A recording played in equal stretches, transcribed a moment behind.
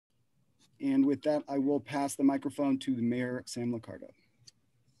And with that, I will pass the microphone to the Mayor, Sam Liccardo.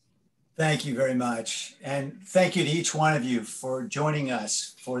 Thank you very much. And thank you to each one of you for joining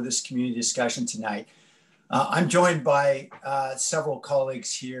us for this community discussion tonight. I'm joined by several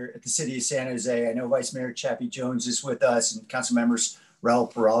colleagues here at the City of San Jose. I know Vice Mayor Chappie Jones is with us, and Council Members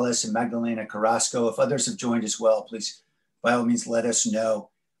Raul Perales and Magdalena Carrasco. If others have joined as well, please, by all means, let us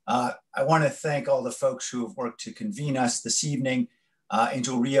know. I want to thank all the folks who have worked to convene us this evening.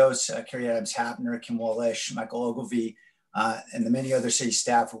 Angel Rios, Carrie Adams-Hapner, Kim Wallish, Michael Ogilvie, and the many other city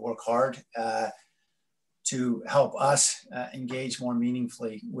staff who work hard to help us engage more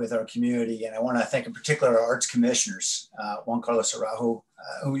meaningfully with our community. And I want to thank in particular our arts commissioners, Juan Carlos Araujo,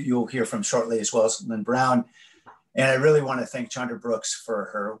 who you'll hear from shortly, as well as Lynn Brown. And I really want to thank Chandra Brooks for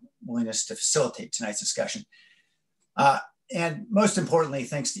her willingness to facilitate tonight's discussion. And most importantly,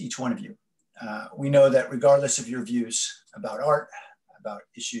 thanks to each one of you. We know that regardless of your views about art, about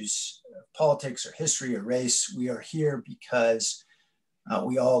issues of politics or history or race, we are here because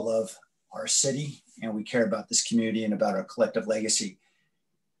we all love our city and we care about this community and about our collective legacy.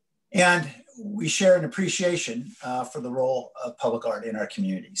 And we share an appreciation for the role of public art in our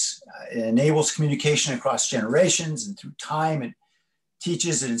communities. It enables communication across generations and through time. It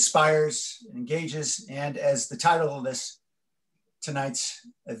teaches, it inspires, it engages, and as the title of this tonight's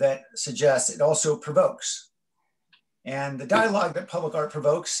event suggests, it also provokes. And the dialogue that public art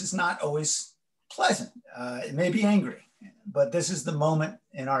provokes is not always pleasant. It may be angry, but this is the moment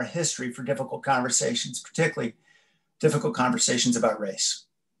in our history for difficult conversations, particularly difficult conversations about race.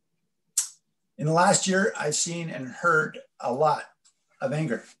 In the last year, I've seen and heard a lot of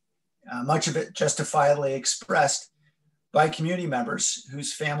anger, much of it justifiably expressed by community members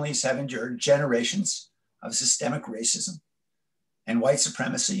whose families have endured generations of systemic racism and white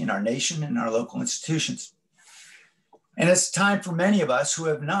supremacy in our nation and our local institutions. And it's time for many of us who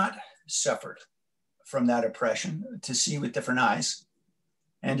have not suffered from that oppression to see with different eyes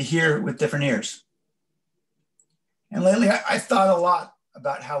and to hear with different ears. And lately, I thought a lot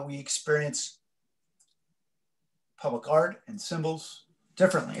about how we experience public art and symbols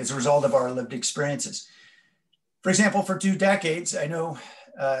differently as a result of our lived experiences. For example, for 2 decades, I know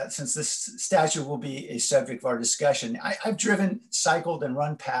since this statue will be a subject of our discussion, I've driven, cycled, and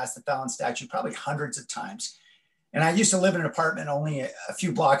run past the Fallon Statue probably hundreds of times. And I used to live in an apartment only a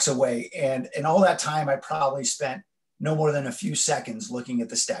few blocks away. And in all that time, I probably spent no more than a few seconds looking at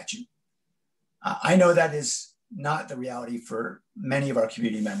the statue. I know that is not the reality for many of our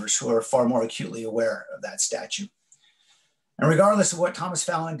community members who are far more acutely aware of that statue. And regardless of what Thomas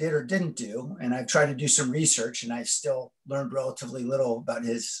Fallon did or didn't do, and I've tried to do some research and I've still learned relatively little about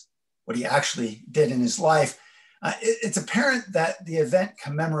what he actually did in his life, it's apparent that the event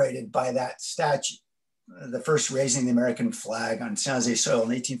commemorated by that statue, the first raising the American flag on San Jose soil in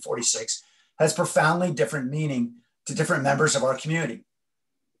 1846, has profoundly different meaning to different members of our community.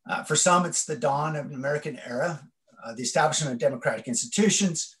 For some, it's the dawn of an American era, the establishment of democratic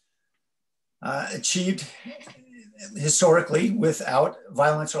institutions, achieved historically without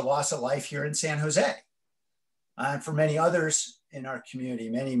violence or loss of life here in San Jose. And for many others in our community,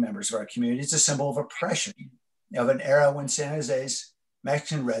 many members of our community, it's a symbol of oppression, of an era when San Jose's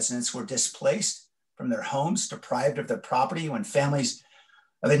Mexican residents were displaced from their homes, deprived of their property, when families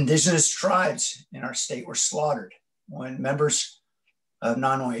of indigenous tribes in our state were slaughtered, when members of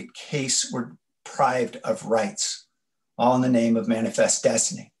non-white case were deprived of rights, all in the name of manifest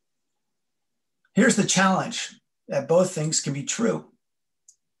destiny. Here's the challenge, that both things can be true,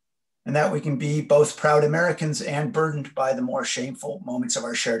 and that we can be both proud Americans and burdened by the more shameful moments of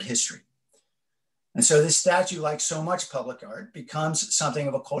our shared history. And so this statue, like so much public art, becomes something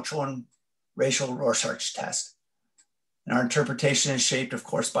of a cultural and racial Rorschach test. And our interpretation is shaped, of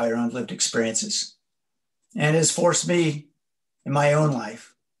course, by our own lived experiences. And it has forced me in my own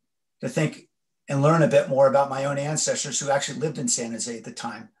life to think and learn a bit more about my own ancestors who actually lived in San Jose at the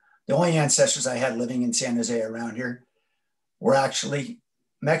time. The only ancestors I had living in San Jose around here were actually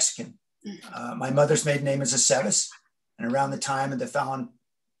Mexican. My mother's maiden name is Aceves, and around the time of the Fallon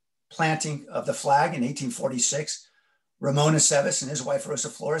planting of the flag in 1846, Ramon Aceves and his wife Rosa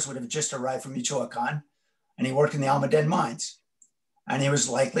Flores would have just arrived from Michoacan, and he worked in the Almaden mines. And he was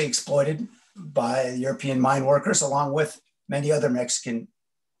likely exploited by European mine workers along with many other Mexican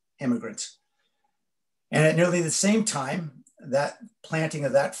immigrants. And at nearly the same time, that planting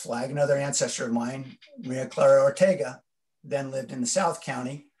of that flag, another ancestor of mine, Maria Clara Ortega, then lived in the South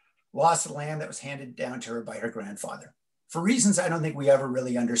County, lost the land that was handed down to her by her grandfather. For reasons I don't think we ever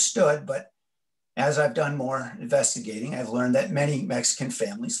really understood, but as I've done more investigating, I've learned that many Mexican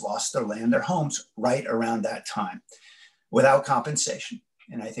families lost their land, their homes, right around that time without compensation.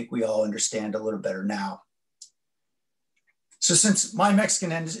 And I think we all understand a little better now. So since my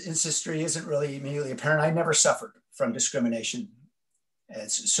Mexican ancestry isn't really immediately apparent, I never suffered from discrimination,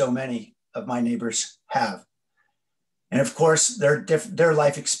 as so many of my neighbors have. And of course, their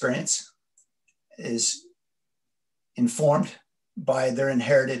life experience is informed by their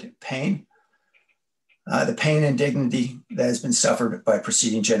inherited pain, the pain and dignity that has been suffered by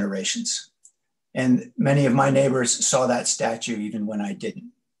preceding generations. And many of my neighbors saw that statue even when I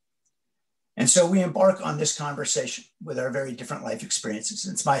didn't. And so we embark on this conversation with our very different life experiences.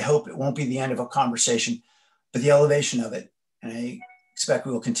 It's my hope it won't be the end of a conversation, but the elevation of it. And I expect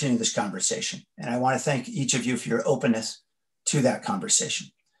we will continue this conversation. And I want to thank each of you for your openness to that conversation.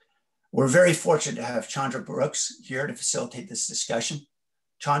 We're very fortunate to have Chandra Brooks here to facilitate this discussion.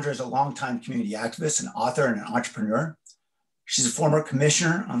 Chandra is a longtime community activist, an author, and an entrepreneur. She's a former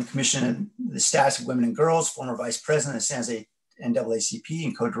commissioner on the Commission on the Status of Women and Girls, former vice president of San Jose NAACP,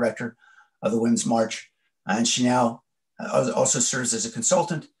 and co-director of the Women's March. And she now also serves as a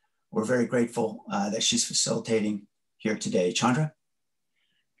consultant. We're very grateful that she's facilitating here today. Chandra?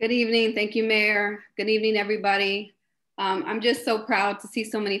 Good evening. Thank you, Mayor. Good evening, everybody. I'm just so proud to see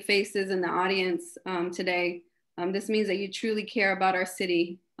so many faces in the audience today. This means that you truly care about our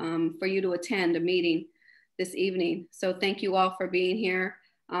city for you to attend a meeting this evening. So thank you all for being here.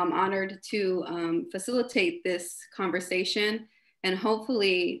 I'm honored to facilitate this conversation and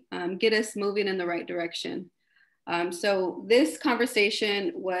hopefully get us moving in the right direction. So this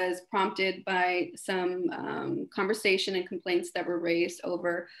conversation was prompted by some conversation and complaints that were raised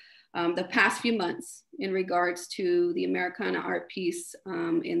over the past few months in regards to the Americana art piece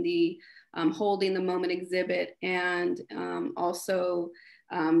in the Holding the Moment exhibit, and also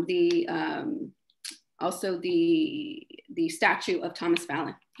the statue of Thomas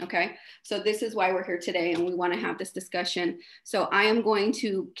Fallon. Okay, so this is why we're here today, and we want to have this discussion. So I am going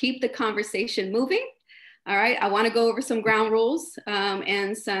to keep the conversation moving. All right, I want to go over some ground rules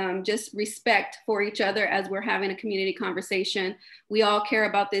and some just respect for each other as we're having a community conversation. We all care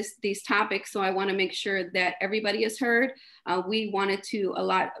about these topics, so I want to make sure that everybody is heard. We wanted to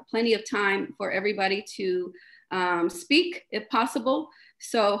allot plenty of time for everybody to speak if possible.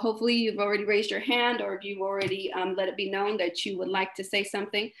 So hopefully you've already raised your hand, or if you've already let it be known that you would like to say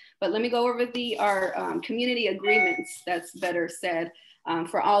something. But let me go over our community agreements, that's better said,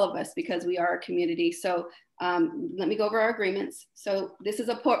 for all of us, because we are a community. So let me go over our agreements. So this is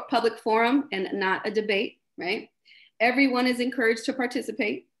a public forum and not a debate, right? Everyone is encouraged to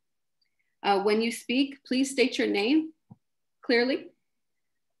participate. When you speak, please state your name clearly.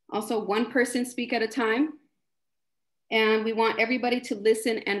 Also, one person speak at a time. And we want everybody to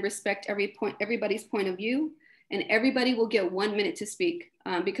listen and respect everybody's point of view. And everybody will get 1 minute to speak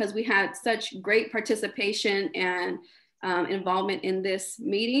because we had such great participation and involvement in this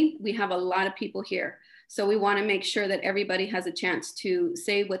meeting. We have a lot of people here. So we want to make sure that everybody has a chance to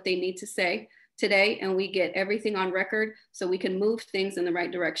say what they need to say today, and we get everything on record so we can move things in the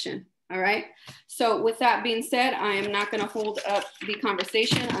right direction. All right. So with that being said, I am not going to hold up the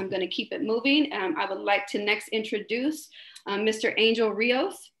conversation. I'm going to keep it moving. I would like to next introduce Mr. Angel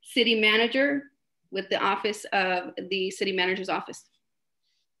Rios, City Manager with the Office of the City Manager's Office.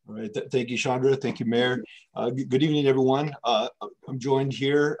 All right, thank you, Chandra. Thank you, Mayor. Good evening, everyone. I'm joined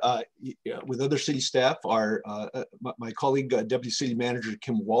here with other city staff, my colleague, Deputy City Manager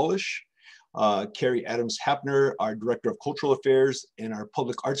Kim Wallish, Carrie Adams Hapner, our Director of Cultural Affairs, and our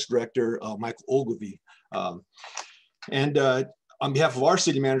Public Arts Director, Michael Ogilvie. And on behalf of our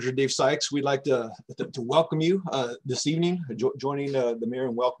City Manager, Dave Sykes, we'd like to welcome you this evening, joining the Mayor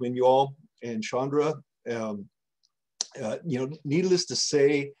and welcoming you all. And Chandra, needless to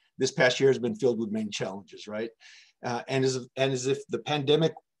say, this past year has been filled with many challenges, right? And as if the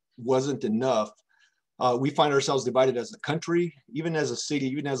pandemic wasn't enough, we find ourselves divided as a country, even as a city,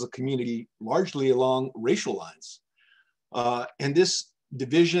 even as a community, largely along racial lines. And this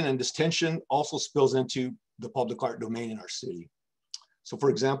division and this tension also spills into the public art domain in our city. So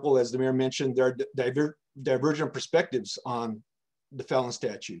for example, as the Mayor mentioned, there are divergent perspectives on the Fallon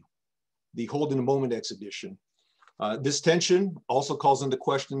Statue, the Holding the Moment exhibition. This tension also calls into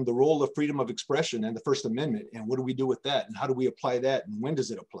question the role of freedom of expression and the First Amendment, and what do we do with that, and how do we apply that, and when does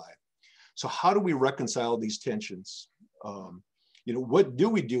it apply? So how do we reconcile these tensions? What do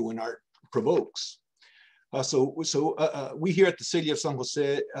we do when art provokes? We here at the City of San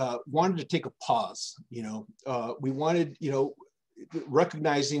Jose wanted to take a pause. We wanted,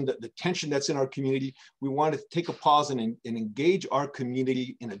 recognizing the tension that's in our community, we wanted to take a pause and engage our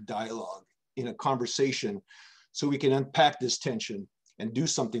community in a dialogue, in a conversation, so we can unpack this tension and do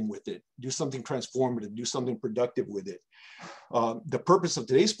something with it, do something transformative, do something productive with it. The purpose of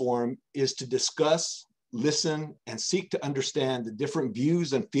today's forum is to discuss, listen, and seek to understand the different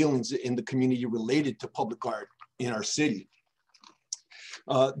views and feelings in the community related to public art in our city.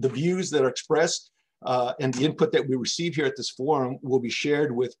 The views that are expressed and the input that we receive here at this forum will be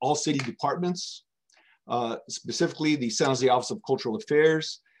shared with all city departments, specifically the San Jose Office of Cultural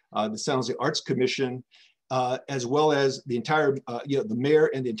Affairs, the San Jose Arts Commission, as well as the entire, the mayor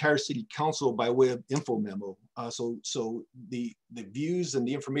and the entire city council by way of info memo. So the views and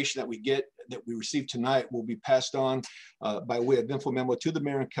the information that we receive tonight will be passed on by way of info memo to the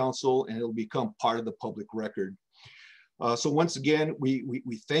mayor and council, and it'll become part of the public record. So once again,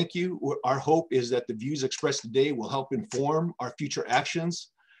 we thank you. Our hope is that the views expressed today will help inform our future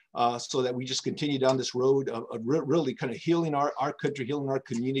actions, so that we just continue down this road of really kind of healing our country, healing our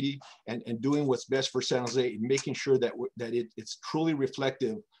community, and doing what's best for San Jose, and making sure that it's truly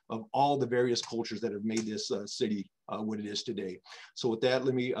reflective of all the various cultures that have made this city what it is today. So with that,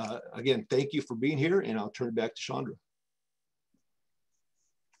 let me again thank you for being here, and I'll turn it back to Chandra.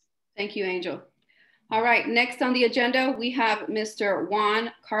 Thank you, Angel. All right, next on the agenda, we have Mr.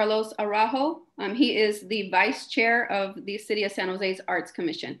 Juan Carlos Araujo. He is the Vice Chair of the City of San Jose's Arts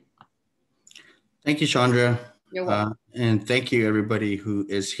Commission. Thank you, Chandra. You're welcome. And thank you, everybody who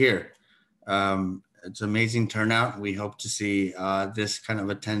is here. It's amazing turnout. We hope to see this kind of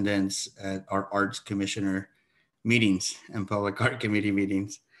attendance at our Arts Commissioner meetings and Public Art Committee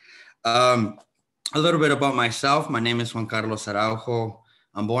meetings. A little bit about myself. My name is Juan Carlos Araujo.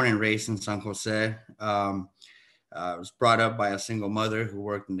 I'm born and raised in San Jose. I was brought up by a single mother who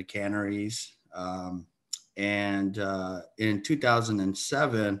worked in the canneries. In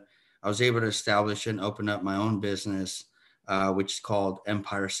 2007, I was able to establish and open up my own business, which is called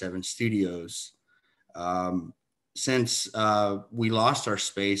Empire 7 Studios. Since we lost our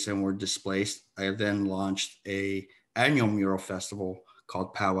space and were displaced, I then launched an annual mural festival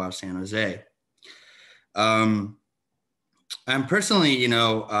called Powwow San Jose. I'm personally,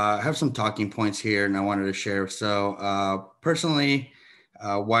 I have some talking points here and I wanted to share. So personally,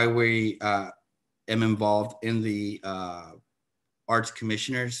 why we am involved in the Arts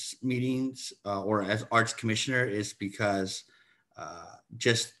Commissioners meetings or as Arts Commissioner is because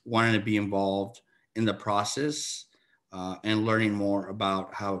just wanting to be involved in the process and learning more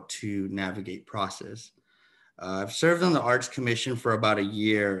about how to navigate process. I've served on the Arts Commission for about a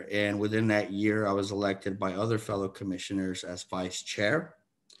year, and within that year, I was elected by other fellow commissioners as vice chair.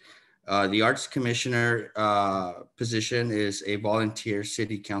 The Arts Commissioner position is a volunteer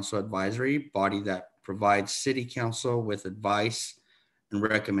city council advisory body that provides city council with advice and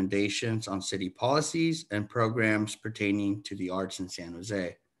recommendations on city policies and programs pertaining to the arts in San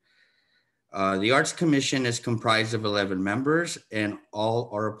Jose. The Arts Commission is comprised of 11 members, and all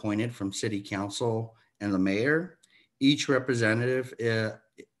are appointed from city council and the mayor. Each represent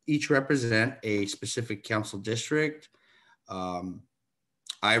a specific council district.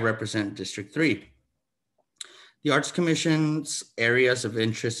 I represent District 3. The Arts Commission's areas of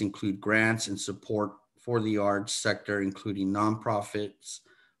interest include grants and support for the arts sector, including nonprofits,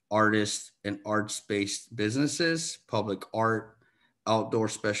 artists, and arts-based businesses, public art, outdoor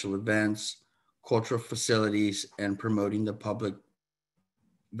special events, cultural facilities, and promoting the public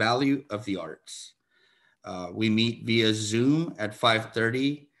value of the arts. We meet via Zoom at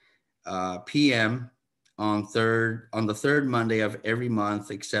 5:30 p.m. on the third Monday of every month,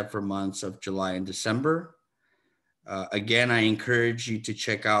 except for months of July and December. Again, I encourage you to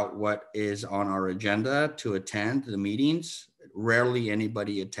check out what is on our agenda to attend the meetings. Rarely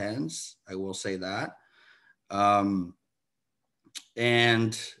anybody attends, I will say that.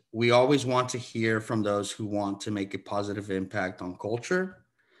 And we always want to hear from those who want to make a positive impact on culture.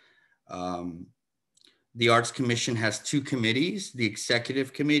 The Arts Commission has two committees: the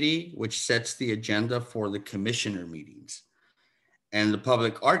Executive Committee, which sets the agenda for the commissioner meetings, and the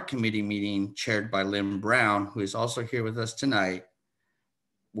Public Art Committee meeting chaired by Lynn Brown, who is also here with us tonight,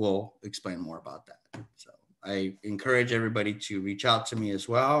 will explain more about that. So I encourage everybody to reach out to me as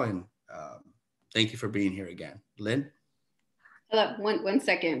well, and thank you for being here again. Lynn? Hello, one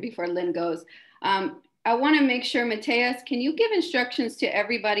second before Lynn goes. I want to make sure, Mateus, can you give instructions to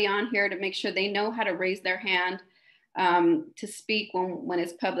everybody on here to make sure they know how to raise their hand to speak when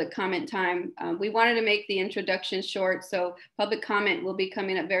it's public comment time? We wanted to make the introduction short, so public comment will be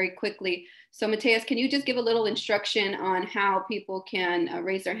coming up very quickly. So Mateus, can you just give a little instruction on how people can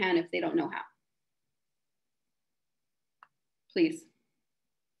raise their hand if they don't know how? Please.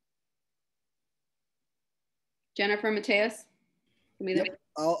 Jennifer, Mateus? Yep.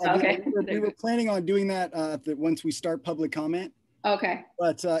 Okay. We were planning on doing that once we start public comment. Okay.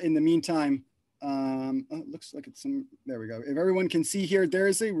 But in the meantime, it looks like it's there we go. If everyone can see here, there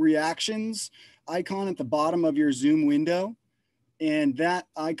is a reactions icon at the bottom of your Zoom window. And that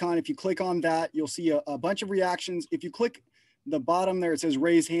icon, if you click on that, you'll see a bunch of reactions. If you click the bottom there, it says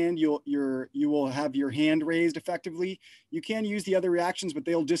raise hand, you will have your hand raised effectively. You can use the other reactions, but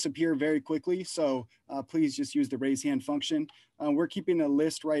they'll disappear very quickly. So please just use the raise hand function. We're keeping a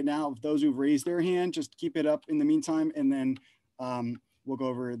list right now of those who've raised their hand. Just keep it up in the meantime, and then we'll go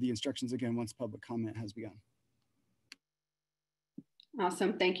over the instructions again once public comment has begun.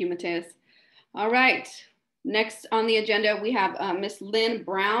 Awesome, thank you, Mateus. All right, next on the agenda, we have Ms. Lynn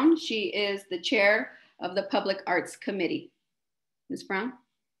Brown. She is the chair of the Public Arts Committee. Ms. Brown?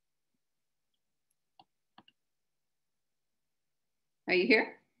 Are you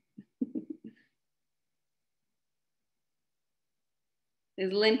here?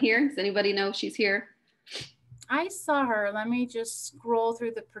 Is Lynn here? Does anybody know if she's here? I saw her. Let me just scroll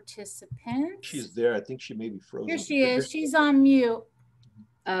through the participants. She's there. I think she may be frozen. Here she is. She's on mute.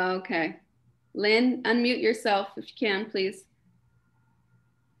 Okay. Lynn, unmute yourself if you can, please.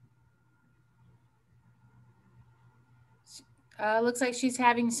 Looks like she's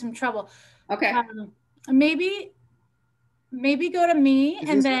having some trouble. Okay. Maybe go to me Is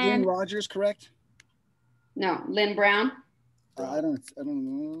and this then Lynn Rogers, correct? No, Lynn Brown. I don't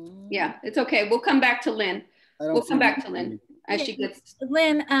know. Yeah, it's okay. We'll come back to Lynn. We'll come back to Lynn as she gets.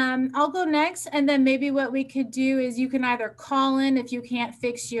 Lynn, I'll go next, and then maybe what we could do is you can either call in if you can't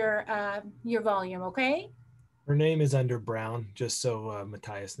fix your volume. Okay. Her name is under Brown, just so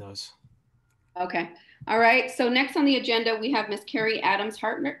Matthias knows. Okay. All right. So next on the agenda, we have Ms. Carrie Adams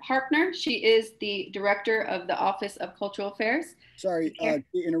Harpner. She is the director of the Office of Cultural Affairs. Sorry to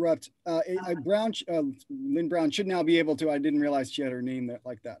interrupt. Lynn Brown should now be able to. I didn't realize she had her name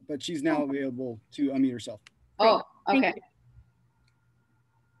like that, but she's now able to unmute herself. Oh, okay.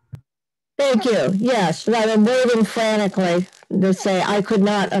 Thank you. Yes, I've been waiting frantically to say I could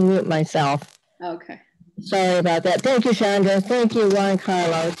not unmute myself. Okay. Sorry about that. Thank you, Chandra. Thank you, Juan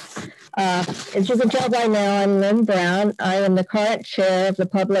Carlos. As you can tell by now, I'm Lynn Brown. I am the current chair of the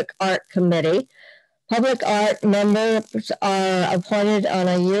Public Art Committee. Public art members are appointed on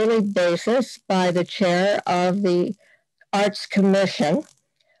a yearly basis by the chair of the Arts Commission.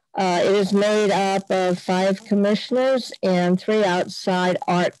 It is made up of 5 commissioners and 3 outside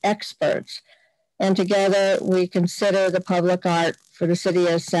art experts. And together we consider the public art for the city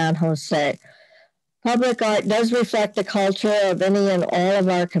of San Jose. Public art does reflect the culture of any and all of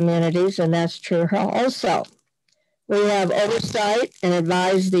our communities, and that's true also. We have oversight and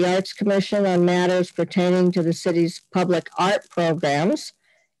advise the Arts Commission on matters pertaining to the city's public art programs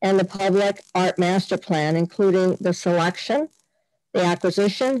and the Public Art Master Plan, including the selection, the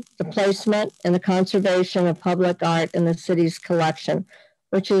acquisition, the placement, and the conservation of public art in the city's collection,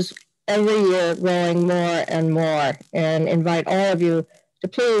 which is every year growing more and more, and invite all of you to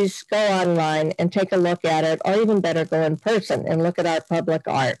please go online and take a look at it, or even better, go in person and look at our public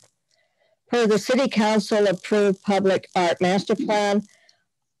art. Per the City Council approved Public Art Master Plan,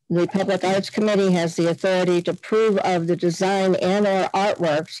 the Public Arts Committee has the authority to approve of the design and or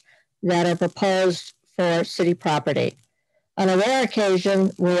artworks that are proposed for city property. On a rare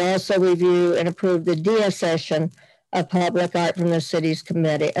occasion, we also review and approve the deaccession of public art from the city's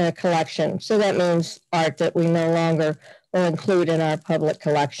collection. So that means art that we no longer will include in our public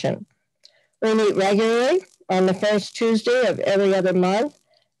collection. We meet regularly on the first Tuesday of every other month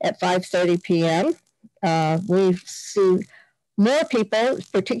at 5:30 p.m. We see more people,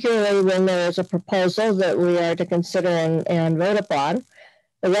 particularly when there is a proposal that we are to consider and vote upon.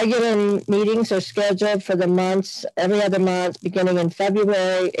 The regular meetings are scheduled for the months, every other month, beginning in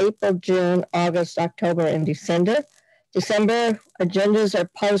February, April, June, August, October, and December. December agendas are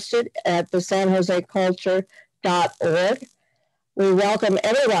posted at the sanjoseculture.org. We welcome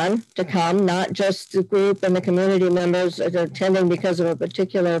everyone to come, not just the group and the community members that are attending because of a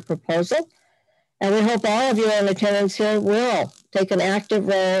particular proposal. And we hope all of you in attendance here will take an active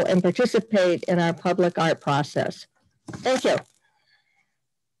role and participate in our public art process. Thank you.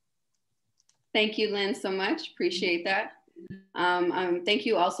 Thank you, Lynn, so much. Appreciate that. Thank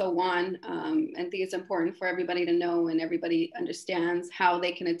you also, Juan. I think it's important for everybody to know and everybody understands how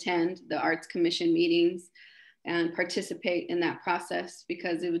they can attend the Arts Commission meetings and participate in that process,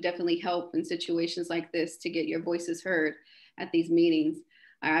 because it would definitely help in situations like this to get your voices heard at these meetings.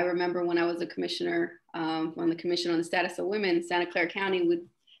 I remember when I was a commissioner on the Commission on the Status of Women, Santa Clara County would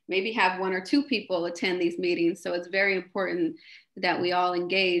maybe have 1 or 2 people attend these meetings. So it's very important that we all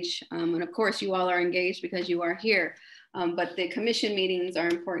engage. And of course, you all are engaged because you are here. But the commission meetings are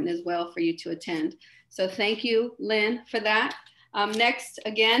important as well for you to attend. So thank you, Lynn, for that. Next,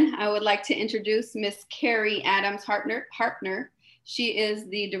 again, I would like to introduce Miss Carrie Adams Hartner. She is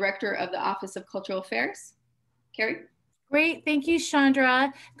the Director of the Office of Cultural Affairs. Carrie? Great, thank you,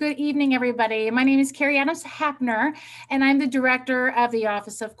 Chandra. Good evening, everybody. My name is Carrie Adams Hapner, and I'm the Director of the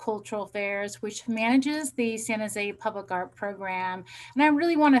Office of Cultural Affairs, which manages the San Jose Public Art Program. And I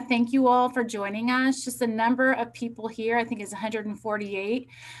really want to thank you all for joining us. Just the number of people here, I think is 148.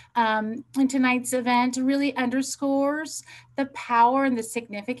 In tonight's event really underscores the power and the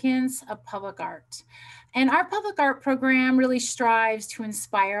significance of public art. And our public art program really strives to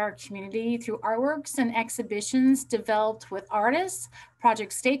inspire our community through artworks and exhibitions developed with artists,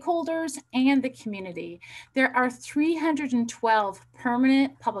 project stakeholders, and the community. There are 312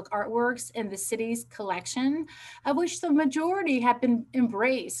 permanent public artworks in the city's collection, of which the majority have been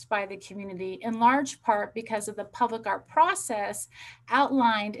embraced by the community, in large part because of the public art process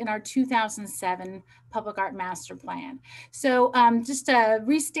outlined in our 2007 Public Art Master Plan. So just to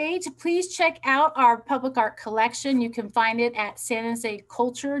restate, please check out our public art collection. You can find it at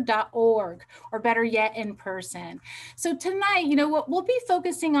sanjoseculture.org, or better yet, in person. So tonight, we'll be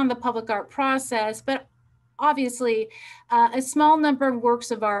focusing on the public art process, but obviously a small number of works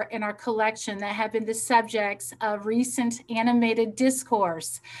of art in our collection that have been the subjects of recent animated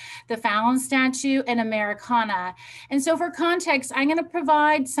discourse, the Fallon Statue and Americana. And so for context, I'm going to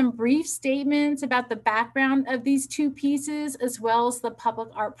provide some brief statements about the background of these two pieces, as well as the public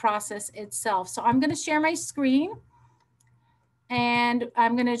art process itself. So I'm going to share my screen, and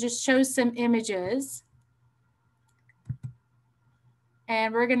I'm going to just show some images.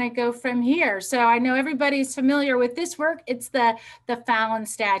 And we're going to go from here. So I know everybody's familiar with this work. It's the Fallon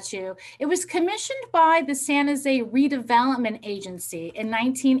Statue. It was commissioned by the San Jose Redevelopment Agency in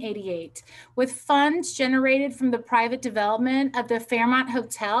 1988, with funds generated from the private development of the Fairmont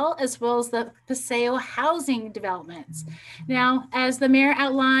Hotel, as well as the Paseo housing developments. Now, as the mayor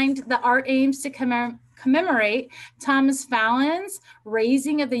outlined, the art aims to commemorate Thomas Fallon's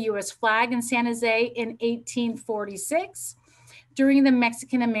raising of the U.S. flag in San Jose in 1846. During the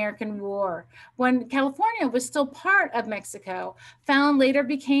Mexican-American War, when California was still part of Mexico. Fallon later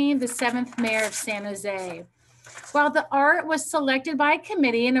became the 7th mayor of San Jose. While the art was selected by a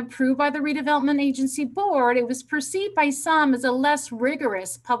committee and approved by the Redevelopment Agency Board, it was perceived by some as a less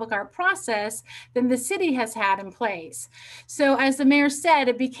rigorous public art process than the city has had in place. So as the mayor said,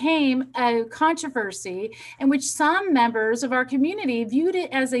 it became a controversy in which some members of our community viewed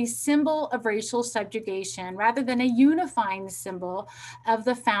it as a symbol of racial subjugation rather than a unifying symbol of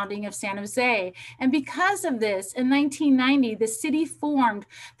the founding of San Jose. And because of this, in 1990, the city formed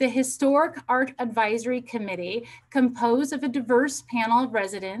the Historic Art Advisory Committee, composed of a diverse panel of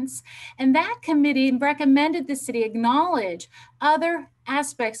residents, and that committee recommended the city acknowledge other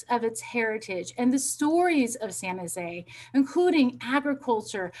aspects of its heritage and the stories of San Jose, including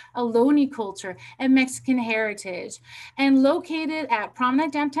agriculture, Ohlone culture, and Mexican heritage. And located at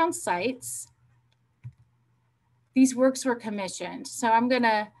prominent downtown sites, these works were commissioned. So I'm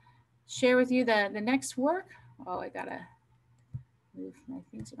gonna share with you the next work. Oh, I gotta move my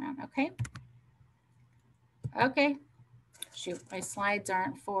things around, okay. Okay, shoot, my slides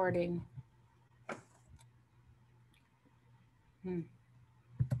aren't forwarding.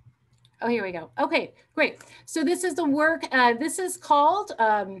 Oh, here we go. Okay, great. So this is the work, this is called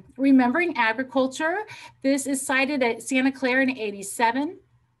Remembering Agriculture. This is cited at Santa Clara in '87.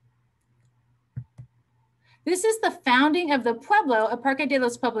 This is the founding of the Pueblo, a Parque de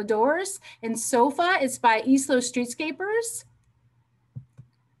los Puebladores in Sofa. It's by East Los Streetscapers.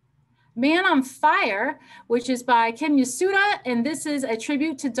 Man on Fire, which is by Ken Yasuda, and this is a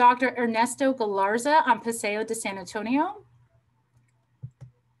tribute to Dr. Ernesto Galarza on Paseo de San Antonio.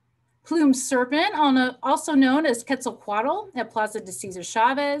 Plume Serpent, also known as Quetzalcoatl at Plaza de Cesar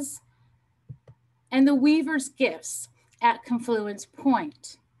Chavez. And the Weaver's Gifts at Confluence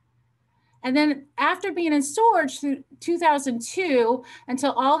Point. And then after being in storage through 2002,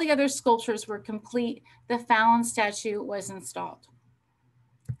 until all the other sculptures were complete, the Fallon statue was installed.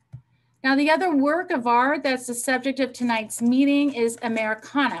 Now, the other work of art that's the subject of tonight's meeting is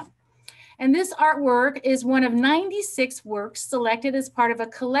Americana. And this artwork is one of 96 works selected as part of a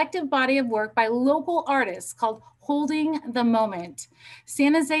collective body of work by local artists called Holding the Moment.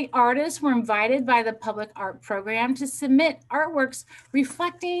 San Jose artists were invited by the public art program to submit artworks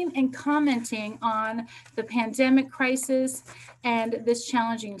reflecting and commenting on the pandemic crisis and this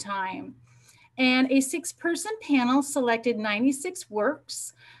challenging time. And a 6-person panel selected 96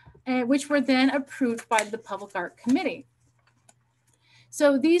 works, which were then approved by the Public Art Committee.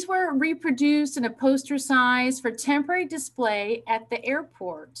 So these were reproduced in a poster size for temporary display at the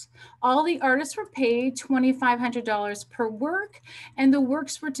airport. All the artists were paid $2,500 per work, and the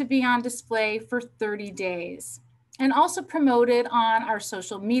works were to be on display for 30 days. And also promoted on our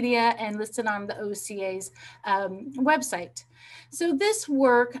social media and listed on the OCA's website. So this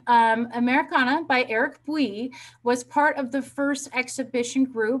work, Americana by Eric Bui, was part of the first exhibition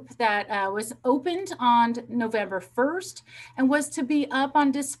group that was opened on November 1st and was to be up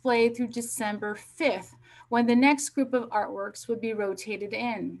on display through December 5th, when the next group of artworks would be rotated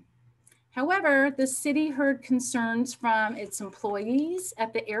in. However, the city heard concerns from its employees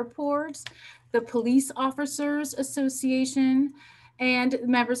at the airport, the Police Officers Association, and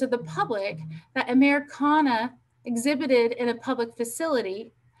members of the public that Americana exhibited in a public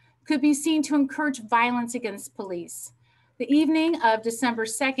facility could be seen to encourage violence against police. The evening of December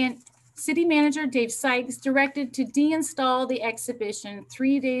 2nd, City Manager Dave Sykes directed to deinstall the exhibition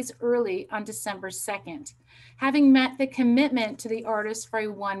 3 days early on December 2nd, having met the commitment to the artist for a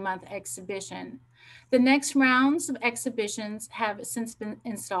 1-month exhibition. The next rounds of exhibitions have since been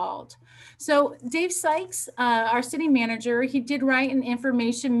installed. So Dave Sykes, our city manager, he did write an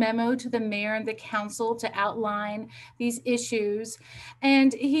information memo to the mayor and the council to outline these issues.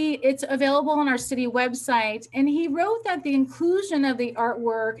 And it's available on our city website. And he wrote that the inclusion of the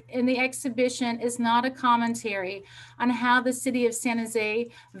artwork in the exhibition is not a commentary on how the city of San Jose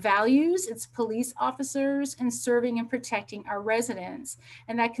values its police officers in serving and protecting our residents,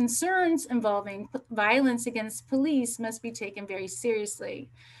 and that concerns involving violence against police must be taken very seriously.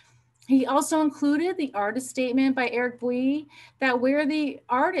 He also included the artist statement by Eric Bui that where the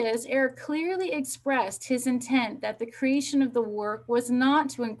artist, Eric, clearly expressed his intent that the creation of the work was not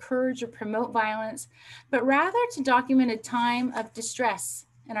to encourage or promote violence, but rather to document a time of distress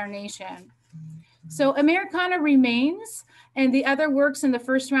in our nation. So Americana remains, and the other works in the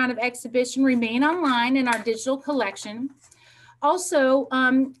first round of exhibition remain online in our digital collection. Also,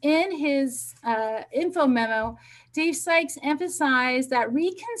 in his info memo, Dave Sykes emphasized that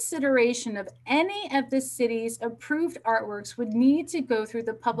reconsideration of any of the city's approved artworks would need to go through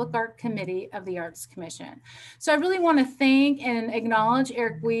the Public Art Committee of the Arts Commission. So I really want to thank and acknowledge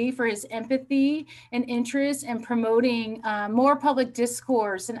Eric Bui for his empathy and interest in promoting more public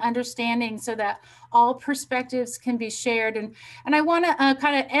discourse and understanding so that all perspectives can be shared. And I want to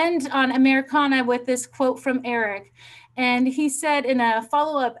kind of end on Americana with this quote from Eric. And he said in a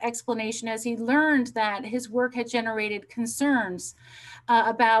follow-up explanation, as he learned that his work had generated concerns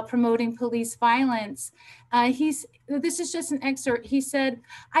about promoting police violence, this is just an excerpt. He said,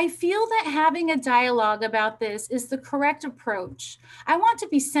 "I feel that having a dialogue about this is the correct approach. I want to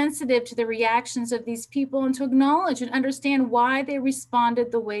be sensitive to the reactions of these people and to acknowledge and understand why they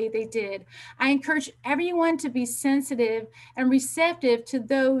responded the way they did. I encourage everyone to be sensitive and receptive to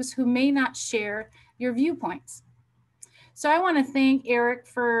those who may not share your viewpoints." So I want to thank Eric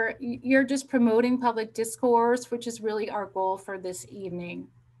for you're just promoting public discourse, which is really our goal for this evening.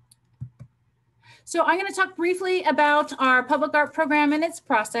 So I'm going to talk briefly about our public art program and its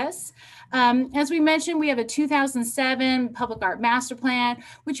process. As we mentioned, we have a 2007 public art master plan,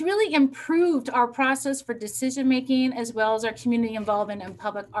 which really improved our process for decision-making as well as our community involvement in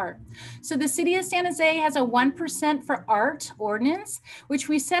public art. So the city of San Jose has a 1% for art ordinance, which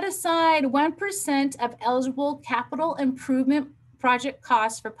we set aside 1% of eligible capital improvement project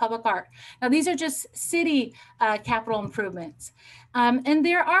costs for public art. Now, these are just city capital improvements. And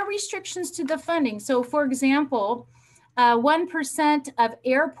there are restrictions to the funding. So for example, 1% of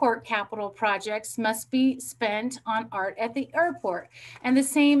airport capital projects must be spent on art at the airport. And the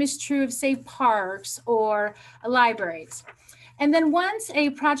same is true of, say, parks or libraries. And then once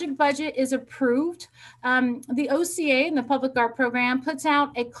a project budget is approved, the OCA and the Public Art Program puts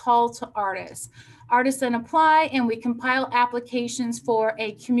out a call to artists. Artists then apply, and we compile applications for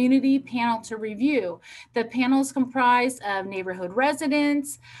a community panel to review. The panel is comprised of neighborhood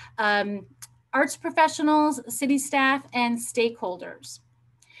residents, arts professionals, city staff, and stakeholders.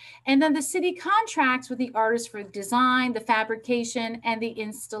 And then the city contracts with the artist for design, the fabrication, and the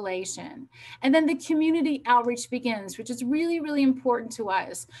installation. And then the community outreach begins, which is really, really important to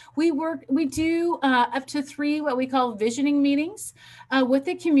us. We do up to 3 what we call visioning meetings with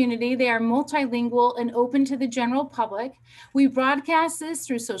the community. They are multilingual and open to the general public. We broadcast this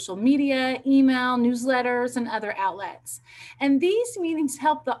through social media, email, newsletters, and other outlets. And these meetings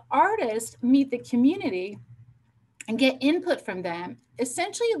help the artist meet the community and get input from them,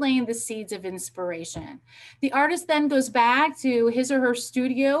 essentially laying the seeds of inspiration. The artist then goes back to his or her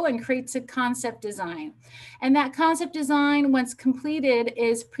studio and creates a concept design. And that concept design, once completed,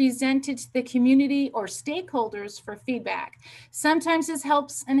 is presented to the community or stakeholders for feedback. Sometimes this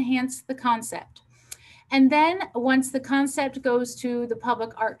helps enhance the concept. And then once the concept goes to the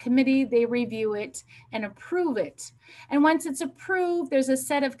Public Art Committee, they review it and approve it. And once it's approved, there's a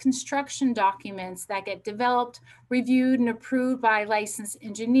set of construction documents that get developed, reviewed, and approved by licensed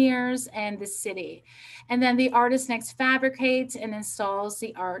engineers and the city. And then the artist next fabricates and installs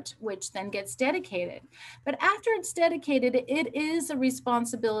the art, which then gets dedicated. But after it's dedicated, it is a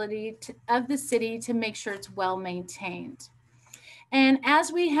responsibility of the city to make sure it's well maintained. And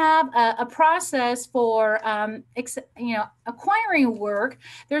as we have a process for acquiring work,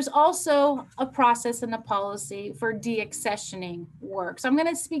 there's also a process and a policy for de-accessioning work. So I'm going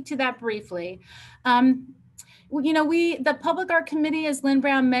to speak to that briefly. The Public Art Committee, as Lynn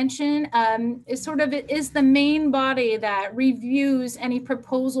Brown mentioned, is the main body that reviews any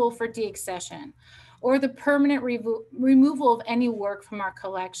proposal for de-accession or the permanent removal of any work from our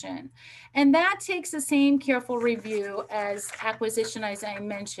collection. And that takes the same careful review as acquisition, as I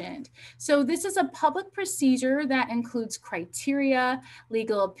mentioned. So this is a public procedure that includes criteria,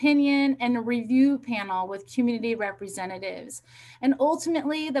 legal opinion, and a review panel with community representatives. And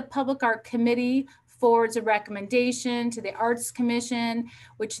ultimately, the Public Art Committee forwards a recommendation to the Arts Commission,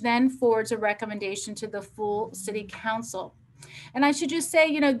 which then forwards a recommendation to the full City Council. And I should just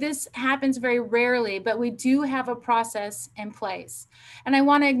say, this happens very rarely, but we do have a process in place. And I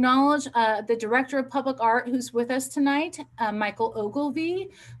want to acknowledge the Director of Public Art who's with us tonight, Michael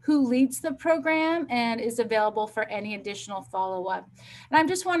Ogilvie, who leads the program and is available for any additional follow-up. And I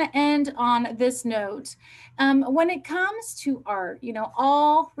just want to end on this note. When it comes to art,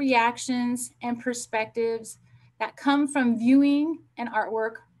 all reactions and perspectives that come from viewing an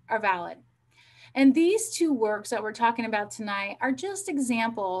artwork are valid. And these two works that we're talking about tonight are just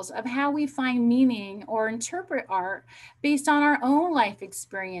examples of how we find meaning or interpret art based on our own life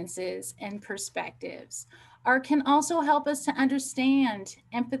experiences and perspectives. Art can also help us to understand,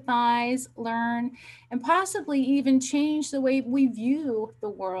 empathize, learn, and possibly even change the way we view the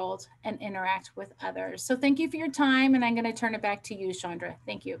world and interact with others. So thank you for your time, and I'm going to turn it back to you, Chandra.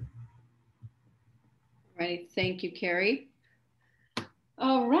 Thank you. All right, thank you, Carrie.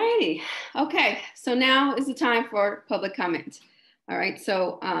 All righty. Okay, so now is the time for public comment. All right,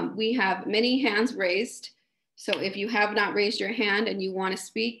 so we have many hands raised. So if you have not raised your hand and you want to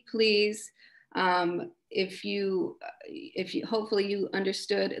speak, please, hopefully you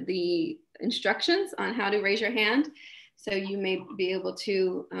understood the instructions on how to raise your hand. So you may be able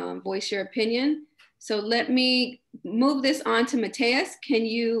to voice your opinion. So let me move this on to Mateus. Can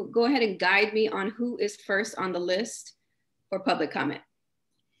you go ahead and guide me on who is first on the list for public comment?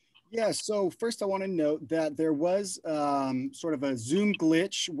 Yeah, so first I want to note that there was sort of a Zoom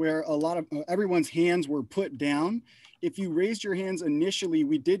glitch where a lot of everyone's hands were put down. If you raised your hands initially,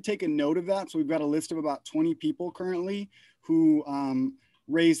 we did take a note of that. So we've got a list of about 20 people currently who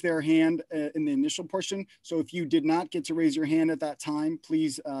raised their hand in the initial portion. So if you did not get to raise your hand at that time,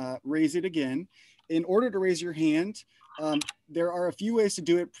 please raise it again. In order to raise your hand, there are a few ways to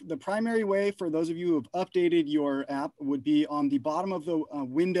do it. The primary way for those of you who have updated your app would be on the bottom of the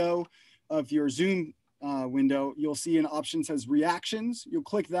window of your Zoom window. You'll see an option that says reactions. You'll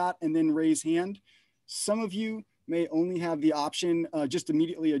click that and then raise hand. Some of you may only have the option just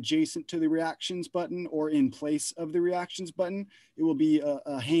immediately adjacent to the reactions button or in place of the reactions button. It will be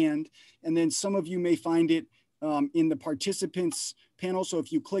a hand. And then some of you may find it in the participants panel. So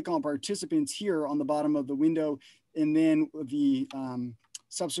if you click on participants here on the bottom of the window, and then the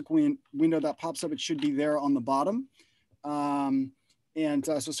subsequent window that pops up, it should be there on the bottom.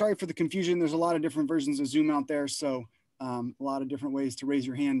 So sorry for the confusion. There's a lot of different versions of Zoom out there. So a lot of different ways to raise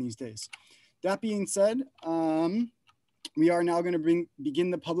your hand these days. That being said, we are now going to begin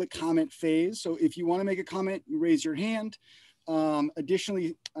the public comment phase. So if you want to make a comment, you raise your hand.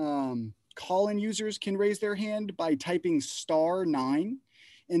 Additionally, call-in users can raise their hand by typing *9.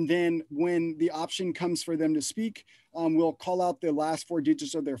 And then when the option comes for them to speak, we'll call out the last 4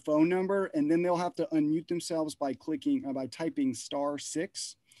 digits of their phone number, and then they'll have to unmute themselves by typing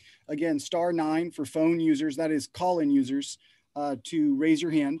 *6. Again, *9 for phone users, that is call-in users, to raise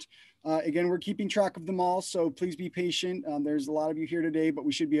your hand. Again, we're keeping track of them all, so please be patient. There's a lot of you here today, but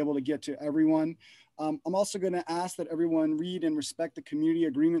we should be able to get to everyone. I'm also going to ask that everyone read and respect the community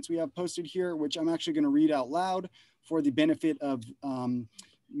agreements we have posted here, which I'm actually going to read out loud for the benefit of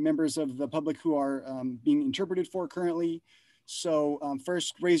members of the public who are being interpreted for currently. So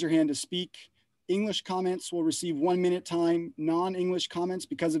first, raise your hand to speak. English comments will receive 1 minute time. Non-English comments,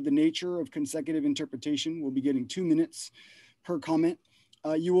 because of the nature of consecutive interpretation, will be getting 2 minutes per comment.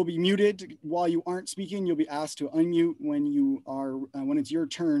 You will be muted while you aren't speaking. You'll be asked to unmute when you are, when it's your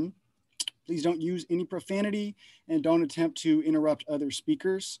turn. Please don't use any profanity and don't attempt to interrupt other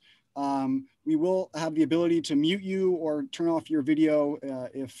speakers. We will have the ability to mute you or turn off your video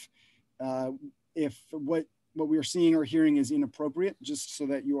if what we are seeing or hearing is inappropriate, just so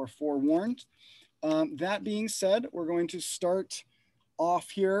that you are forewarned. That being said, we're going to start off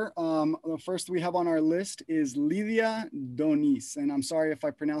here. The first we have on our list is Lydia Donis, and I'm sorry if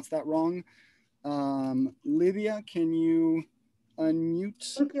I pronounced that wrong. Lydia, can you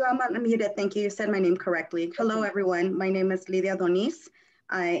unmute? Thank you, I'm unmuted. Thank you, you said my name correctly. Hello, everyone. My name is Lydia Donis.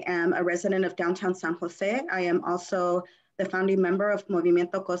 I am a resident of downtown San Jose. I am also the founding member of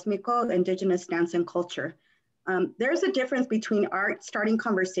Movimiento Cósmico, Indigenous Dance and Culture. There's a difference between art starting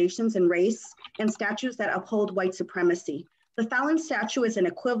conversations in race and statues that uphold white supremacy. The Fallon statue is an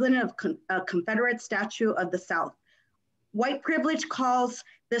equivalent of a Confederate statue of the South. White privilege calls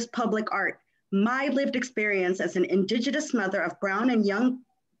this public art. My lived experience as an Indigenous mother of brown young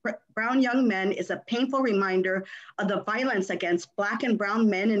men is a painful reminder of the violence against Black and brown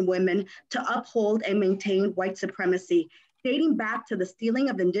men and women to uphold and maintain white supremacy, dating back to the stealing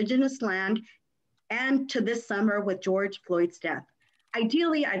of Indigenous land and to this summer with George Floyd's death.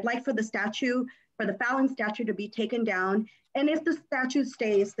 Ideally, I'd like for the Fallon statue to be taken down. And if the statue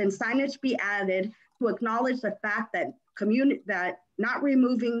stays, then signage be added to acknowledge the fact that not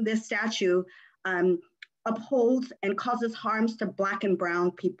removing this statue upholds and causes harms to Black and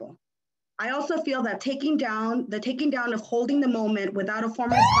brown people. I also feel that the taking down of holding the moment without a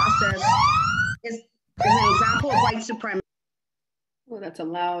formal process is an example of white supremacy. Oh, that's a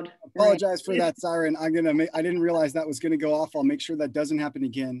loud. Apologize for that siren. I didn't realize that was gonna go off. I'll make sure that doesn't happen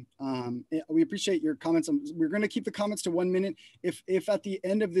again. We appreciate your comments. We're gonna keep the comments to 1 minute. If at the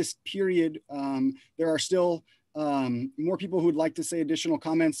end of this period, there are still more people who would like to say additional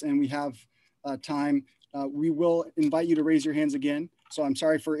comments and we have time, we will invite you to raise your hands again. So I'm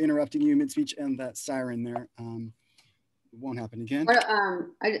sorry for interrupting you mid-speech and that siren there. It won't happen again.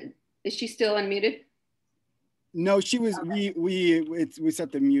 Is she still unmuted? No, she was, we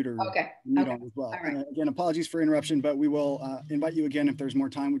set the muter mute on as well. Right. Again, apologies for interruption, but we will invite you again if there's more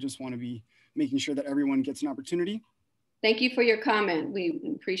time. We just want to be making sure that everyone gets an opportunity. Thank you for your comment. We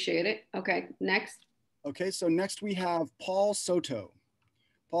appreciate it. Okay, next. Okay, so next we have Paul Soto.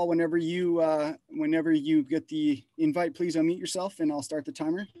 Paul, whenever you get the invite, please unmute yourself and I'll start the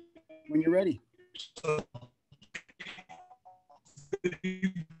timer when you're ready.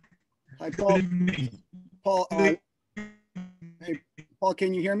 Hi, Paul. Paul, hey, Paul,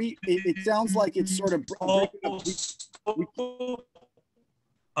 can you hear me? It sounds like it's sort of breaking up.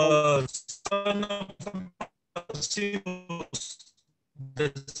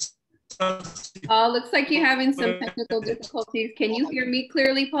 Looks like you're having some technical difficulties. Can you hear me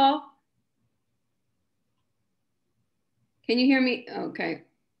clearly, Paul? Can you hear me? Okay.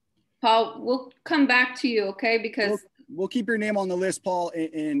 Paul, we'll come back to you, okay? Because we'll keep your name on the list, Paul,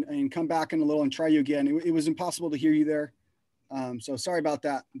 and come back in a little and try you again. It was impossible to hear you there. So sorry about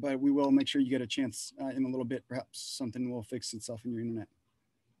that, but we will make sure you get a chance in a little bit. Perhaps something will fix itself in your internet.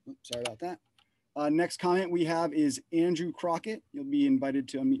 Oops, sorry about that. Next comment we have is Andrew Crockett. You'll be invited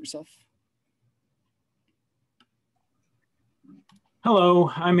to unmute yourself. Hello,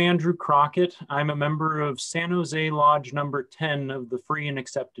 I'm Andrew Crockett. I'm a member of San Jose Lodge number 10 of the Free and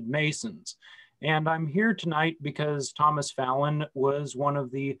Accepted Masons. And I'm here tonight because Thomas Fallon was one of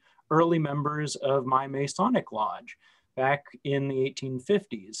the early members of my Masonic Lodge back in the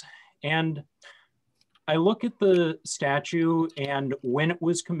 1850s. And I look at the statue and when it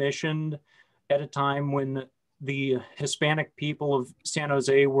was commissioned at a time when the Hispanic people of San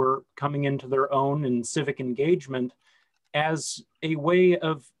Jose were coming into their own in civic engagement as a way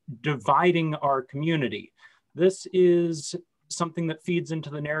of dividing our community. This is something that feeds into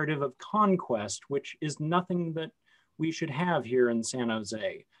the narrative of conquest, which is nothing that we should have here in San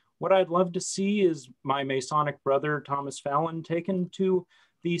Jose. What I'd love to see is my Masonic brother, Thomas Fallon, taken to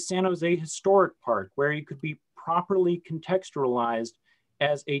the San Jose Historic Park, where he could be properly contextualized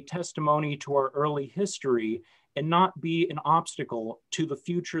as a testimony to our early history and not be an obstacle to the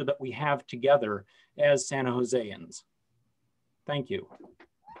future that we have together as San Joseans. Thank you.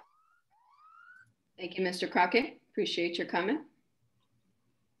 Thank you, Mr. Crockett. Appreciate your comment.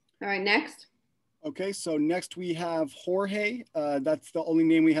 All right, next. Okay, so next we have Jorge. That's the only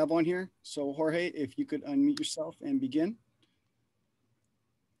name we have on here. So Jorge, if you could unmute yourself and begin.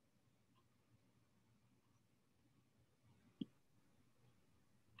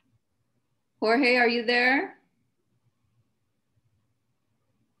 Jorge, are you there?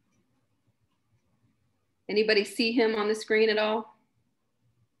 Anybody see him on the screen at all?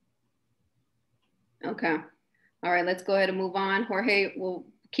 Okay. All right, let's go ahead and move on. Jorge, we'll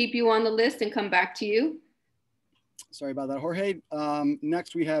keep you on the list and come back to you. Sorry about that, Jorge.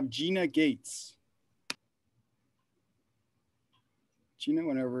 Next, we have Gina Gates. Gina,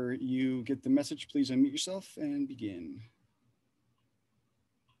 whenever you get the message, please unmute yourself and begin.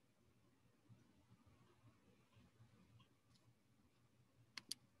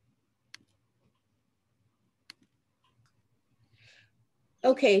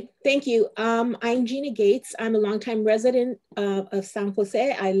 Okay, thank you. I'm Gina Gates. I'm a longtime resident of San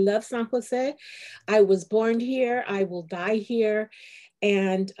Jose. I love San Jose. I was born here. I will die here.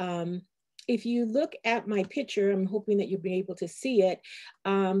 And if you look at my picture, I'm hoping that you'll be able to see it.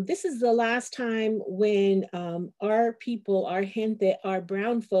 This is the last time when our people, our gente, our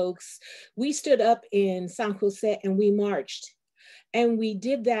brown folks, we stood up in San Jose and we marched. And we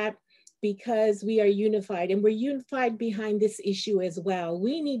did that because we are unified, and we're unified behind this issue as well.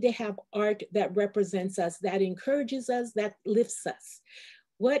 We need to have art that represents us, that encourages us, that lifts us.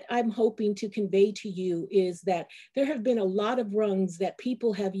 What I'm hoping to convey to you is that there have been a lot of rungs that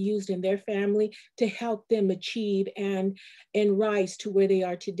people have used in their family to help them achieve and rise to where they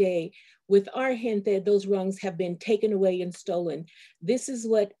are today. With our gente, those rungs have been taken away and stolen. This is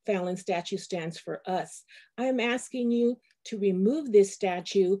what Fallon Statue stands for us. I'm asking you to remove this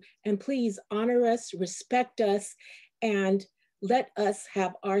statue and please honor us, respect us, and let us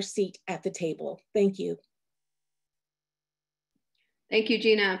have our seat at the table. Thank you. Thank you,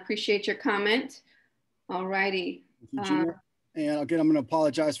 Gina. Appreciate your comment. All righty. Thank you, Gina. And again, I'm going to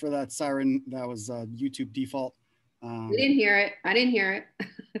apologize for that siren. That was YouTube default. I didn't hear it. I didn't hear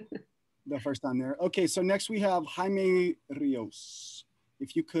it. The first time there. Okay, so next we have Jaime Rios.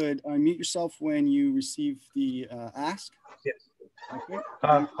 If you could unmute yourself when you receive the ask. Yes. Okay.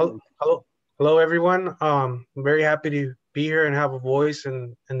 Hello, everyone. I'm very happy to be here and have a voice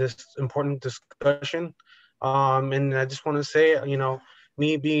in this important discussion. And I just want to say, you know,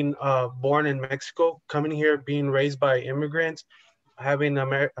 me being born in Mexico, coming here, being raised by immigrants, having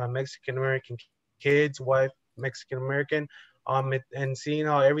Mexican-American kids, wife Mexican-American, and seeing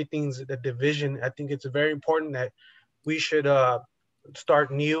how everything's the division, I think it's very important that we should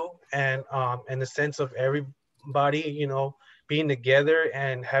start new and in the sense of everybody, you know, being together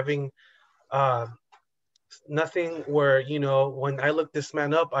and having nothing where, you know, when I looked this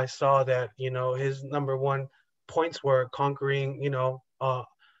man up, I saw that, you know, his #1 points were conquering, you know,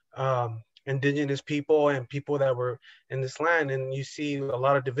 indigenous people and people that were in this land. And you see a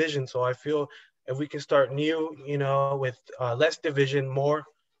lot of division. So I feel if we can start new, you know, with less division, more,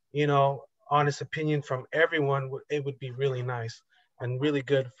 you know, honest opinion from everyone, it would be really nice and really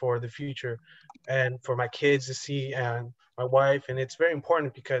good for the future and for my kids to see and my wife. And it's very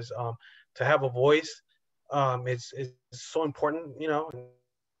important because to have a voice is so important, you know.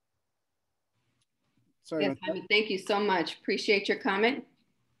 Sorry. Yes, thank you so much. Appreciate your comment.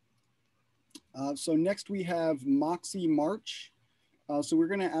 So next we have Moxie March. So we're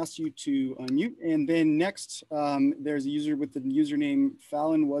going to ask you to unmute. And then next, there's a user with the username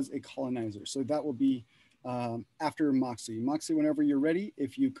Fallon was a colonizer. So that will be after Moxie. Moxie, whenever you're ready,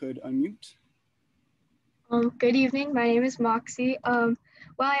 if you could unmute. Good evening, my name is Moxie. While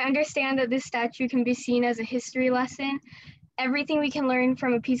I understand that this statue can be seen as a history lesson, everything we can learn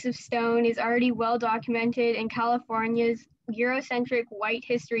from a piece of stone is already well documented in California's Eurocentric white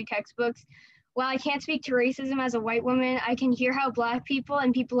history textbooks. While I can't speak to racism as a white woman, I can hear how Black people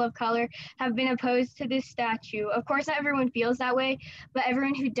and people of color have been opposed to this statue. Of course, not everyone feels that way, but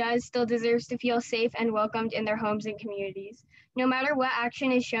everyone who does still deserves to feel safe and welcomed in their homes and communities. No matter what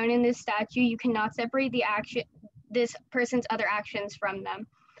action is shown in this statue, you cannot separate this person's other actions from them.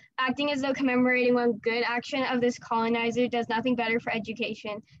 Acting as though commemorating one good action of this colonizer does nothing better for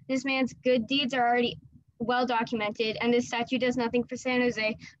education. This man's good deeds are already well documented, and this statue does nothing for San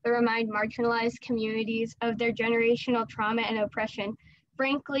Jose but remind marginalized communities of their generational trauma and oppression.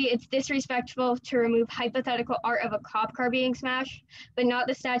 Frankly, it's disrespectful to remove hypothetical art of a cop car being smashed, but not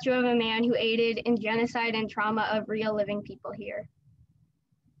the statue of a man who aided in genocide and trauma of real living people here.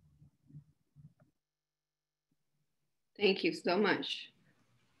 Thank you so much.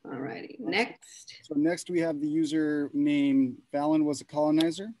 All righty, next. So next we have the user named Fallon was a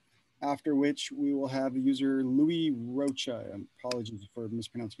colonizer, after which we will have the user Louis Rocha. Apologies for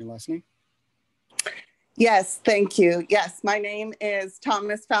mispronouncing your last name. Yes, thank you. Yes, my name is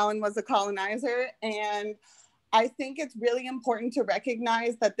Thomas Fallon was a colonizer, and I think it's really important to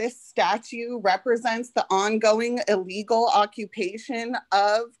recognize that this statue represents the ongoing illegal occupation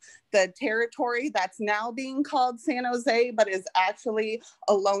of the territory that's now being called San Jose, but is actually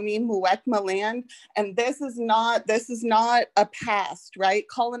Ohlone Muwekma land. And this is not a past, right?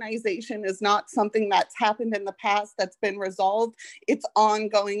 Colonization is not something that's happened in the past that's been resolved. It's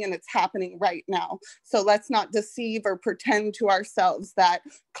ongoing and it's happening right now. So let's not deceive or pretend to ourselves that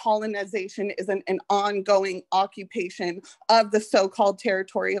colonization isn't an ongoing occupation of the so-called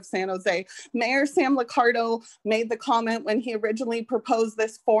territory of San Jose. Mayor Sam Liccardo made the comment when he originally proposed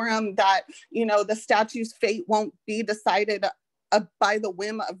this forum that, you know, the statue's fate won't be decided by the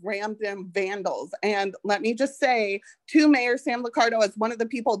whim of random vandals. And let me just say to Mayor Sam Liccardo, as one of the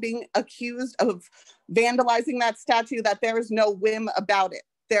people being accused of vandalizing that statue, that there is no whim about it.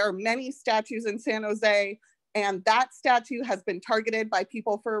 There are many statues in San Jose, and that statue has been targeted by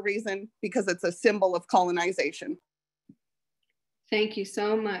people for a reason, because it's a symbol of colonization. Thank you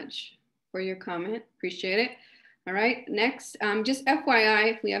so much for your comment. Appreciate it. All right, next, just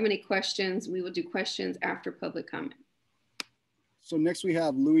FYI, if we have any questions, we will do questions after public comment. So next we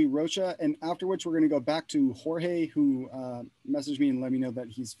have Louis Rocha, and afterwards we're going to go back to Jorge, who messaged me and let me know that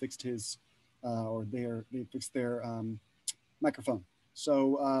he's fixed his, they fixed their microphone.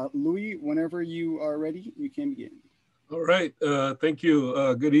 So Louis, whenever you are ready, you can begin. All right, thank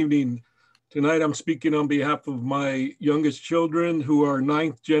you. Good evening. Tonight I'm speaking on behalf of my youngest children, who are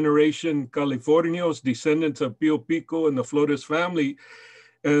 9th generation Californios, descendants of Pio Pico and the Flores family.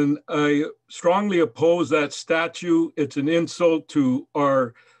 And I strongly oppose that statue. It's an insult to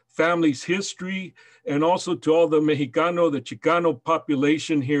our family's history and also to all the Mexicano, the Chicano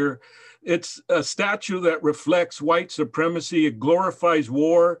population here. It's a statue that reflects white supremacy. It glorifies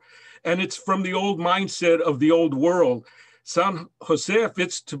war, and it's from the old mindset of the old world. San Jose, if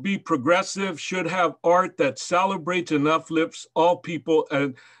it's to be progressive, should have art that celebrates and uplifts all people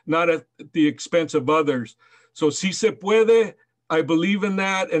and not at the expense of others. So si se puede, I believe in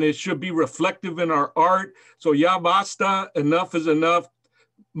that, and it should be reflective in our art. So ya basta, enough is enough.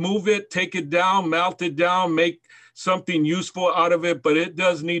 Move it, take it down, melt it down, make something useful out of it, but it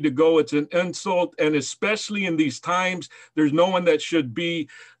does need to go. It's an insult, and especially in these times, there's no one that should be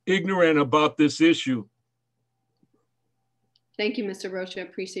ignorant about this issue. Thank you, Mr. Rocha.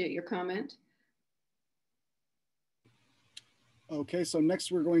 Appreciate your comment. Okay, so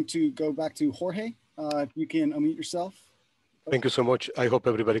next we're going to go back to Jorge. If you can unmute yourself. Thank you so much. I hope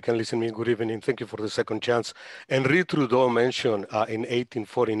everybody can listen to me. Good evening. Thank you for the second chance. Henri Trudeau mentioned in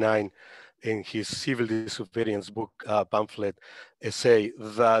 1849 in his Civil Disobedience book pamphlet essay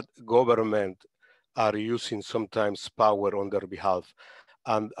that government are using sometimes power on their behalf.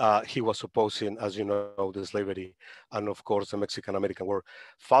 And he was opposing, as you know, the slavery and of course the Mexican-American War.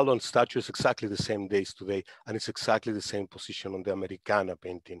 Fallon Statue is exactly the same days today, and it's exactly the same position on the Americana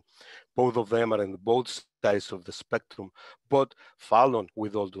painting. Both of them are in both sides of the spectrum, but Fallon,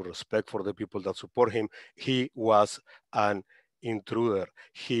 with all due respect for the people that support him, he was an intruder.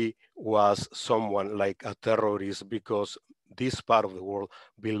 He was someone like a terrorist, because this part of the world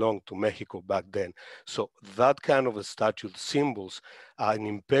belonged to Mexico back then. So that kind of a statue symbols an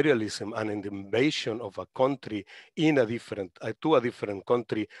imperialism and an invasion of a country in a different, to a different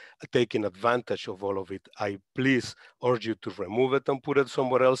country, taking advantage of all of it. I please urge you to remove it and put it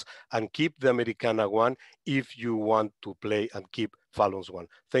somewhere else, and keep the Americana one if you want to play and keep Fallon's one.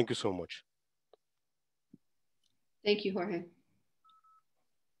 Thank you so much. Thank you, Jorge.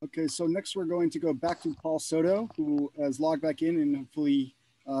 Okay, so next we're going to go back to Paul Soto, who has logged back in and hopefully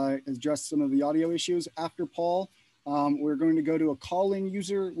has addressed some of the audio issues. After Paul, we're going to go to a call-in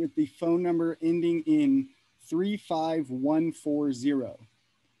user with the phone number ending in 35140.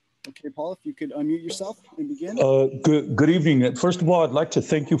 Okay, Paul, if you could unmute yourself and begin. Good evening. First of all, I'd like to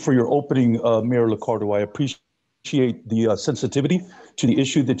thank you for your opening, Mayor Liccardo. I appreciate the sensitivity to the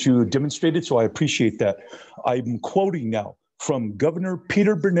issue that you demonstrated, so I appreciate that. I'm quoting now from Governor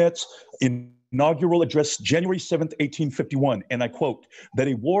Peter Burnett's inaugural address, January 7th, 1851, and I quote, that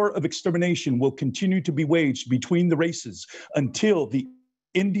a war of extermination will continue to be waged between the races until the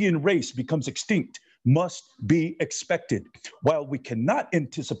Indian race becomes extinct must be expected. While we cannot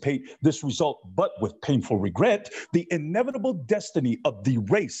anticipate this result, but with painful regret, the inevitable destiny of the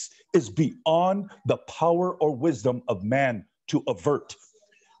race is beyond the power or wisdom of man to avert.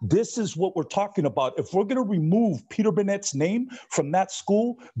 This is what we're talking about. If we're going to remove Peter Burnett's name from that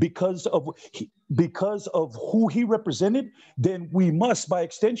school because of who he represented, then we must, by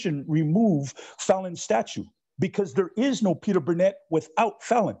extension, remove Fallon Statue, because there is no Peter Burnett without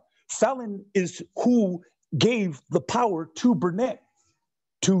Fallon. Fallon is who gave the power to Burnett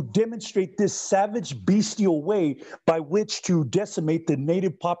to demonstrate this savage, bestial way by which to decimate the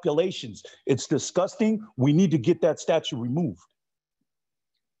native populations. It's disgusting. We need to get that statue removed.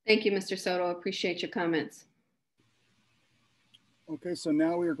 Thank you, Mr. Soto. Appreciate your comments. Okay, so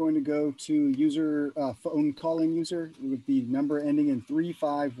now we are going to go to user phone calling user with the number ending in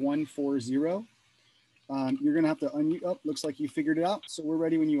 35140. You're going to have to unmute. Oh, looks like you figured it out. So we're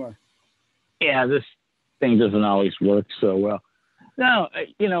ready when you are. Yeah, this thing doesn't always work so well. Now,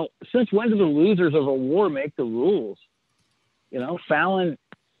 you know, since when do the losers of a war make the rules? You know, Fallon,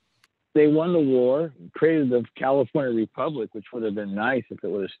 they won the war, created the California Republic, which would have been nice if it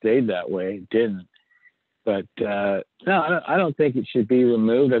would have stayed that way. It didn't. But no, I don't think it should be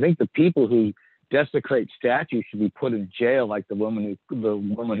removed. I think the people who desecrate statues should be put in jail, like the woman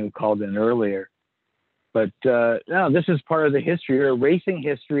who called in earlier. But no, this is part of the history. You're erasing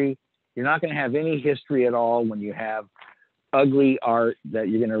history. You're not going to have any history at all when you have ugly art that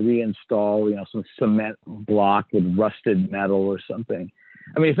you're going to reinstall, you know, some cement block with rusted metal or something.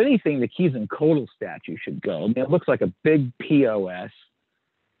 I mean, if anything, the Quetzalcoatl statue should go. I mean, it looks like a big POS.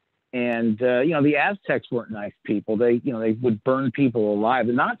 And, you know, the Aztecs weren't nice people. They would burn people alive.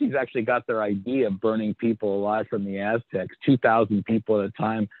 The Nazis actually got their idea of burning people alive from the Aztecs. 2,000 people at a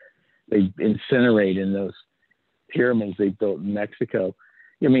time they incinerate in those pyramids they built in Mexico.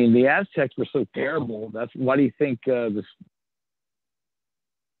 I mean, the Aztecs were so terrible. That's why do you think this?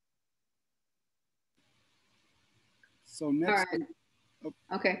 So next. All right.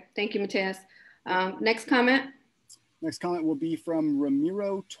 Okay, thank you, Mateus. Next comment. Next comment will be from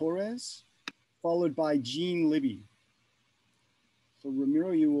Ramiro Torres, followed by Jean Libby. So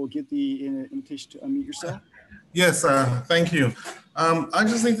Ramiro, you will get the invitation to unmute yourself. Yes, thank you. I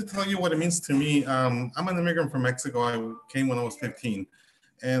just need to tell you what it means to me. I'm an immigrant from Mexico. I came when I was 15.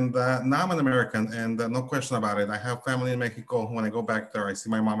 And now I'm an American, and no question about it. I have family in Mexico. When I go back there, I see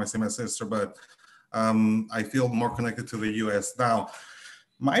my mom, I see my sister, but I feel more connected to the US. Now,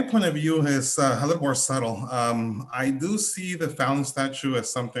 my point of view is a little more subtle. I do see the Fallon statue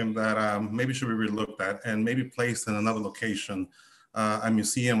as something that maybe should be relooked at and maybe placed in another location, a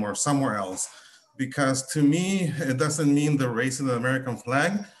museum or somewhere else. Because to me, it doesn't mean the raising of the American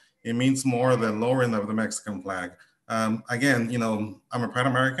flag. It means more the lowering of the Mexican flag. Again, you know, I'm a proud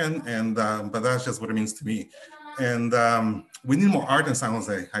American, and but that's just what it means to me. And we need more art in San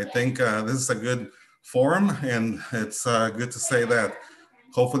Jose. I think this is a good forum, and it's good to say that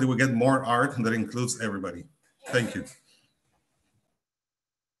hopefully we get more art that includes everybody. Thank you.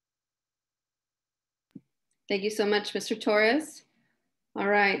 Thank you so much, Mr. Torres. All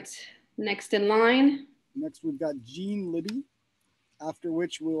right, next in line. Next, we've got Jean Libby, after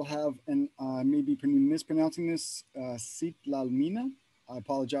which we'll have, and maybe mispronouncing this, Citlalmina. I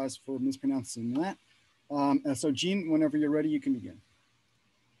apologize for mispronouncing that. So Jean, whenever you're ready, you can begin.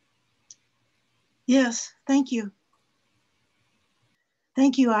 Yes, thank you.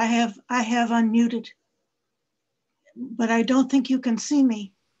 Thank you. I have unmuted, but I don't think you can see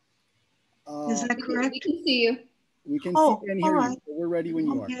me. Is that correct? We can see you. We can see and hear you. So we're ready when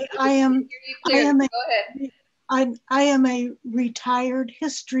you are. I am a retired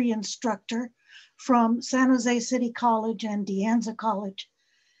history instructor from San Jose City College and De Anza College.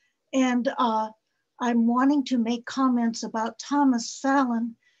 And I'm wanting to make comments about Thomas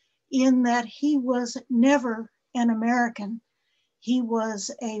Fallon in that he was never an American. He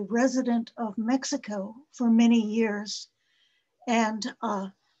was a resident of Mexico for many years, and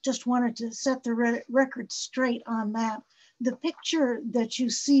just wanted to set the record straight on that. The picture that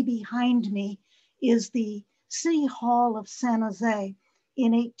you see behind me is the City Hall of San Jose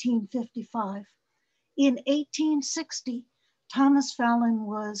in 1855. In 1860, Thomas Fallon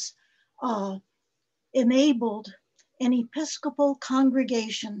was enabled an Episcopal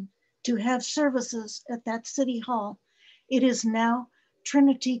congregation to have services at that City Hall. It is now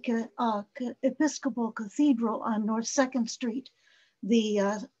Trinity Episcopal Cathedral on North 2nd Street,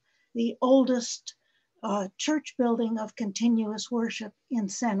 the oldest church building of continuous worship in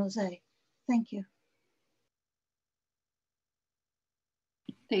San Jose. Thank you.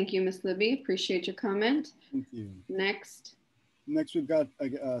 Thank you, Ms. Libby. Appreciate your comment. Thank you. Next. Next, we've got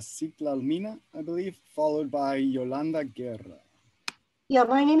Citlalmina, I believe, followed by Yolanda Guerra. Yeah,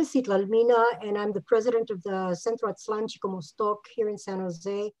 my name is Citlalmina, and I'm the president of the Centro Atlántico Mostoc here in San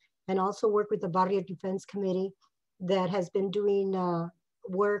Jose, and also work with the Barrio Defense Committee that has been doing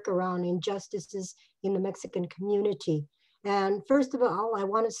work around injustices in the Mexican community. And first of all, I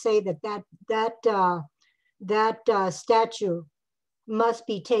want to say that statue must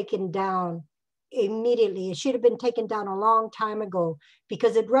be taken down immediately. It should have been taken down a long time ago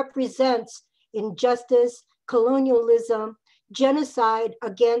because it represents injustice, colonialism, genocide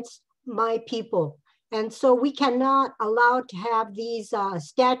against my people. And so we cannot allow to have these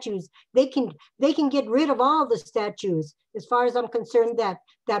statues. They can get rid of all the statues, as far as I'm concerned, that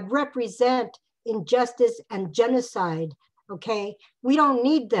represent injustice and genocide. Okay, we don't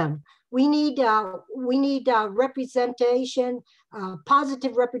need them. We need representation,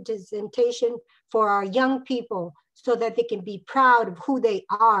 positive representation for our young people, so that they can be proud of who they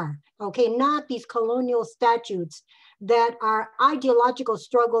are. Okay, not these colonial statutes that are ideological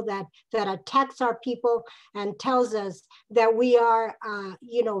struggle that attacks our people and tells us that we are,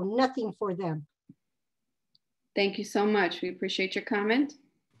 nothing for them. Thank you so much. We appreciate your comment.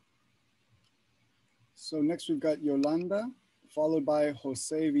 So next we've got Yolanda, followed by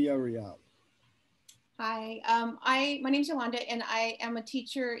Jose Villarreal. Hi, my name is Yolanda, and I am a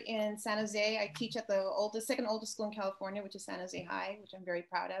teacher in San Jose. I teach at the second oldest school in California, which is San Jose High, which I'm very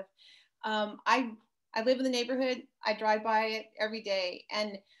proud of. I live in the neighborhood. I drive by it every day,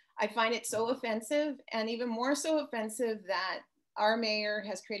 and I find it so offensive, and even more so offensive that our mayor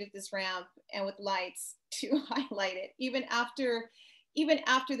has created this ramp and with lights to highlight it, even after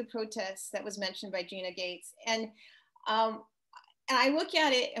the protests that was mentioned by Gina Gates. And I look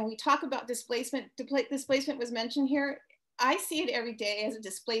at it, and we talk about displacement. Displacement was mentioned here. I see it every day as a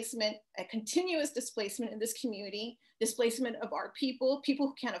displacement, a continuous displacement in this community, displacement of our people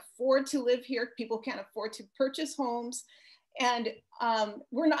who can't afford to live here, people who can't afford to purchase homes. And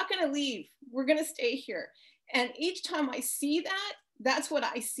we're not gonna leave, we're gonna stay here. And each time I see that, that's what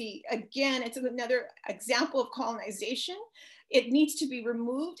I see. Again, it's another example of colonization. It needs to be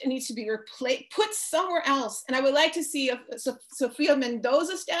removed. It needs to be replaced, put somewhere else. And I would like to see a Sofia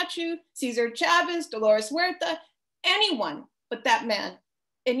Mendoza statue, Cesar Chavez, Dolores Huerta, anyone but that man.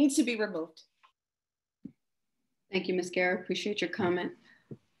 It needs to be removed. Thank you, Ms. Guerra. Appreciate your comment.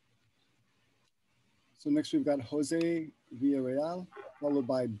 So next we've got Jose Villarreal, followed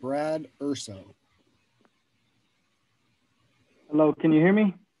by Brad Urso. Hello, can you hear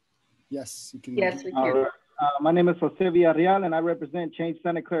me? Yes, you can. Yes, we can. My name is Jose Villarreal, and I represent Change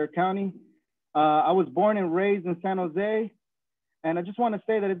Santa Clara County. I was born and raised in San Jose, and I just want to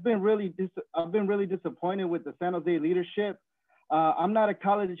say that I've been really disappointed with the San Jose leadership. I'm not a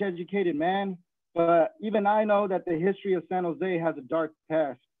college-educated man, but even I know that the history of San Jose has a dark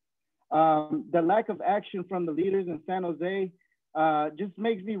past. The lack of action from the leaders in San Jose just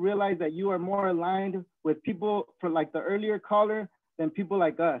makes me realize that you are more aligned with people like the earlier caller than people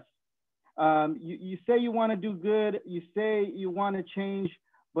like us. You say you want to do good, you say you want to change,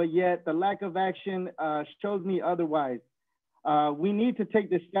 but yet the lack of action shows me otherwise. We need to take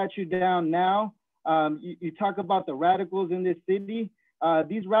this statue down now. You talk about the radicals in this city.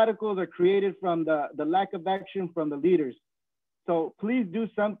 These radicals are created from the lack of action from the leaders. So please do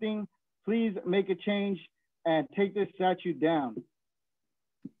something, please make a change and take this statue down.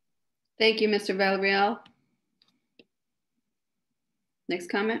 Thank you, Mr. Villarreal. Next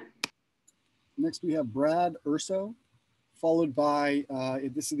comment. Next we have Brad Urso, followed by,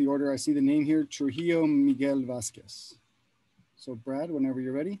 this is the order I see the name here, Trujillo Miguel Vasquez. So Brad, whenever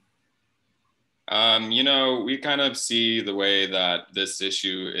you're ready. We kind of see the way that this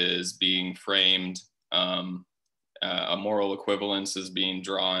issue is being framed. A moral equivalence is being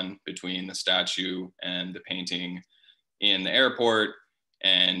drawn between the statue and the painting in the airport.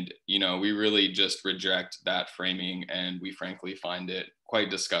 And, we really just reject that framing, and we frankly find it quite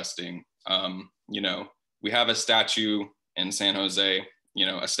disgusting. We have a statue in San Jose,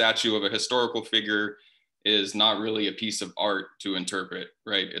 a statue of a historical figure is not really a piece of art to interpret,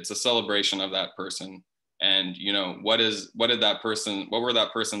 right? It's a celebration of that person. And, what were that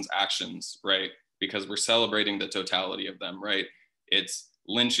person's actions, right? Because we're celebrating the totality of them, right? It's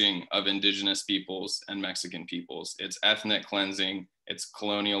lynching of indigenous peoples and Mexican peoples. It's ethnic cleansing, it's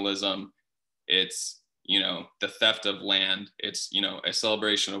colonialism, it's, the theft of land. It's, a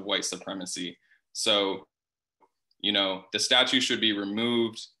celebration of white supremacy. So, the statue should be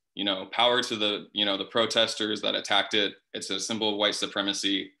removed, power to the, the protesters that attacked it. It's a symbol of white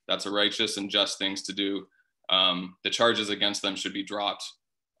supremacy. That's a righteous and just things to do. The charges against them should be dropped.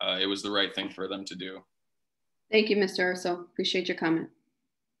 It was the right thing for them to do. Thank you, Mr. Urso. Appreciate your comment.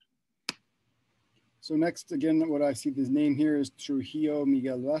 So next, again, what I see this name here is Trujillo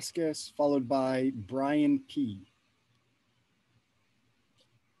Miguel Vasquez, followed by Brian P.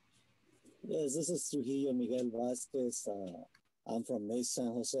 Yes, this is Trujillo Miguel Vasquez. I'm from Mesa,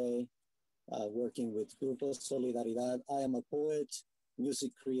 San Jose, working with Grupo Solidaridad. I am a poet,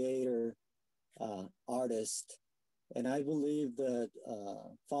 music creator, artist, and I believe that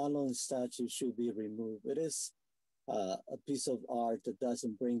Fallon Statue should be removed. It is a piece of art that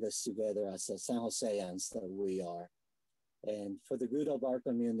doesn't bring us together as a San Joseans that we are. And for the good of our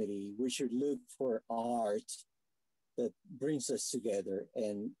community, we should look for art that brings us together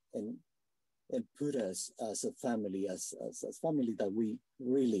and put us as a family, as family that we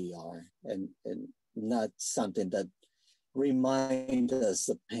really are, and not something that reminds us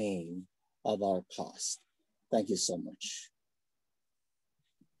the pain of our past. Thank you so much.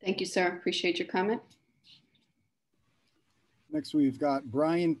 Thank you, sir. Appreciate your comment. Next, we've got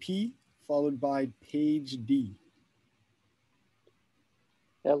Brian P, followed by Paige D.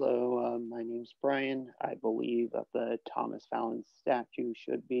 Hello, my name's Brian. I believe that the Thomas Fallon statue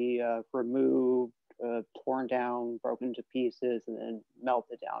should be removed, torn down, broken to pieces, and then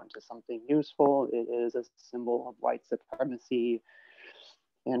melted down to something useful. It is a symbol of white supremacy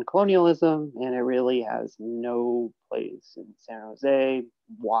and colonialism, and it really has no place in San Jose.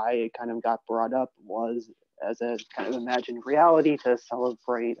 Why it kind of got brought up was as a kind of imagined reality to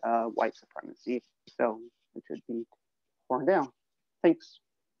celebrate white supremacy. So it should be torn down. Thanks.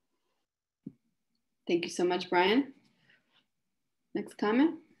 Thank you so much, Brian. Next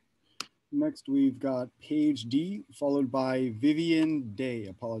comment. Next, we've got Paige D, followed by Vivian Day.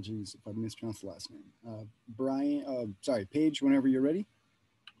 Apologies if I mispronounced the last name. Paige, whenever you're ready.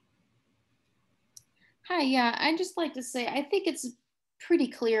 Hi, yeah, I'd just like to say, I think it's pretty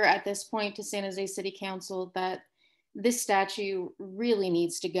clear at this point to San Jose City Council that this statue really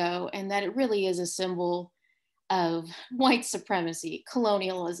needs to go, and that it really is a symbol of white supremacy,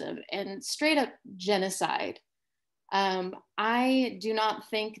 colonialism, and straight up genocide. I do not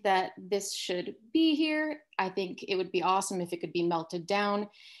think that this should be here. I think it would be awesome if it could be melted down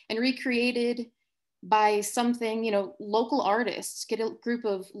and recreated by something, you know, local artists, get a group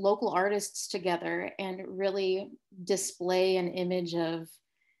of local artists together and really display an image of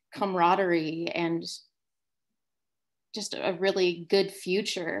camaraderie and just a really good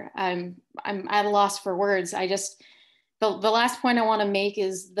future. I'm at a loss for words. The last point I want to make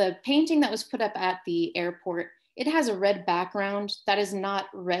is the painting that was put up at the airport. It has a red background. That is not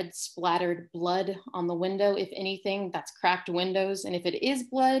red splattered blood on the window. If anything, that's cracked windows. And if it is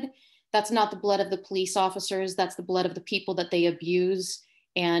blood, that's not the blood of the police officers. That's the blood of the people that they abuse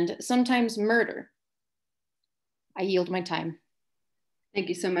and sometimes murder. I yield my time. Thank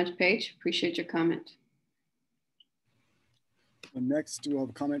you so much, Paige. Appreciate your comment. And next, we'll have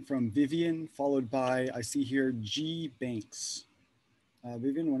a comment from Vivian, followed by, I see here, G. Banks.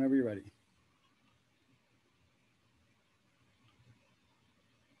 Vivian, whenever you're ready.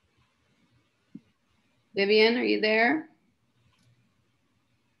 Vivian, are you there?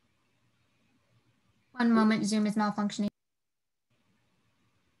 One moment, Zoom is malfunctioning.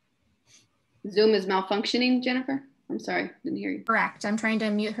 Zoom is malfunctioning, Jennifer? I'm sorry, didn't hear you. Correct. I'm trying to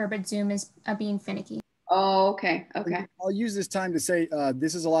unmute her, but Zoom is being finicky. Oh, okay, okay. I'll use this time to say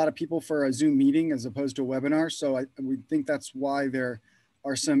this is a lot of people for a Zoom meeting as opposed to a webinar. So we think that's why there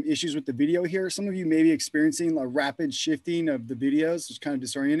are some issues with the video here. Some of you may be experiencing a rapid shifting of the videos. It's kind of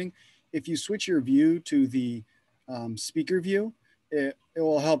disorienting. If you switch your view to the speaker view, it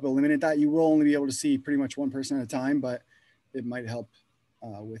will help eliminate that. You will only be able to see pretty much one person at a time, but it might help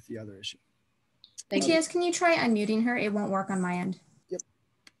with the other issue. Matthias, can you try unmuting her? It won't work on my end. Yep.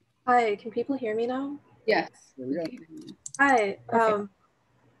 Hi, can people hear me now? Yes. There we go. Hi.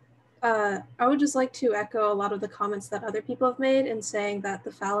 I would just like to echo a lot of the comments that other people have made in saying that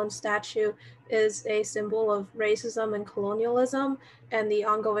the Fallon statue is a symbol of racism and colonialism and the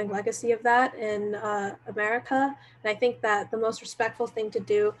ongoing legacy of that in America. And I think that the most respectful thing to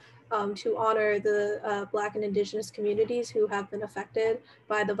do to honor the Black and Indigenous communities who have been affected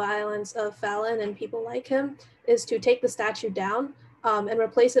by the violence of Fallon and people like him is to take the statue down and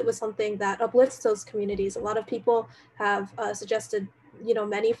replace it with something that uplifts those communities. A lot of people have suggested, you know,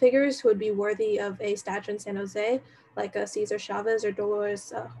 many figures who would be worthy of a statue in San Jose, like Cesar Chavez or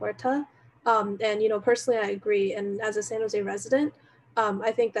Dolores Huerta. And, you know, personally, I agree. And as a San Jose resident,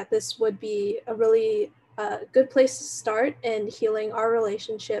 I think that this would be a really good place to start in healing our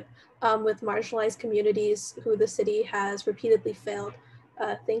relationship with marginalized communities who the city has repeatedly failed.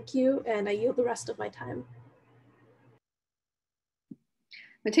 Thank you, and I yield the rest of my time.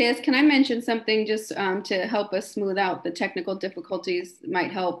 Matthias, can I mention something just to help us smooth out the technical difficulties?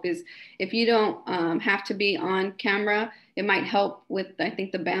 Might help is if you don't have to be on camera, it might help with, I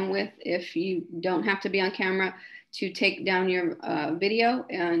think, the bandwidth if you don't have to be on camera to take down your video,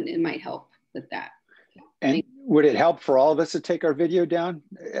 and it might help with that. And would it help for all of us to take our video down?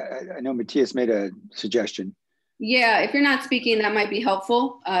 I know Matthias made a suggestion. Yeah, if you're not speaking, that might be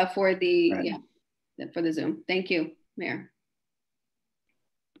helpful for the, right. Yeah, for the Zoom. Thank you, Mayor.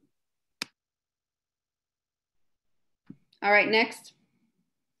 All right, next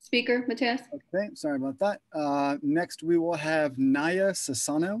speaker, Mateus. Okay, sorry about that. Next, we will have Naya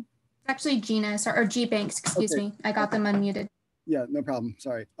Sasano. Actually, Gina, or G Banks, excuse me. I got them unmuted. Yeah, no problem.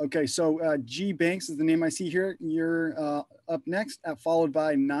 Sorry. Okay, so G Banks is the name I see here. You're up next, followed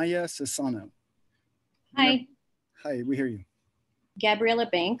by Naya Sasano. Hi. Hi, we hear you. Gabriella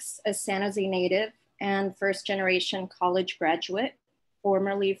Banks, a San Jose native and first-generation college graduate,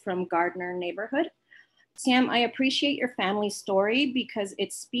 formerly from Gardner neighborhood. Sam, I appreciate your family story because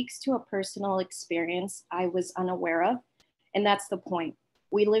it speaks to a personal experience I was unaware of, and that's the point.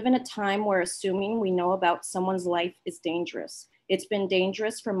 We live in a time where assuming we know about someone's life is dangerous. It's been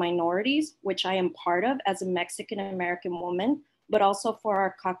dangerous for minorities, which I am part of as a Mexican-American woman, but also for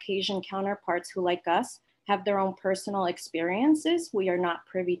our Caucasian counterparts who, like us, have their own personal experiences we are not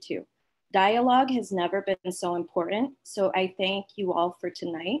privy to. Dialogue has never been so important, so I thank you all for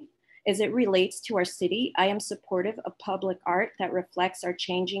tonight. As it relates to our city, I am supportive of public art that reflects our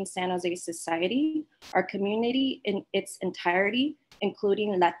changing San Jose society, our community in its entirety,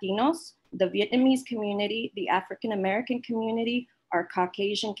 including Latinos, the Vietnamese community, the African-American community, our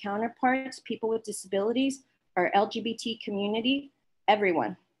Caucasian counterparts, people with disabilities, our LGBT community,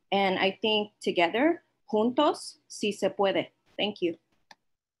 everyone. And I think together, juntos, si se puede. Thank you.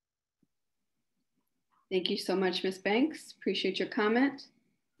 Thank you so much, Ms. Banks. Appreciate your comment.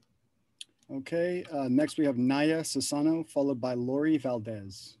 Okay, next we have Naya Sasano, followed by Lori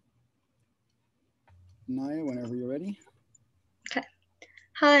Valdez. Naya, whenever you're ready. Okay.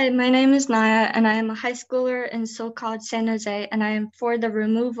 Hi, my name is Naya, and I am a high schooler in so-called San Jose, and I am for the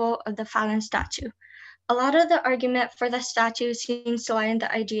removal of the Fallon statue. A lot of the argument for the statue seems to lie in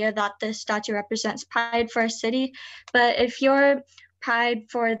the idea that the statue represents pride for a city, but if your pride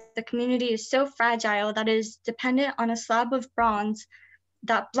for the community is so fragile that it is dependent on a slab of bronze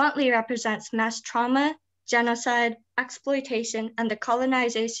that bluntly represents mass trauma, genocide, exploitation, and the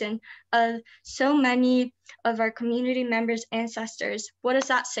colonization of so many of our community members' ancestors, what does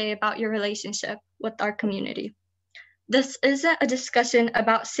that say about your relationship with our community? This isn't a discussion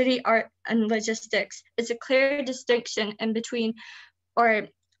about city art and logistics. It's a clear distinction in between or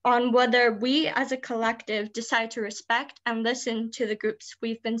on whether we as a collective decide to respect and listen to the groups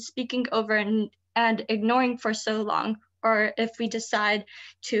we've been speaking over and ignoring for so long, or if we decide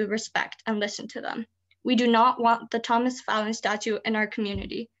to respect and listen to them. We do not want the Thomas Fallon statue in our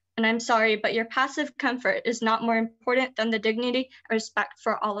community. And I'm sorry, but your passive comfort is not more important than the dignity and respect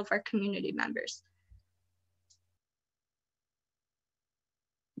for all of our community members.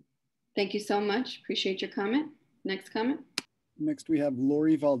 Thank you so much. Appreciate your comment. Next comment. Next we have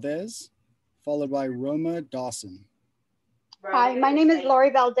Lori Valdez, followed by Roma Dawson. Hi, my name is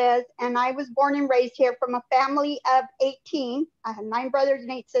Lori Valdez, and I was born and raised here from a family of 18. I have 9 brothers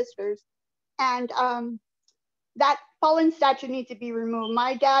and 8 sisters. And that Fallon statue needs to be removed.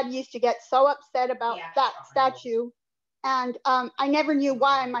 My dad used to get so upset about that statue. And I never knew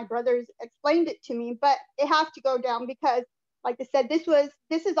why. My brothers explained it to me, but it has to go down because, like I said,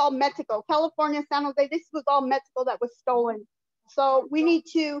 this is all Mexico. California, San Jose, this was all Mexico that was stolen. So we need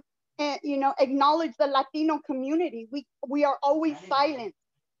to acknowledge the Latino community. We are always silent.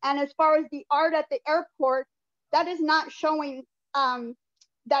 And as far as the art at the airport, that is not showing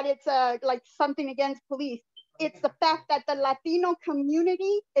that it's like something against police. It's the fact that the Latino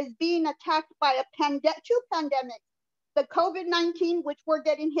community is being attacked by 2 pandemics, the COVID-19, which we're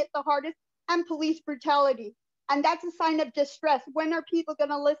getting hit the hardest, and police brutality. And that's a sign of distress. When are people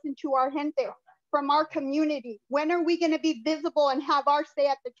gonna listen to our gente from our community? When are we gonna be visible and have our say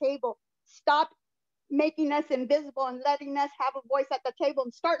at the table? Stop making us invisible and letting us have a voice at the table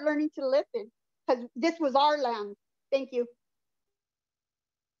and start learning to listen, because this was our land. Thank you.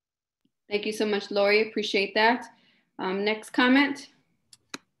 Thank you so much, Lori. Appreciate that. Next comment.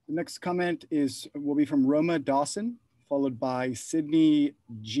 The next comment will be from Roma Dawson, followed by Sydney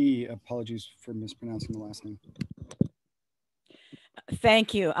G. Apologies for mispronouncing the last name.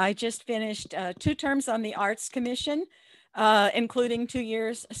 Thank you. I just finished 2 terms on the Arts Commission, including 2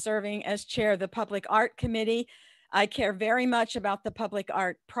 years serving as chair of the Public Art Committee. I care very much about the public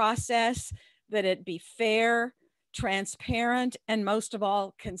art process, that it be fair, transparent, and most of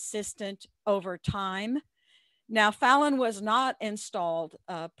all, consistent over time. Now, Fallon was not installed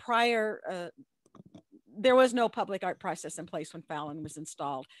there was no public art process in place when Fallon was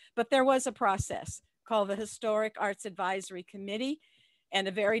installed, but there was a process called the Historic Arts Advisory Committee. And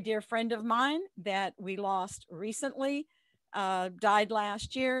a very dear friend of mine that we lost recently, died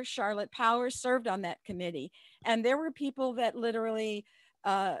last year, Charlotte Powers, served on that committee. And there were people that literally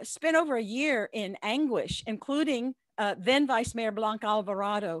spent over a year in anguish, including then Vice Mayor Blanca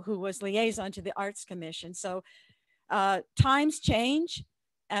Alvarado, who was liaison to the Arts Commission. So times change,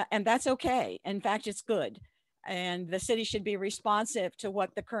 and that's okay. In fact, it's good. And the city should be responsive to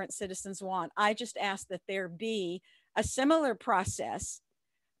what the current citizens want. I just ask that there be a similar process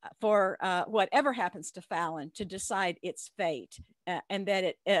for whatever happens to Fallon to decide its fate, and that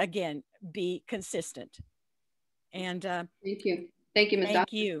it, again, be consistent. And thank you. Thank you, Ms.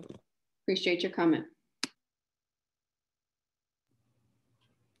 Thank you. Appreciate your comment.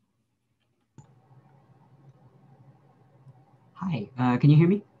 Hi, can you hear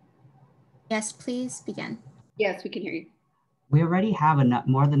me? Yes, please begin. Yes, we can hear you. We already have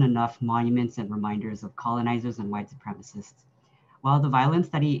more than enough monuments and reminders of colonizers and white supremacists. While the violence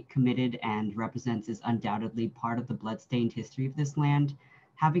that he committed and represents is undoubtedly part of the bloodstained history of this land,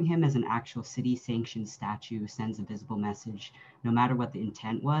 having him as an actual city-sanctioned statue sends a visible message, no matter what the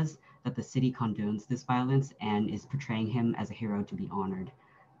intent was, that the city condones this violence and is portraying him as a hero to be honored.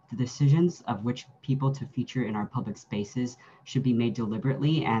 The decisions of which people to feature in our public spaces should be made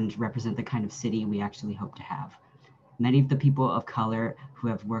deliberately and represent the kind of city we actually hope to have. Many of the people of color who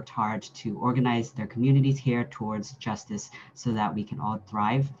have worked hard to organize their communities here towards justice so that we can all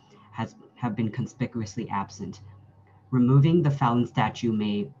thrive have been conspicuously absent. Removing the Fallon statue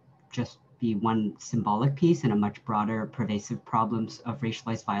may just be one symbolic piece in a much broader, pervasive problems of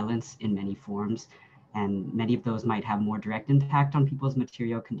racialized violence in many forms, and many of those might have more direct impact on people's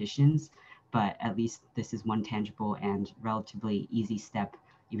material conditions, but at least this is one tangible and relatively easy step,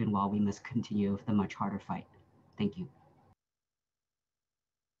 even while we must continue the much harder fight. Thank you.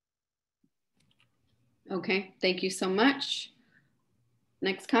 Okay, thank you so much.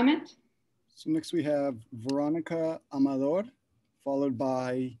 Next comment. So next we have Veronica Amador, followed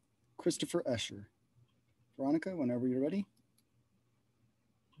by Christopher Escher. Veronica, whenever you're ready.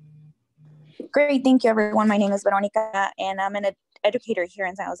 Great, thank you everyone. My name is Veronica and I'm an educator here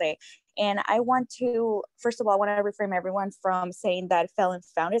in San Jose. And I want to, first of all, I want to reframe everyone from saying that Fallon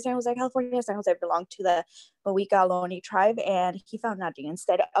founded San Jose, California. San Jose belonged to the Mohica Ohlone tribe and he found nothing.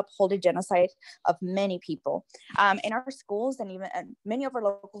 Instead, upholded genocide of many people. In our schools and even many of our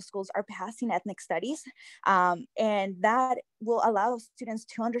local schools are passing ethnic studies. And that will allow students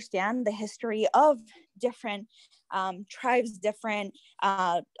to understand the history of different tribes, different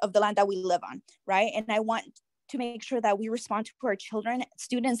of the land that we live on, right? And I want to make sure that we respond to our children,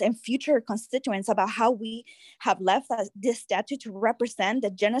 students, and future constituents about how we have left this statue to represent the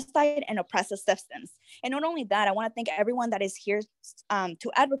genocide and oppressive systems. And not only that, I want to thank everyone that is here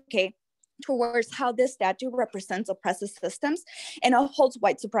to advocate towards how this statue represents oppressive systems and upholds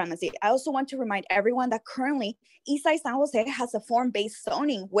white supremacy. I also want to remind everyone that currently Eastside San Jose has a form-based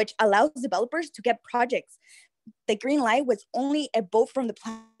zoning, which allows developers to get projects. The green light was only a vote from the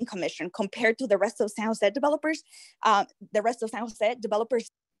Planning Commission compared to the rest of San Jose developers.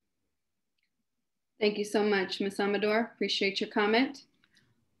 Thank you so much, Ms. Amador. Appreciate your comment.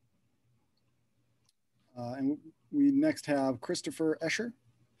 And we next have Christopher Escher.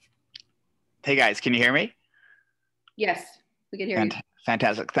 Hey guys, can you hear me? Yes, we can hear you.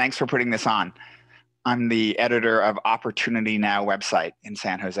 Fantastic. Thanks for putting this on. I'm the editor of Opportunity Now website in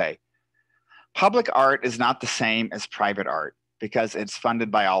San Jose. Public art is not the same as private art because it's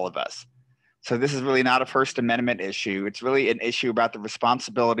funded by all of us. So this is really not a First Amendment issue. It's really an issue about the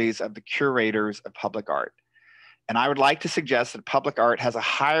responsibilities of the curators of public art. And I would like to suggest that public art has a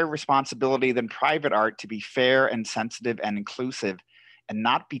higher responsibility than private art to be fair and sensitive and inclusive and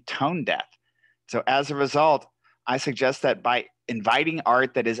not be tone deaf. So as a result, I suggest that by inviting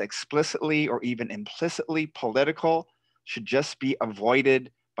art that is explicitly or even implicitly political should just be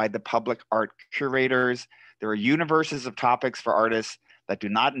avoided by the public art curators. There are universes of topics for artists that do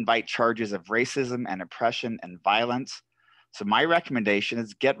not invite charges of racism and oppression and violence. So my recommendation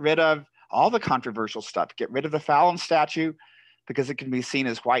is get rid of all the controversial stuff. Get rid of the Fallon statue because it can be seen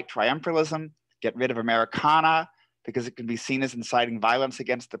as white triumphalism. Get rid of Americana because it can be seen as inciting violence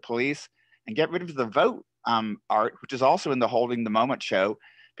against the police. And get rid of the vote art, which is also in the Holding the Moment show,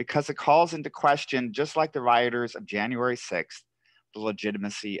 because it calls into question, just like the rioters of January 6th, the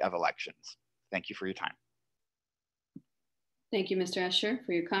legitimacy of elections. Thank you for your time. Thank you, Mr. Escher,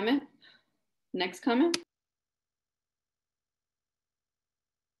 for your comment. Next comment.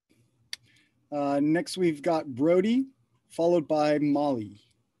 Next, we've got Brody, followed by Molly.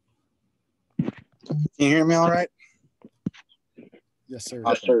 Can you hear me all right? Yes, sir.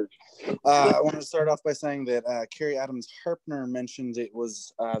 Yes, sir. I want to start off by saying that Carrie Adams Harpner mentioned it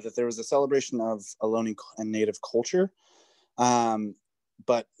was that there was a celebration of Ohlone and Native culture.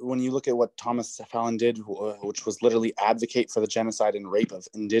 But when you look at what Thomas Fallon did, which was literally advocate for the genocide and rape of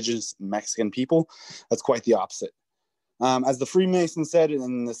indigenous Mexican people, that's quite the opposite. As the Freemason said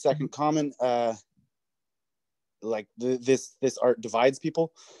in the second comment, like this art divides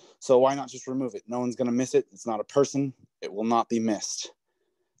people. So why not just remove it? No one's going to miss it. It's not a person. It will not be missed.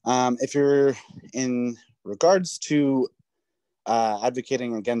 If you're in regards to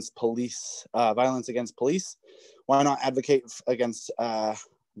advocating against police, violence against police, why not advocate against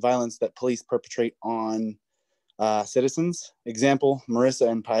violence that police perpetrate on citizens? Example, Marissa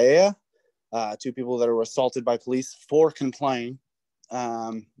and Paella, two people that were assaulted by police for complying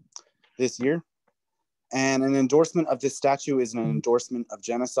this year. And an endorsement of this statue is an endorsement of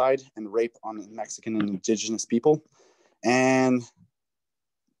genocide and rape on Mexican and indigenous people. And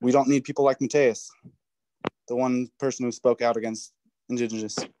we don't need people like Mateus, the one person who spoke out against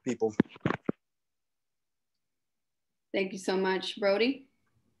indigenous people. Thank you so much, Brody.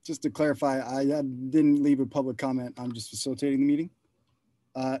 Just to clarify, I didn't leave a public comment. I'm just facilitating the meeting.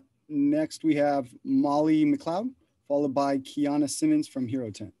 Next, we have Molly McLeod, followed by Kiana Simmons from Hero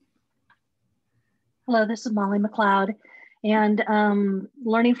Tent. Hello, this is Molly McLeod. And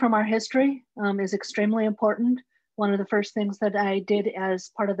learning from our history is extremely important. One of the first things that I did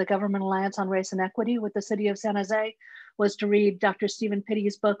as part of the Government Alliance on Race and Equity with the City of San Jose was to read Dr. Stephen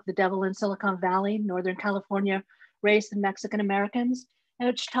Pitty's book, The Devil in Silicon Valley, Northern California, Race and Mexican Americans,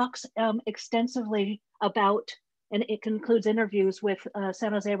 which talks extensively about, and it concludes interviews with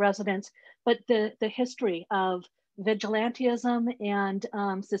San Jose residents, but the history of vigilantism and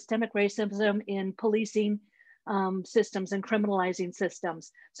systemic racism in policing systems and criminalizing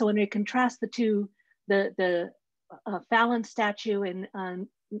systems. So when we contrast the two, the Fallon statue in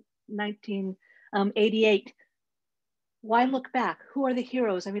 1988, why look back? Who are the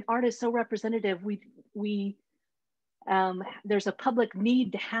heroes? I mean, art is so representative. There's a public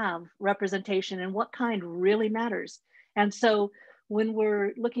need to have representation, and what kind really matters. And so when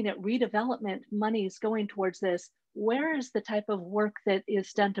we're looking at redevelopment monies going towards this, where is the type of work that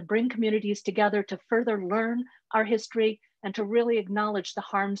is done to bring communities together to further learn our history and to really acknowledge the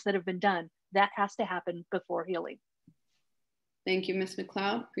harms that have been done? That has to happen before healing. Thank you, Ms.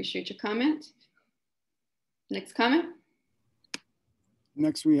 McLeod. Appreciate your comment. Next comment.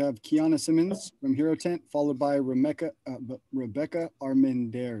 Next, we have Kiana Simmons from Hero Tent, followed by Rebecca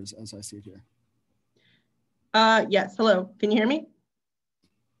Armendariz, as I see it here. Yes, hello, can you hear me?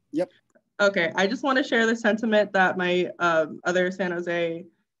 Yep. Okay, I just want to share the sentiment that my other San Jose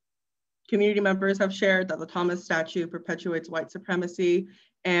community members have shared, that the Thomas statue perpetuates white supremacy.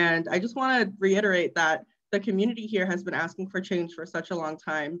 And I just want to reiterate that the community here has been asking for change for such a long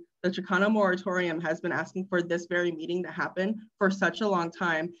time. The Chicano moratorium has been asking for this very meeting to happen for such a long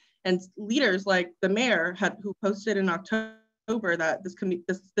time. And leaders like the mayor who posted in October that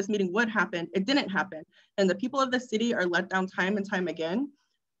this meeting would happen, it didn't happen. And the people of the city are let down time and time again.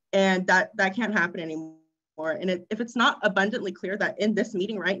 And that can't happen anymore. And if it's not abundantly clear that in this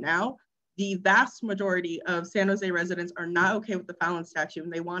meeting right now, the vast majority of San Jose residents are not okay with the Fallon statue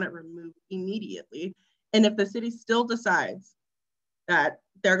and they want it removed immediately. And if the city still decides that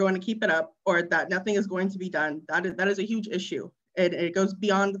they're going to keep it up or that nothing is going to be done, that is a huge issue. It goes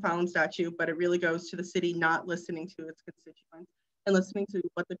beyond the Fallon statue, but it really goes to the city not listening to its constituents and listening to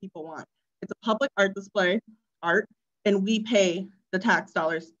what the people want. It's a public art display, and we pay the tax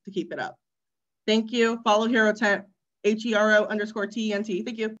dollars to keep it up. Thank you. Follow Hero Tent, HERO_TENT.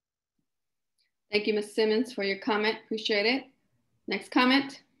 Thank you. Thank you, Ms. Simmons, for your comment. Appreciate it. Next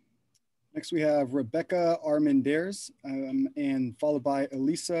comment. Next, we have Rebecca Armendariz, and followed by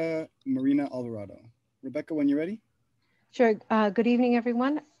Elisa Marina Alvarado. Rebecca, when you're ready. Sure. Good evening,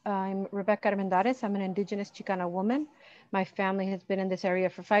 everyone. I'm Rebecca Armendariz. I'm an indigenous Chicana woman. My family has been in this area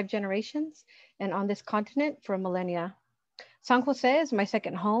for 5 generations and on this continent for millennia. San Jose is my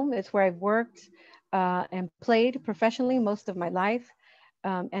second home. It's where I've worked and played professionally most of my life.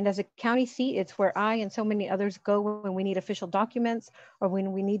 And as a county seat, it's where I and so many others go when we need official documents or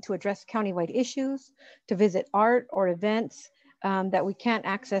when we need to address countywide issues, to visit art or events that we can't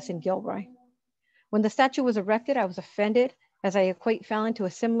access in Gilroy. When the statue was erected, I was offended as I equate Fallon to a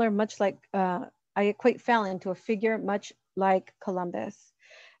figure much like Columbus.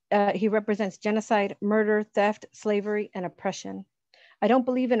 He represents genocide, murder, theft, slavery, and oppression. I don't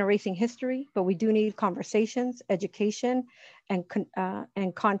believe in erasing history, but we do need conversations, education,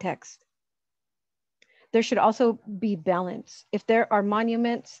 and context. There should also be balance. If there are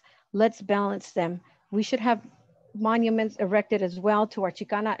monuments, let's balance them. We should have monuments erected as well to our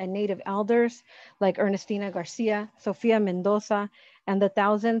Chicana and Native elders like Ernestina Garcia, Sofia Mendoza, and the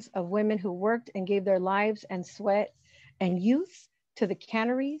thousands of women who worked and gave their lives and sweat and youth to the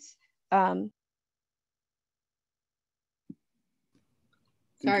canneries. Sorry,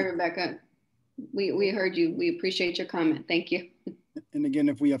 Rebecca. We heard you. We appreciate your comment. Thank you. And again,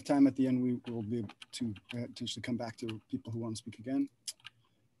 if we have time at the end, we will be able to potentially come back to people who want to speak again.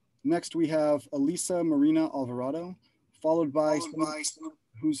 Next, we have Elisa Marina Alvarado, followed by someone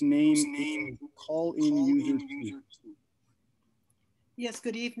whose name is Call In User 2. Yes,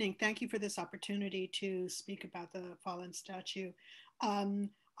 good evening. Thank you for this opportunity to speak about the Fallon statue.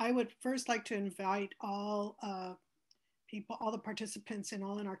 I would first like to invite all people, all the participants and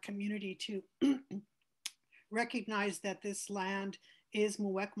all in our community to recognize that this land is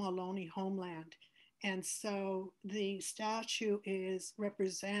Muwekma Ohlone homeland. And so the statue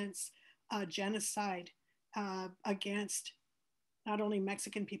represents a genocide against not only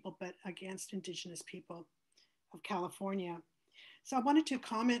Mexican people, but against indigenous people of California. So I wanted to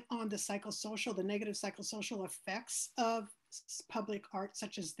comment on the negative psychosocial effects of public art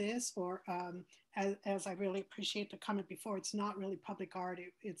such as this, or as I really appreciate the comment before, it's not really public art,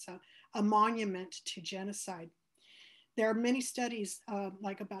 it's a monument to genocide. There are many studies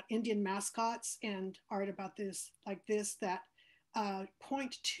like about Indian mascots and art about this, like this, that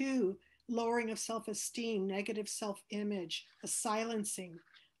point to lowering of self-esteem, negative self-image, a silencing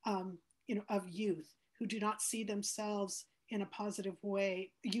of youth who do not see themselves in a positive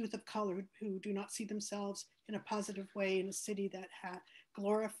way, youth of color who do not see themselves in a positive way in a city that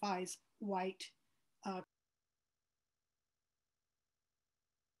glorifies white.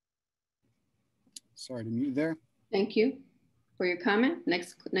 Sorry to mute there. Thank you for your comment.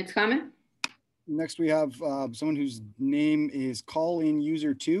 Next comment. Next, we have someone whose name is Call In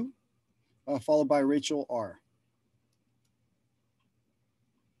User 2, followed by Rachel R.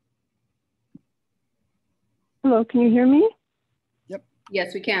 Hello, can you hear me? Yep.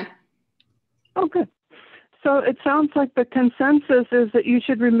 Yes, we can. Okay. So it sounds like the consensus is that you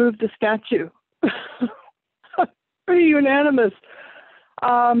should remove the statue. Pretty unanimous.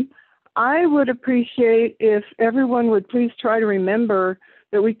 I would appreciate if everyone would please try to remember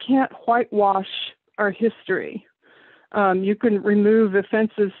that we can't whitewash our history. You can remove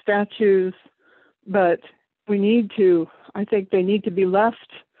offensive statues, but I think they need to be left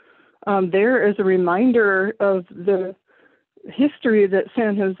there as a reminder of the history that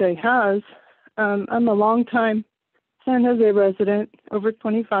San Jose has. I'm a longtime San Jose resident, over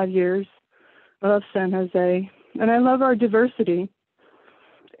 25 years. I love San Jose, and I love our diversity.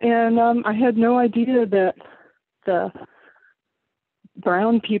 And I had no idea that the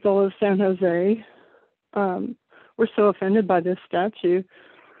brown people of San Jose were so offended by this statue.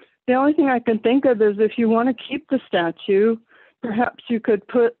 The only thing I can think of is if you want to keep the statue, perhaps you could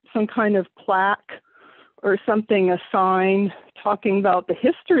put some kind of plaque or something, a sign talking about the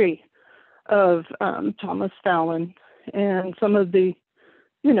history of Thomas Fallon and some of the,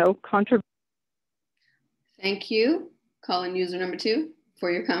 controversies. Thank you. Call in user number 2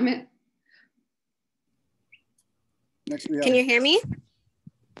 for your comment. Next we have, can you hear me?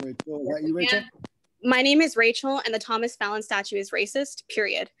 Rachel, is that you, Rachel? My name is Rachel, and the Thomas Fallon statue is racist,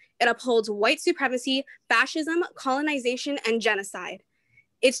 period. It upholds white supremacy, fascism, colonization, and genocide.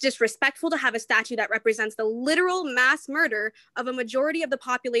 It's disrespectful to have a statue that represents the literal mass murder of a majority of the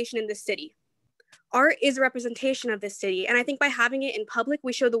population in this city. Art is a representation of this city, and I think by having it in public,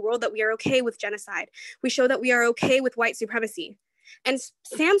 we show the world that we are okay with genocide. We show that we are okay with white supremacy. And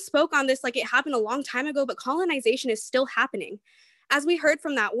Sam spoke on this like it happened a long time ago, but colonization is still happening. As we heard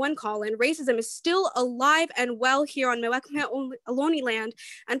from that one call-in, racism is still alive and well here on Muwekma Ohlone land,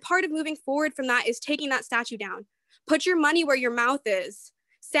 and part of moving forward from that is taking that statue down. Put your money where your mouth is.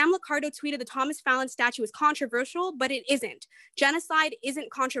 Sam Liccardo tweeted the Thomas Fallon statue is controversial, but it isn't. Genocide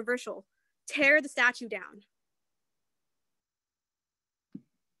isn't controversial. Tear the statue down.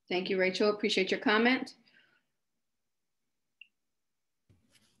 Thank you, Rachel. Appreciate your comment.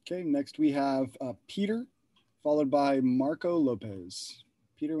 Okay, next we have Peter, followed by Marco Lopez.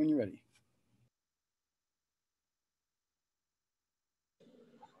 Peter, when you're ready.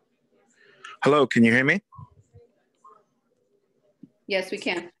 Hello, can you hear me? Yes, we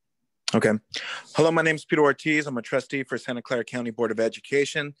can. Okay. Hello, my name is Peter Ortiz. I'm a trustee for Santa Clara County Board of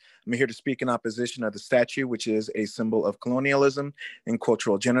Education. I'm here to speak in opposition of the statue, which is a symbol of colonialism and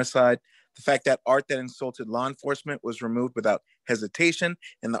cultural genocide. The fact that art that insulted law enforcement was removed without hesitation,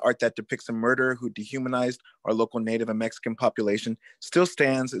 and the art that depicts a murderer who dehumanized our local Native and Mexican population still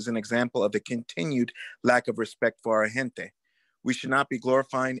stands as an example of the continued lack of respect for our gente. We should not be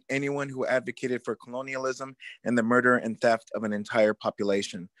glorifying anyone who advocated for colonialism and the murder and theft of an entire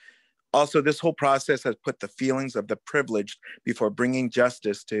population. Also, this whole process has put the feelings of the privileged before bringing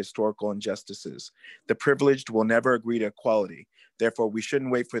justice to historical injustices. The privileged will never agree to equality. Therefore, we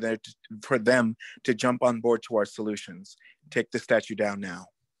shouldn't wait for them to jump on board to our solutions. Take the statue down now.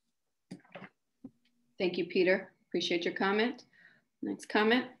 Thank you, Peter. Appreciate your comment. Next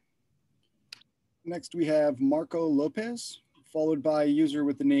comment. Next, we have Marco Lopez, followed by a user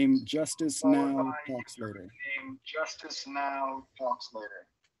with the name Justice Now Talks Later. Justice Now Talks Later.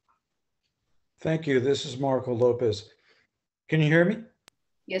 Thank you. This is Marco Lopez. Can you hear me?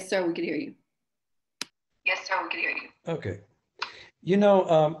 Yes, sir. We can hear you. Yes, sir. We can hear you. Okay. You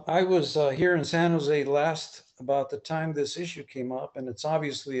know, I was here in San Jose last about the time this issue came up, and it's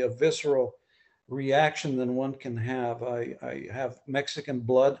obviously a visceral reaction than one can have. I have Mexican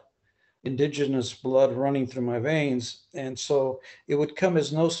blood, indigenous blood running through my veins. And so it would come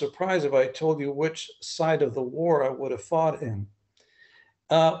as no surprise if I told you which side of the war I would have fought in.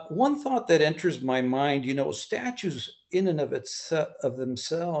 One thought that enters my mind, you know, statues in and of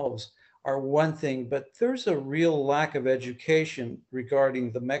themselves are one thing, but there's a real lack of education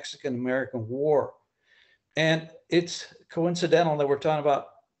regarding the Mexican-American War. And it's coincidental that we're talking about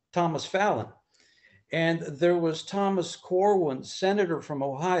Thomas Fallon. And there was Thomas Corwin, senator from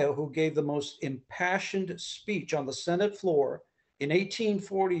Ohio, who gave the most impassioned speech on the Senate floor in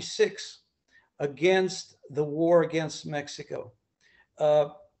 1846 against the war against Mexico.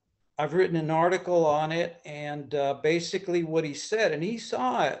 I've written an article on it, and basically what he said, and he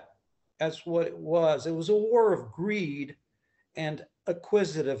saw it as what it was a war of greed and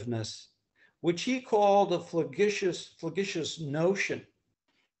acquisitiveness, which he called a flagitious notion.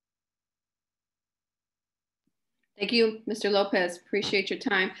 Thank you, Mr. Lopez. Appreciate your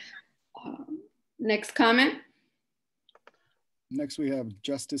time. Next comment. Next, we have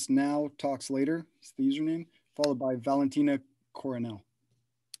Justice Now Talks Later. It's the username, followed by Valentina Coronel.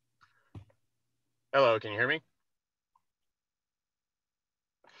 Hello, can you hear me?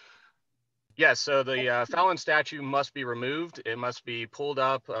 Yes, so the Fallon statue must be removed. It must be pulled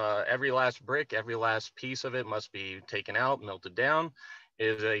up. Every last brick, every last piece of it must be taken out, melted down.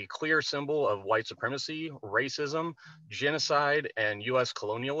 It is a clear symbol of white supremacy, racism, genocide, and US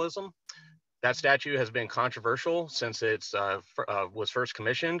colonialism. That statue has been controversial since it was first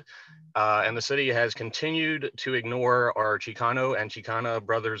commissioned, and the city has continued to ignore our Chicano and Chicana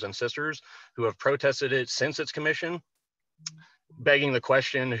brothers and sisters who have protested it since its commission, begging the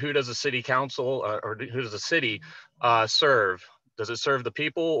question, who does the city council or who does the city serve? Does it serve the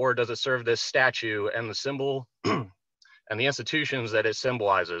people, or does it serve this statue and the symbol and the institutions that it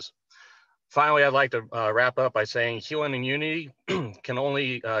symbolizes? Finally, I'd like to wrap up by saying healing and unity can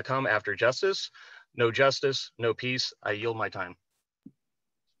only come after justice. No justice, no peace. I yield my time.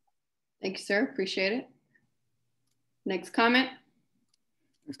 Thank you, sir. Appreciate it. Next comment.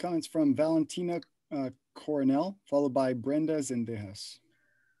 Next comment's from Valentina Coronel, followed by Brenda Zendejas.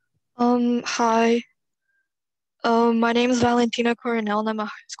 Hi. My name is Valentina Coronel, and I'm a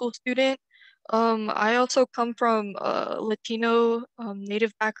high school student. I also come from a Latino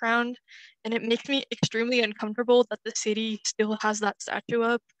native background, and it makes me extremely uncomfortable that the city still has that statue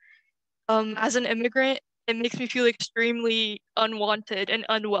up. As an immigrant, it makes me feel extremely unwanted and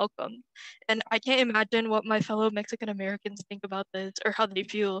unwelcome. And I can't imagine what my fellow Mexican Americans think about this or how they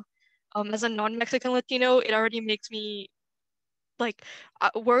feel. As a non-Mexican Latino, it already makes me like,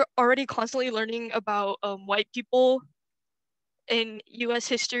 we're already constantly learning about white people in US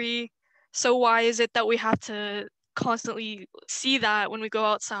history. So why is it that we have to constantly see that when we go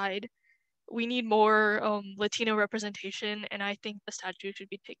outside? We need more Latino representation, and I think the statue should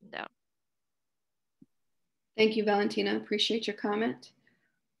be taken down. Thank you, Valentina. Appreciate your comment.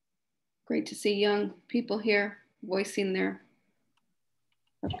 Great to see young people here voicing their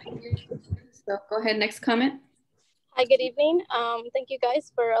opinion. So go ahead, next comment. Hi, good evening. Thank you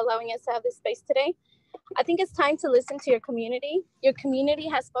guys for allowing us to have this space today. I think it's time to listen to your community. Your community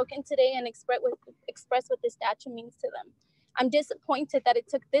has spoken today and expressed what this statue means to them. I'm disappointed that it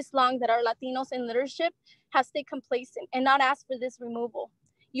took this long that our Latinos in leadership have stayed complacent and not asked for this removal.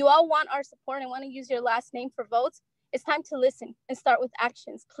 You all want our support and want to use your last name for votes. It's time to listen and start with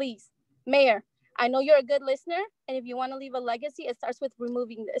actions, please. Mayor, I know you're a good listener, and if you want to leave a legacy, it starts with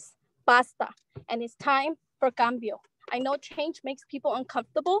removing this. Basta. And it's time for cambio. I know change makes people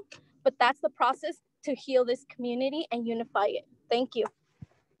uncomfortable, but that's the process to heal this community and unify it. Thank you.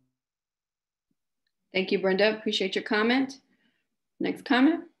 Thank you, Brenda. Appreciate your comment. Next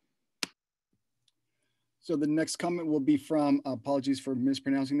comment. So the next comment will be from, apologies for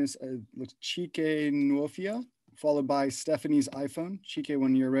mispronouncing this, Chike Nuofia, followed by Stephanie's iPhone. Chike,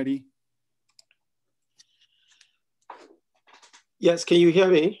 when you're ready. Yes, can you hear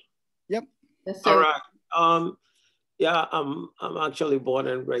me? Yep. Yes, sir. All right. Yeah, I'm actually born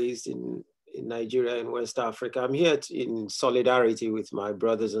and raised in Nigeria and West Africa. I'm here in solidarity with my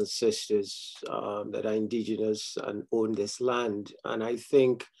brothers and sisters that are indigenous and own this land. And I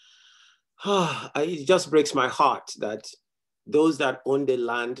think it just breaks my heart that those that own the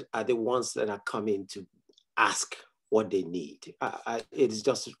land are the ones that are coming to ask what they need. It's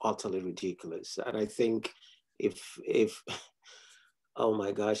just utterly ridiculous. And I think if oh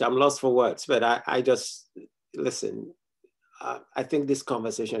my gosh, I'm lost for words, but I just, listen, I think this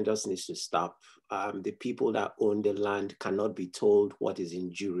conversation just needs to stop. The people that own the land cannot be told what is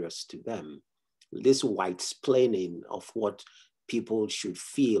injurious to them. This white-splaining of what people should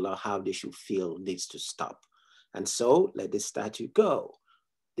feel or how they should feel needs to stop. And so let the statue go.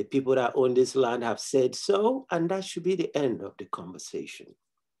 The people that own this land have said so, and that should be the end of the conversation.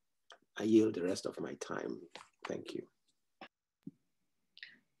 I yield the rest of my time. Thank you.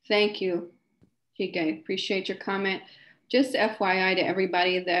 Thank you, Chike. Appreciate your comment. Just FYI to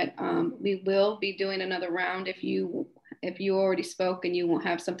everybody that we will be doing another round if you already spoke and you won't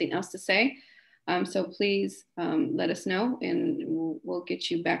have something else to say. So please let us know and we'll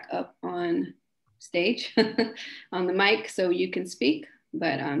get you back up on stage on the mic so you can speak,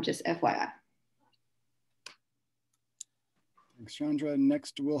 but just FYI. Thanks, Chandra.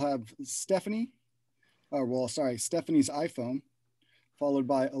 Next, we'll have Stephanie. Stephanie's iPhone, followed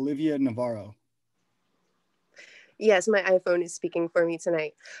by Olivia Navarro. Yes, my iPhone is speaking for me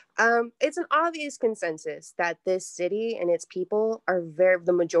tonight. It's an obvious consensus that this city and its people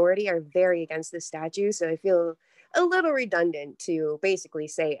the majority are very against this statue. So I feel a little redundant to basically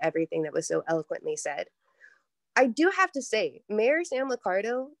say everything that was so eloquently said. I do have to say, Mayor Sam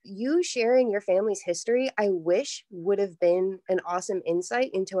Liccardo, you sharing your family's history, I wish would have been an awesome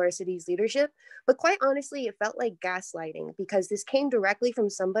insight into our city's leadership. But quite honestly, it felt like gaslighting because this came directly from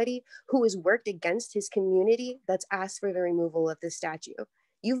somebody who has worked against his community that's asked for the removal of this statue.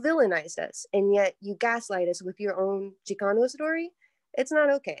 You villainized us, and yet you gaslight us with your own Chicano story. It's not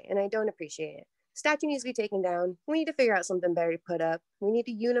okay, and I don't appreciate it. Statue needs to be taken down. We need to figure out something better to put up. We need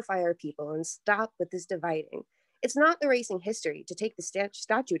to unify our people and stop with this dividing. It's not erasing history to take the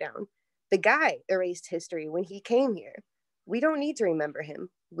statue down. The guy erased history when he came here. We don't need to remember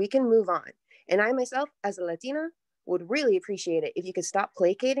him. We can move on. And I myself, as a Latina, would really appreciate it if you could stop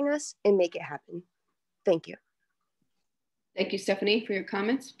placating us and make it happen. Thank you. Thank you, Stephanie, for your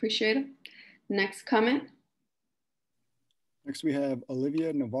comments. Appreciate it. Next comment. Next, we have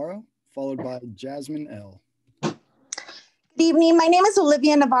Olivia Navarro, followed by Jasmine L. Good evening. My name is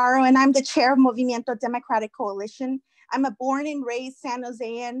Olivia Navarro, and I'm the chair of Movimiento Democratic Coalition. I'm a born and raised San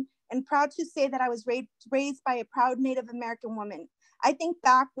Josean and proud to say that I was raised by a proud Native American woman. I think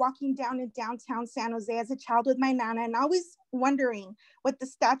back walking down in downtown San Jose as a child with my nana and always wondering what the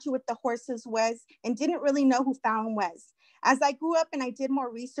statue with the horses was and didn't really know who Fallon was. As I grew up and I did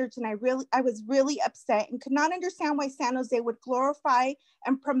more research and I was really upset and could not understand why San Jose would glorify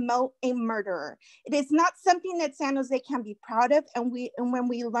and promote a murderer. It is not something that San Jose can be proud of, and when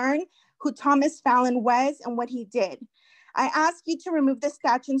we learn who Thomas Fallon was and what he did. I ask you to remove the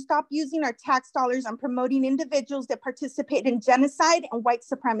statue and stop using our tax dollars on promoting individuals that participate in genocide and white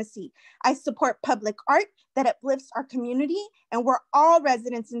supremacy. I support public art that uplifts our community and where all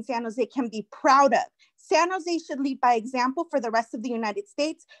residents in San Jose can be proud of. San Jose should lead by example for the rest of the United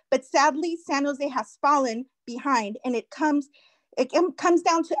States, but sadly, San Jose has fallen behind, and it comes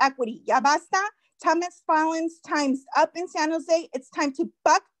down to equity. Ya basta, Thomas Fallon's time's up in San Jose. It's time to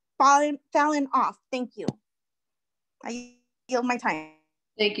buck Fallon off. Thank you. I yield my time.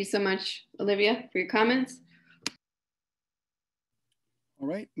 Thank you so much, Olivia, for your comments. All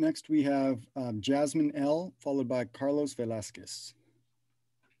right, next we have Jasmine L, followed by Carlos Velasquez.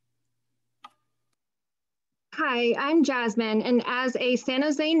 Hi, I'm Jasmine, and as a San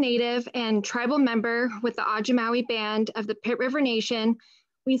Jose native and tribal member with the Ajamawi Band of the Pit River Nation,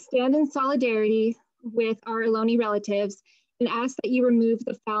 we stand in solidarity with our Ohlone relatives and ask that you remove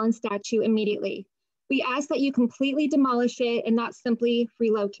the Fallon statue immediately. We ask that you completely demolish it and not simply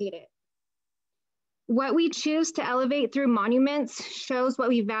relocate it. What we choose to elevate through monuments shows what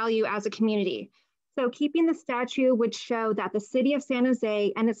we value as a community. So keeping the statue would show that the city of San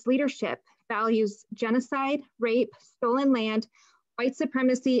Jose and its leadership values genocide, rape, stolen land, white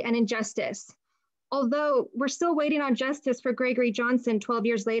supremacy, and injustice. Although we're still waiting on justice for Gregory Johnson 12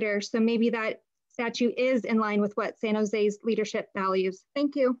 years later, so maybe that statue is in line with what San Jose's leadership values.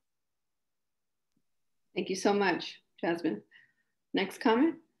 Thank you. Thank you so much, Jasmine. Next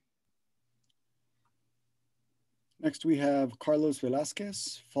comment. Next, we have Carlos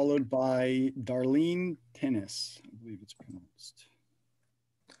Velasquez, followed by Darlene Tennis, I believe it's pronounced.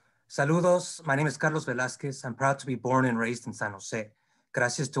 Saludos, my name is Carlos Velasquez. I'm proud to be born and raised in San Jose.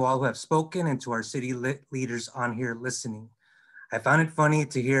 Gracias to all who have spoken and to our city leaders on here listening. I found it funny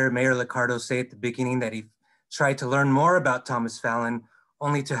to hear Mayor Liccardo say at the beginning that he tried to learn more about Thomas Fallon,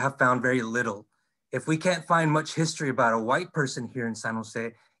 only to have found very little. If we can't find much history about a white person here in San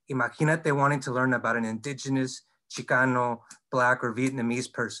Jose, imagínate wanting to learn about an indigenous, Chicano, Black, or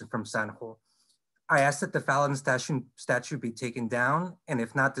Vietnamese person from San Jose. I ask that the Fallon statue be taken down, and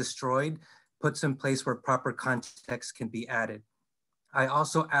if not destroyed, put someplace where proper context can be added. I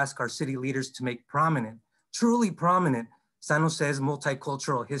also ask our city leaders to make prominent, truly prominent, San Jose's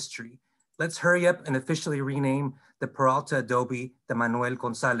multicultural history. Let's hurry up and officially rename the Peralta Adobe the Manuel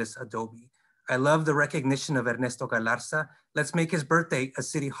Gonzalez Adobe. I love the recognition of Ernesto Galarza. Let's make his birthday a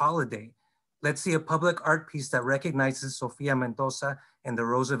city holiday. Let's see a public art piece that recognizes Sofia Mendoza and the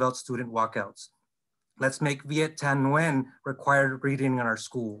Roosevelt student walkouts. Let's make Viet Thanh Nguyen required reading in our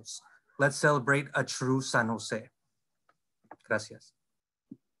schools. Let's celebrate a true San Jose. Gracias.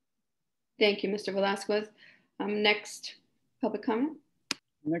 Thank you, Mr. Velasquez. Next public comment.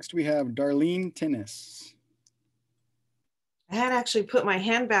 Next we have Darlene Tennis. I had actually put my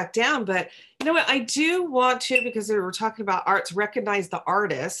hand back down, but you know what? I do want to, because we were talking about arts, recognize the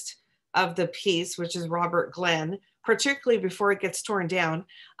artist of the piece, which is Robert Glenn, particularly before it gets torn down.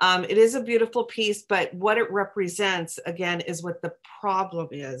 It is a beautiful piece, but what it represents, again, is what the problem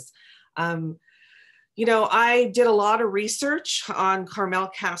is. You know, I did a lot of research on Carmel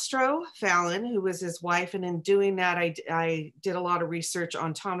Castro Fallon, who was his wife. And in doing that, I did a lot of research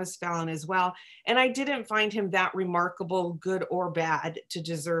on Thomas Fallon as well. And I didn't find him that remarkable, good or bad, to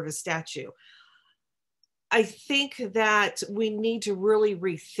deserve a statue. I think that we need to really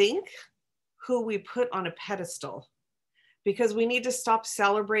rethink who we put on a pedestal, because we need to stop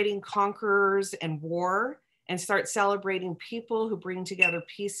celebrating conquerors and war and start celebrating people who bring together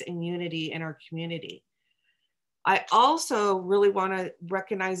peace and unity in our community. I also really want to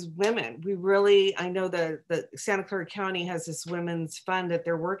recognize women. I know the Santa Clara County has this women's fund that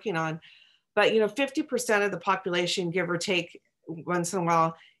they're working on, but you know, 50% of the population, give or take once in a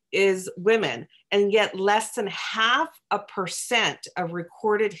while, is women. And yet less than 0.5% of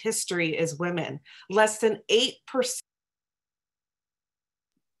recorded history is women, less than 8%.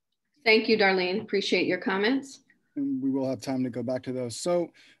 Thank you, Darlene. Appreciate your comments. And we will have time to go back to those.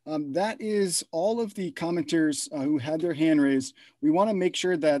 So that is all of the commenters who had their hand raised. We want to make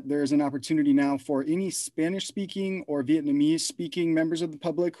sure that there's an opportunity now for any Spanish speaking or Vietnamese speaking members of the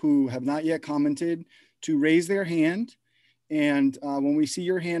public who have not yet commented to raise their hand. And when we see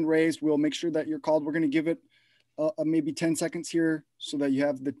your hand raised, we'll make sure that you're called. We're going to give it maybe 10 seconds here so that you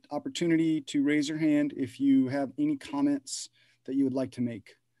have the opportunity to raise your hand if you have any comments that you would like to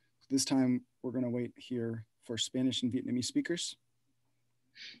make. This time, we're going to wait here for Spanish and Vietnamese speakers.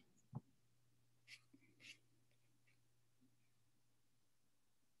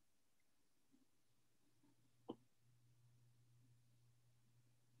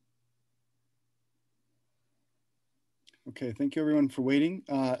 Okay, thank you everyone for waiting.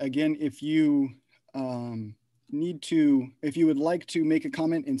 Again, if you if you would like to make a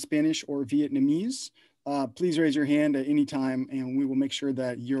comment in Spanish or Vietnamese, please raise your hand at any time and we will make sure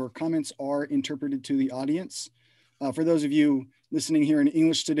that your comments are interpreted to the audience. For those of you listening here in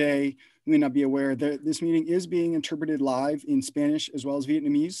English today, who may not be aware that this meeting is being interpreted live in Spanish as well as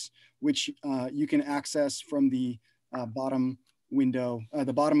Vietnamese, which you can access from the bottom window,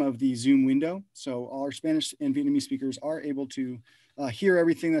 the bottom of the Zoom window. So all our Spanish and Vietnamese speakers are able to hear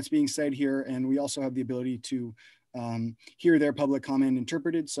everything that's being said here. And we also have the ability to hear their public comment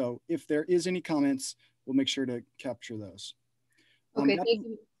interpreted. So if there is any comments, we'll make sure to capture those. Okay,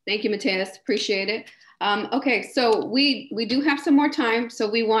 thank you, Mateus, appreciate it. Okay, so we do have some more time. So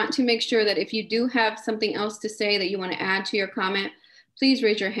we want to make sure that if you do have something else to say that you want to add to your comment, please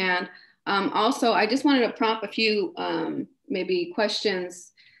raise your hand. Also, I just wanted to prompt a few maybe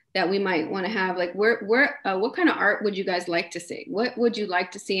questions that we might want to have, like what kind of art would you guys like to see? What would you like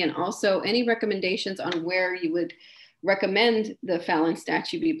to see? And also any recommendations on where you would recommend the Fallon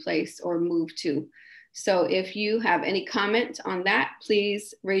statue be placed or moved to. So if you have any comment on that,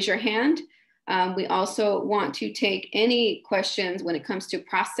 please raise your hand. We also want to take any questions when it comes to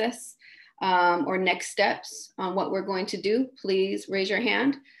process or next steps on what we're going to do. Please raise your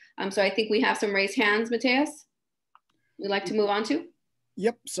hand. So I think we have some raised hands, Mateus. We'd like to move on to?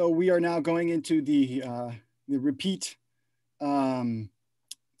 Yep, so we are now going into the repeat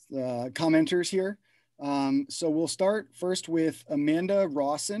commenters here. So we'll start first with Amanda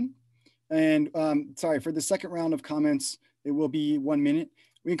Rawson. And sorry, for the second round of comments, it will be 1 minute.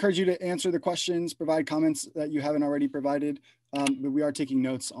 We encourage you to answer the questions, provide comments that you haven't already provided, but we are taking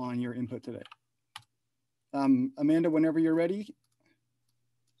notes on your input today. Amanda, whenever you're ready.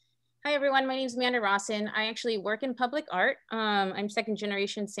 Hi everyone, my name is Amanda Rawson. I actually work in public art. I'm second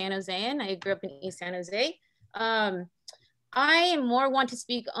generation San Josean. I grew up in East San Jose. I more want to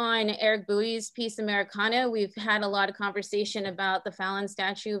speak on Eric Bowie's piece Americana. We've had a lot of conversation about the Fallon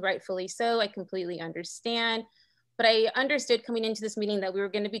statue, rightfully so. I completely understand. But I understood coming into this meeting that we were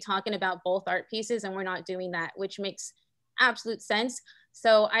going to be talking about both art pieces, and we're not doing that, which makes absolute sense.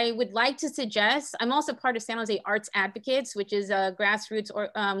 So I would like to suggest, I'm also part of San Jose Arts Advocates, which is a grassroots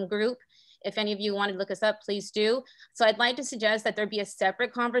group. If any of you want to look us up, please do. So I'd like to suggest that there be a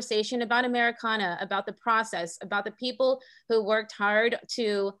separate conversation about Americana, about the process, about the people who worked hard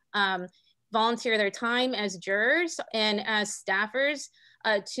to volunteer their time as jurors and as staffers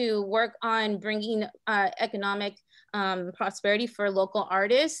to work on bringing economic prosperity for local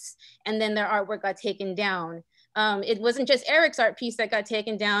artists. And then their artwork got taken down. It wasn't just Eric's art piece that got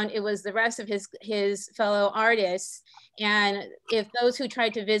taken down, it was the rest of his fellow artists. And if those who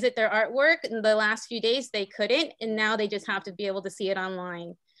tried to visit their artwork in the last few days, they couldn't, and now they just have to be able to see it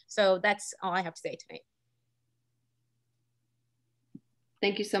online. So that's all I have to say tonight.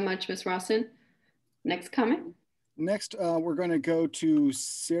 Thank you so much, Ms. Rawson. Next comment. Next, we're going to go to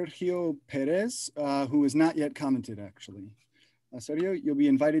Sergio Perez, who has not yet commented, actually. Sergio, you'll be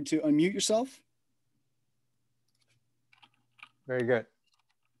invited to unmute yourself. Very good.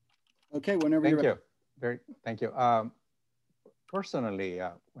 Okay, whenever you're ready. Thank you. Personally,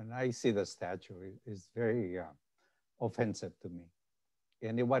 when I see the statue, it's very offensive to me.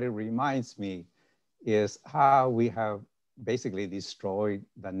 And what it reminds me is how we have basically destroyed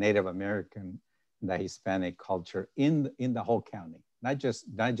the Native American, the Hispanic culture in the whole county, not just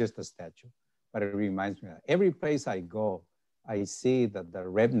the statue, but it reminds me that every place I go, I see that the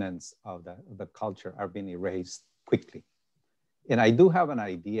remnants of the culture are being erased quickly. And I do have an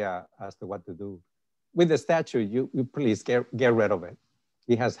idea as to what to do. With the statue, you please get rid of it.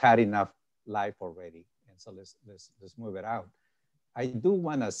 It has had enough life already. And so let's move it out. I do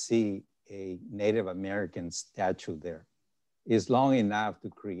want to see a Native American statue there. It's long enough to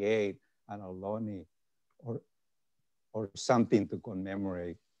create an Ohlone or something to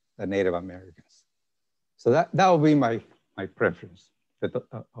commemorate the Native Americans. So that will be my preference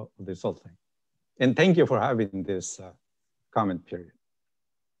of this whole thing. And thank you for having this comment period.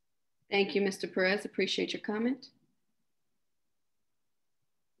 Thank you, Mr. Perez. Appreciate your comment.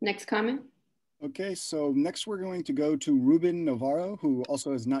 Next comment. Okay, so next we're going to go to Ruben Navarro, who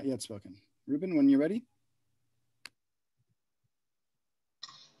also has not yet spoken. Ruben, when you're ready.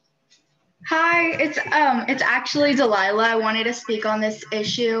 Hi, it's actually Delilah. I wanted to speak on this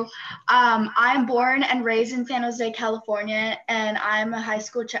issue. I'm born and raised in San Jose, California, and I'm a high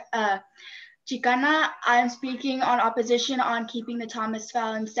school Chicana. I'm speaking on opposition on keeping the Thomas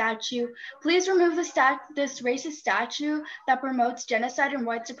Fallon statue. Please remove this racist statue that promotes genocide and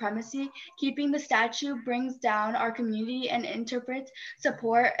white supremacy. Keeping the statue brings down our community and interprets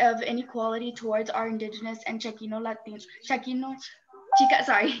support of inequality towards our indigenous and Chicano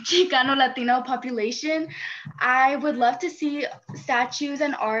Latino population. I would love to see statues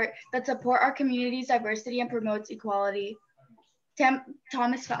and art that support our community's diversity and promotes equality.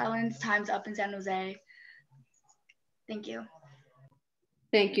 Thomas Fallon's time's up in San Jose. Thank you.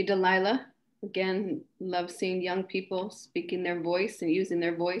 Thank you, Delilah. Again, love seeing young people speaking their voice and using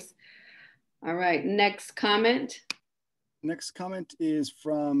their voice. All right, next comment. Next comment is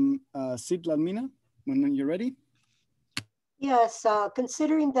from Sid Lalmina, when you're ready. Yes,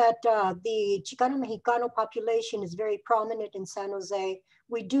 considering that the Chicano Mexicano population is very prominent in San Jose,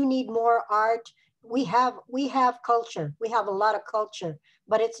 we do need more art. We have culture. We have a lot of culture,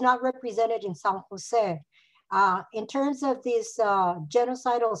 but it's not represented in San Jose. In terms of this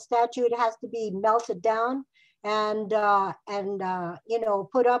genocidal statue, it has to be melted down and you know,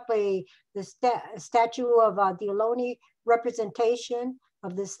 put up the statue of the Ohlone representation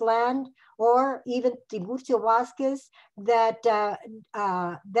of this land, or even Tiburcio Vasquez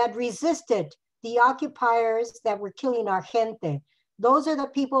that resisted the occupiers that were killing our gente. Those are the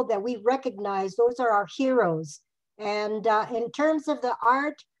people that we recognize. Those are our heroes. And in terms of the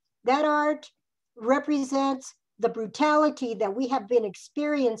art, that art represents the brutality that we have been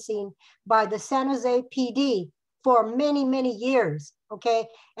experiencing by the San Jose PD for many, many years, okay?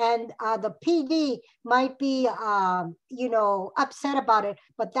 And the PD might be, you know, upset about it,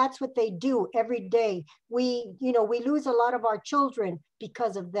 but that's what they do every day. We lose a lot of our children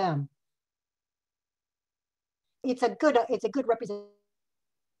because of them. It's a good representation.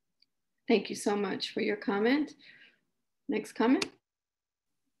 Thank you so much for your comment. Next comment.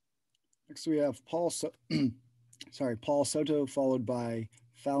 Next we have Paul Soto, followed by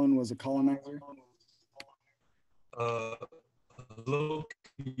Fallon was a colonizer. Hello,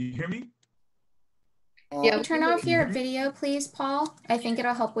 can you hear me? Yeah, turn off your video, please, Paul. I think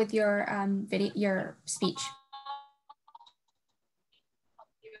it'll help with your your speech.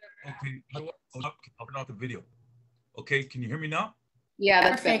 Okay, I'll turn off the video. Okay, can you hear me now? Yeah,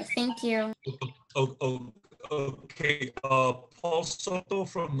 that's Perfect. better. Thank you. Okay, Paul Soto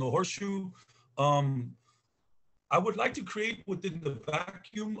from the Horseshoe. I would like to create within the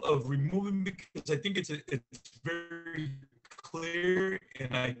vacuum of removing, because I think it's very clear,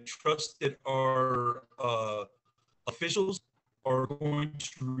 and I trust that our officials are going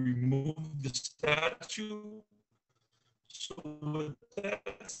to remove the statue. So with that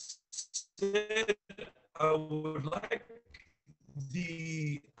said, I would like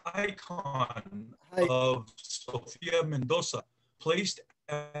the icon of Sofia Mendoza placed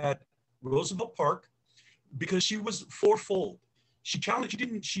at Roosevelt Park, because she was fourfold. She challenged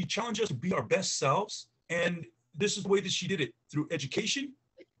us to be our best selves. And this is the way that she did it: through education,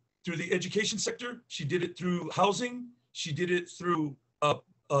 through the education sector. She did it through housing. She did it through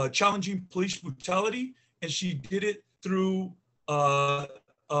challenging police brutality. And she did it through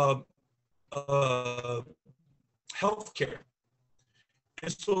healthcare.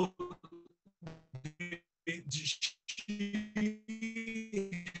 And so she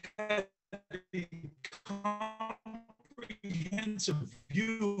had a comprehensive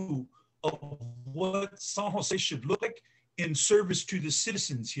view of what San Jose should look like in service to the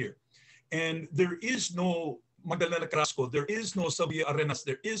citizens here. And there is no Magdalena Carrasco, there is no Sylvia Arenas,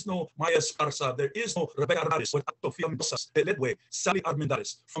 there is no Maya Esparza, there is no Rebecca Hernandez, Sofia Mendoza, Ledway, Sally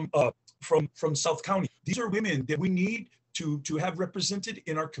Armendariz from South County. These are women that we need to have represented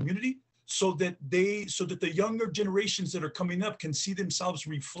in our community, so that the younger generations that are coming up can see themselves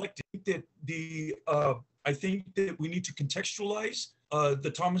reflected. I think that we need to contextualize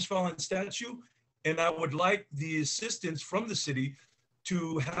the Thomas Fallon statue, and I would like the assistance from the city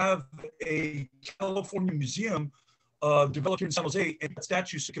to have a California museum developed here in San Jose, and that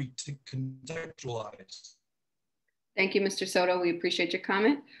statue should be contextualized. Thank you, Mr. Soto. We appreciate your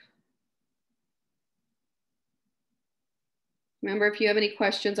comment. Remember, if you have any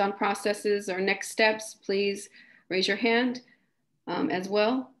questions on processes or next steps, please raise your hand as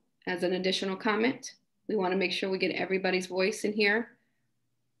well as an additional comment. We want to make sure we get everybody's voice in here.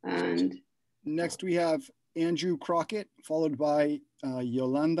 And next we have Andrew Crockett, followed by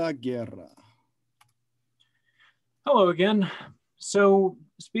Yolanda Guerra. Hello again. So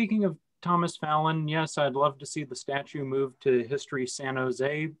speaking of Thomas Fallon, yes, I'd love to see the statue move to History San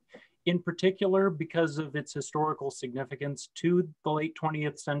Jose, in particular because of its historical significance to the late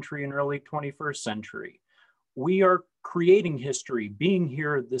 20th century and early 21st century. We are creating history being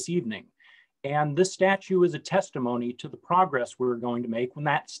here this evening. And this statue is a testimony to the progress we're going to make when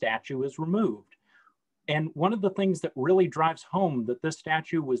that statue is removed. And one of the things that really drives home that this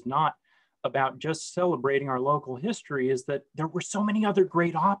statue was not about just celebrating our local history is that there were so many other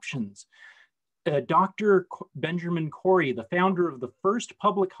great options. Dr. Benjamin Corey, the founder of the first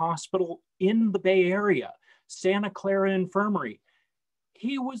public hospital in the Bay Area, Santa Clara Infirmary,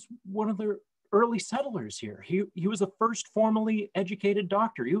 he was one of the early settlers here. He was the first formally educated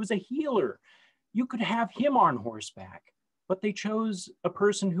doctor. He was a healer. You could have him on horseback, but they chose a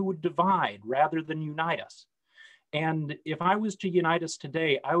person who would divide rather than unite us. And if I was to unite us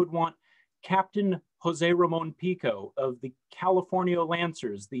today, I would want Captain Jose Ramon Pico of the California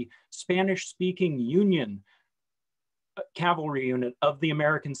Lancers, the Spanish-speaking Union cavalry unit of the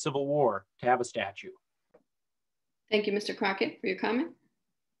American Civil War, to have a statue. Thank you, Mr. Crockett, for your comment.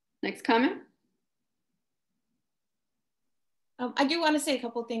 Next comment. I do want to say a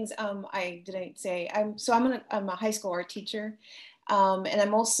couple of things I didn't say. I'm a high school art teacher, and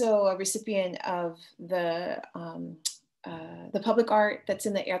I'm also a recipient of the public art that's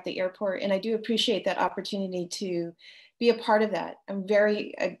at the airport, and I do appreciate that opportunity to be a part of that. I'm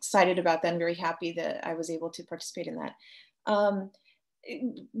very excited about that. I'm very happy that I was able to participate in that.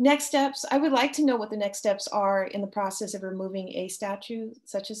 Next steps, I would like to know what the next steps are in the process of removing a statue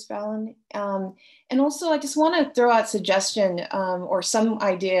such as Fallon. And also I just want to throw out a suggestion or some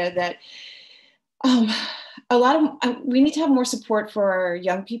idea that we need to have more support for our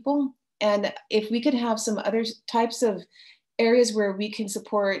young people. And if we could have some other types of areas where we can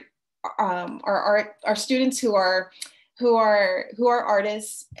support our students who are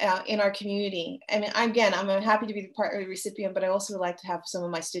artists in our community. I mean, again, I'm happy to be part of the recipient, but I also would like to have some of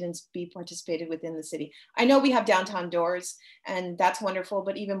my students be participated within the city. I know we have downtown doors, and that's wonderful,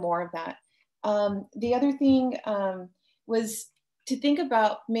 but even more of that. The other thing was to think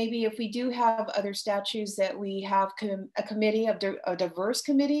about maybe if we do have other statues that we have a committee, a diverse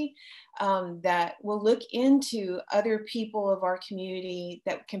committee that will look into other people of our community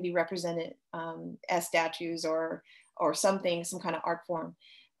that can be represented as statues or something, some kind of art form.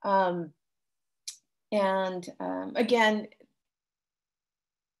 Again,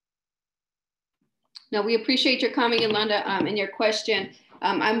 No, we appreciate your comment, Yolanda, and your question.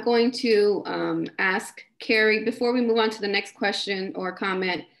 I'm going to ask Carrie, before we move on to the next question or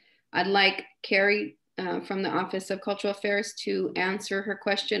comment, I'd like Carrie from the Office of Cultural Affairs to answer her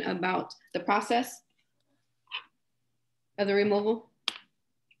question about the process of the removal.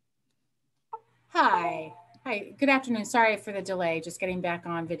 Hi, good afternoon. Sorry for the delay, just getting back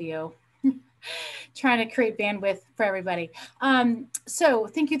on video. Trying to create bandwidth for everybody. So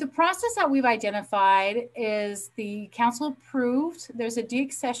thank you. The process that we've identified is the council approved. There's a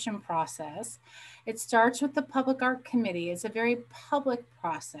deaccession process. It starts with the Public Art Committee. It's a very public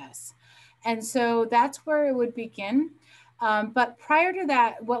process. And so that's where it would begin. But prior to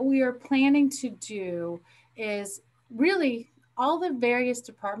that, what we are planning to do is really all the various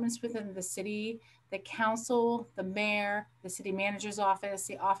departments within the city, the council, the mayor, the city manager's office,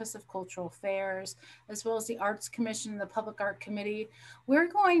 the Office of Cultural Affairs, as well as the Arts Commission, the Public Art Committee. We're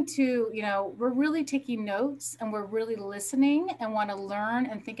going to, we're really taking notes and we're really listening and want to learn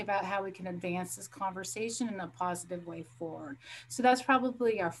and think about how we can advance this conversation in a positive way forward. So that's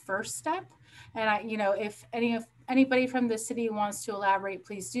probably our first step. And if anybody from the city wants to elaborate,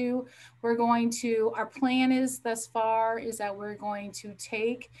 please do. Our plan is thus far is that we're going to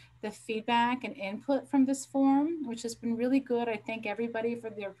take the feedback and input from this forum, which has been really good. I thank everybody for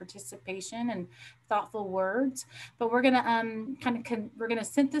their participation and thoughtful words, but we're gonna we're gonna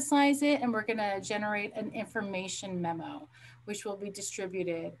synthesize it and we're gonna generate an information memo, which will be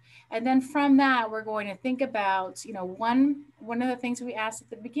distributed. And then from that, we're going to think about, one of the things we asked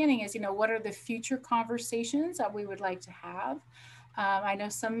at the beginning is, what are the future conversations that we would like to have? I know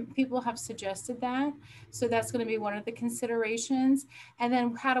some people have suggested that. So that's going to be one of the considerations. And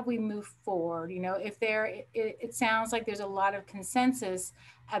then how do we move forward? If it sounds like there's a lot of consensus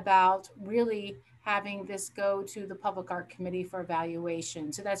about really having this go to the Public Art Committee for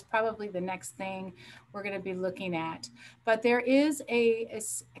evaluation. So that's probably the next thing we're going to be looking at. But there is a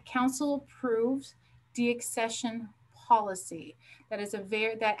council approved deaccession policy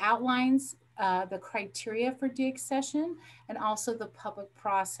that outlines the criteria for deaccession and also the public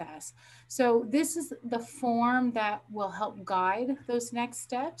process. So this is the form that will help guide those next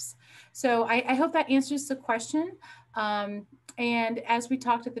steps. So I hope that answers the question. And as we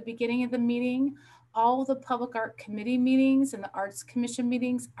talked at the beginning of the meeting, all the Public Art Committee meetings and the Arts Commission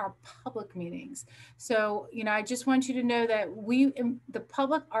meetings are public meetings. So, I just want you to know that the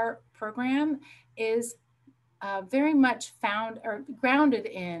public art program is very much grounded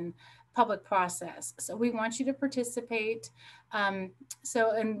in public process. So we want you to participate. And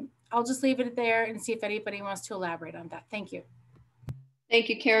I'll just leave it there and see if anybody wants to elaborate on that. Thank you. Thank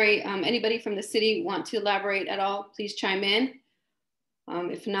you, Carrie. Anybody from the city want to elaborate at all? Please chime in.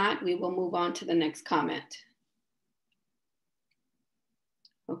 If not, we will move on to the next comment.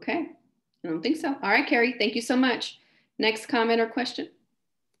 Okay, I don't think so. All right, Carrie, thank you so much. Next comment or question?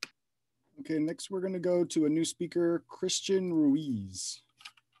 Okay, next we're going to go to a new speaker, Christian Ruiz.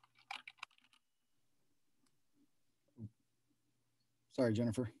 Sorry,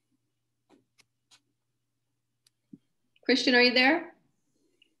 Jennifer. Christian, are you there?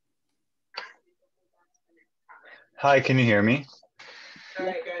 Hi, can you hear me?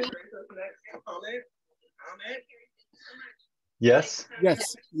 Yes?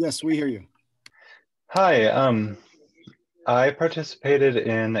 Yes, we hear you. Hi, I participated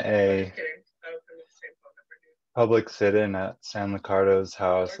in a public sit-in at San Ricardo's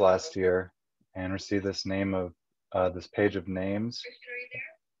house last year and received this page of names.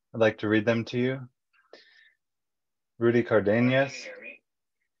 I'd like to read them to you. Rudy Cardenas,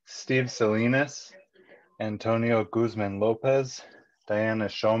 Steve Salinas, Antonio Guzman Lopez, Diana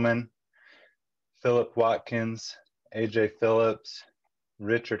Showman, Philip Watkins, AJ Phillips,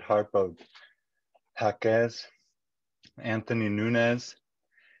 Richard Harpo Jaquez, Anthony Nunez,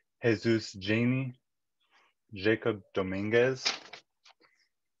 Jesus Janey, Jacob Dominguez,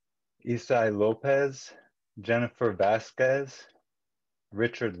 Isai Lopez, Jennifer Vasquez,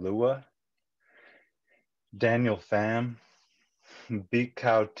 Richard Lua, Daniel Pham,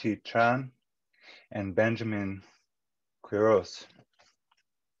 Bikau T. Tran, and Benjamin Quiros,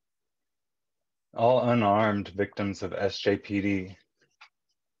 all unarmed victims of SJPD.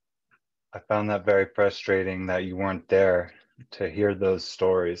 I found that very frustrating that you weren't there to hear those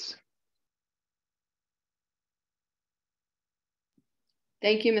stories.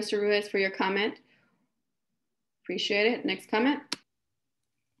 Thank you, Mr. Ruiz, for your comment. Appreciate it. Next comment.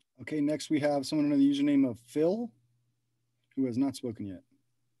 Okay, next we have someone under the username of Phil, who has not spoken yet.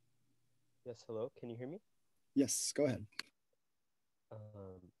 Yes, hello, can you hear me? Yes, go ahead.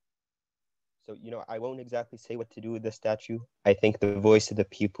 So, I won't exactly say what to do with the statue. I think the voice of the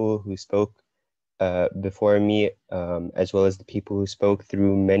people who spoke before me, as well as the people who spoke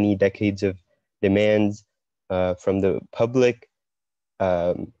through many decades of demands from the public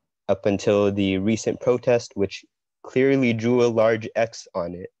up until the recent protest, which clearly drew a large X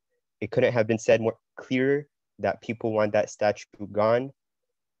on it. It couldn't have been said more clearer that people want that statue gone.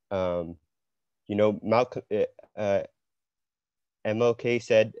 You know, MLK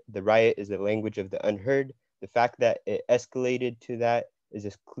said the riot is the language of the unheard. The fact that it escalated to that is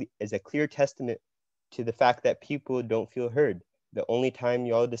a clear testament to the fact that people don't feel heard. The only time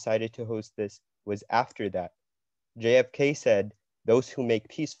y'all decided to host this was after that. JFK said, "Those who make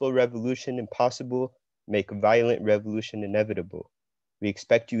peaceful revolution impossible make violent revolution inevitable." We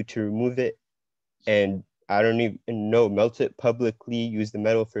expect you to remove it, and I don't even know, melt it publicly, use the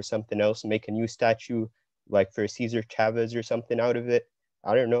metal for something else, make a new statue like for Cesar Chavez or something out of it.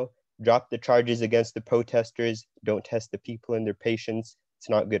 I don't know. Drop the charges against the protesters. Don't test the people and their patience. It's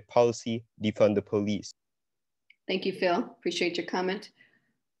not good policy. Defund the police. Thank you, Phil. Appreciate your comment.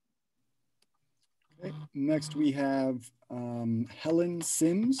 Okay. Next, we have Helen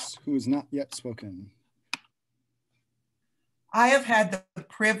Sims, who has not yet spoken. I have had the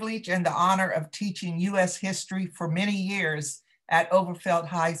privilege and the honor of teaching U.S. history for many years at Overfeld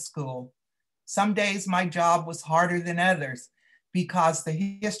High School. Some days my job was harder than others because the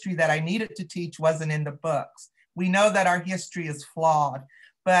history that I needed to teach wasn't in the books. We know that our history is flawed,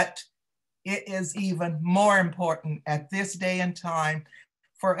 but it is even more important at this day and time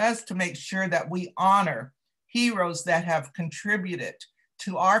for us to make sure that we honor heroes that have contributed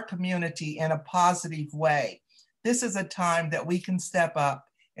to our community in a positive way. This is a time that we can step up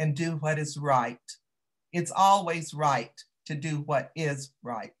and do what is right. It's always right to do what is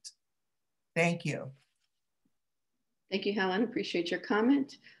right. Thank you. Thank you, Helen. Appreciate your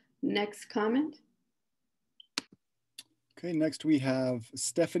comment. Next comment. Okay, next we have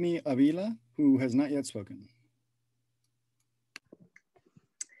Stephanie Avila, who has not yet spoken.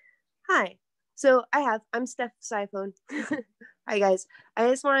 Hi. So I'm Steph Siphone. Hi guys. I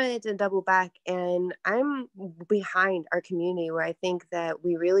just wanted to double back, and I'm behind our community where I think that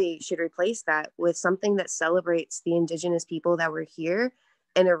we really should replace that with something that celebrates the indigenous people that were here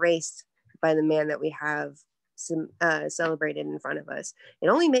and erased by the man that we have celebrated in front of us. It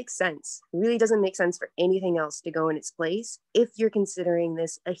only makes sense. It really doesn't make sense for anything else to go in its place if you're considering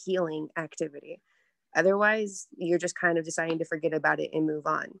this a healing activity. Otherwise, you're just kind of deciding to forget about it and move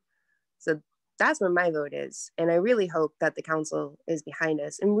on. So that's where my vote is. And I really hope that the council is behind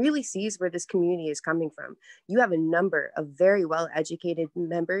us and really sees where this community is coming from. You have a number of very well-educated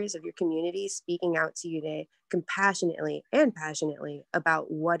members of your community speaking out to you today compassionately and passionately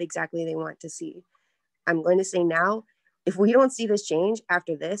about what exactly they want to see. I'm going to say now, if we don't see this change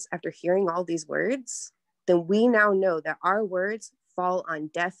after this, after hearing all these words, then we now know that our words fall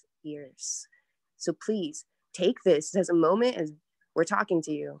on deaf ears. So please take this as a moment as we're talking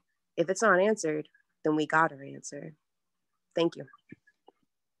to you. If it's not answered, then we got our answer. Thank you.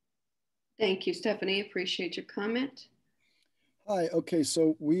 Thank you, Stephanie. Appreciate your comment. Hi, okay,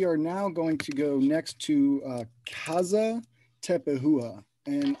 so we are now going to go next to Kaza Tepehua,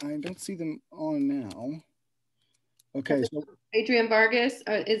 and I don't see them on now. Okay, so Adrian Vargas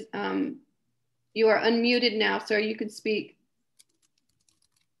you are unmuted now, sir. You can speak.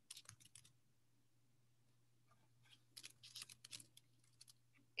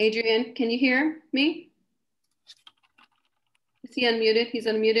 Adrian, can you hear me? Is he unmuted? He's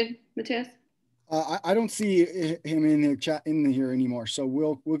unmuted, Matias? I don't see him in the chat here anymore, so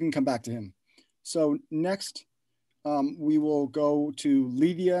we can come back to him. So next, we will go to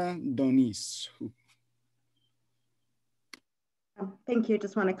Lydia Donis. Thank you.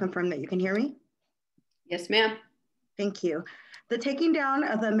 Just want to confirm that you can hear me. Yes, ma'am. Thank you. The taking down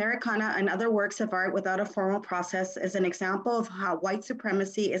of the Americana and other works of art without a formal process is an example of how white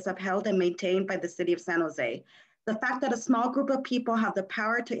supremacy is upheld and maintained by the city of San Jose. The fact that a small group of people have the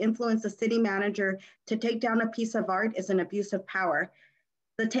power to influence the city manager to take down a piece of art is an abuse of power.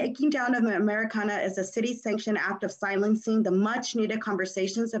 The taking down of the Americana is a city-sanctioned act of silencing the much-needed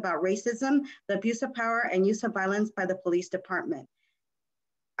conversations about racism, the abuse of power, and use of violence by the police department.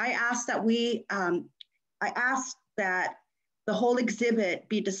 I ask that the whole exhibit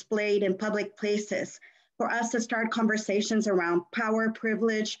be displayed in public places for us to start conversations around power,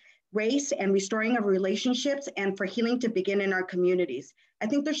 privilege, race, and restoring of relationships, and for healing to begin in our communities. I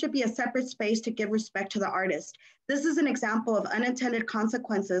think there should be a separate space to give respect to the artist. This is an example of unintended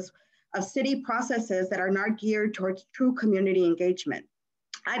consequences of city processes that are not geared towards true community engagement.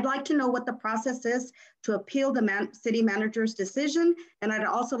 I'd like to know what the process is to appeal the city manager's decision, and I'd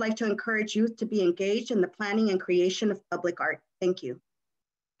also like to encourage youth to be engaged in the planning and creation of public art. Thank you.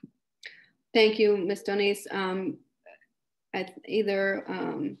 Thank you, Ms. Donis. Either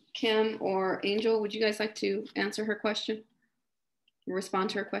Kim or Angel, would you guys like to answer her question? Respond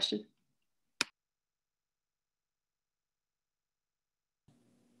to her question?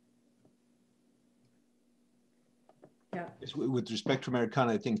 Yeah. Yes, with respect to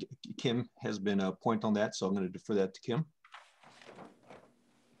Americana, I think Kim has been a point on that, so I'm going to defer that to Kim.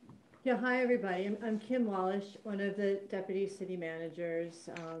 Yeah, hi everybody. I'm Kim Wallish, one of the deputy city managers.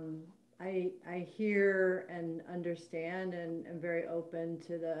 I hear and understand and am very open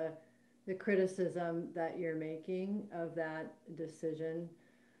to the criticism that you're making of that decision.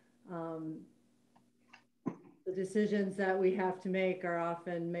 The decisions that we have to make are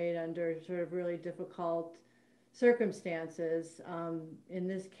often made under sort of really difficult circumstances. In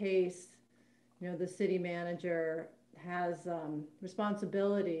this case, you know, the city manager has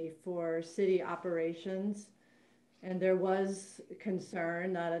responsibility for city operations, and there was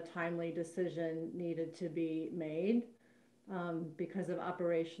concern that a timely decision needed to be made because of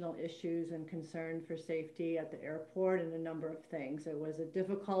operational issues and concern for safety at the airport and a number of things. It was a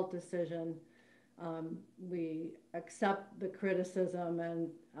difficult decision. We accept the criticism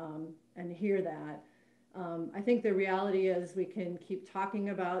and hear that. I think the reality is we can keep talking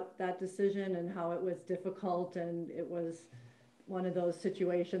about that decision and how it was difficult, and it was one of those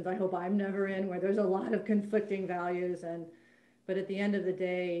situations I hope I'm never in where there's a lot of conflicting values. But at the end of the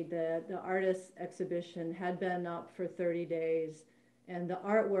day, the artist exhibition had been up for 30 days, and the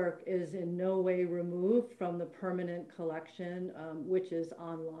artwork is in no way removed from the permanent collection, which is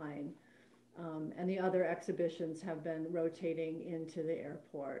online. And the other exhibitions have been rotating into the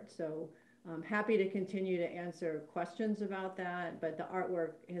airport. So I'm happy to continue to answer questions about that, but the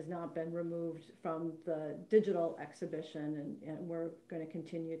artwork has not been removed from the digital exhibition, and we're going to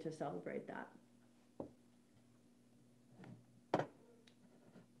continue to celebrate that.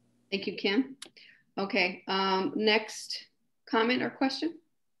 Thank you, Kim. Okay, next comment or question?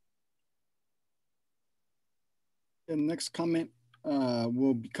 The next comment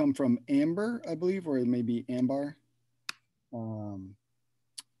will come from Amber, I believe, or it may be Ambar.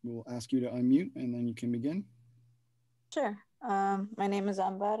 We'll ask you to unmute and then you can begin. Sure. My name is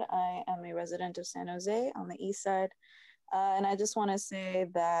Ambar. I am a resident of San Jose on the east side. And I just want to say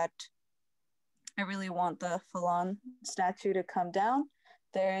that I really want the Fallon statue to come down.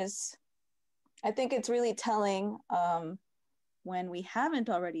 I think it's really telling when we haven't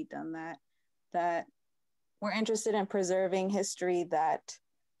already done that, that we're interested in preserving history that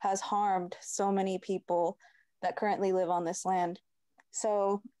has harmed so many people that currently live on this land.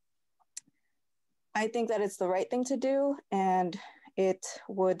 So I think that it's the right thing to do, and it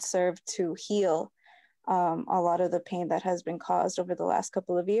would serve to heal a lot of the pain that has been caused over the last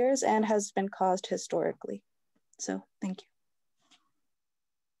couple of years and has been caused historically. So thank you.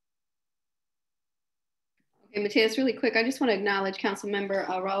 Okay, Matthias, really quick, I just want to acknowledge Councilmember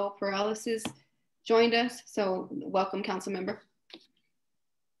Raul Perales has joined us. So welcome, Councilmember.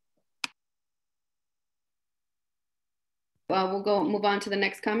 We'll move on to the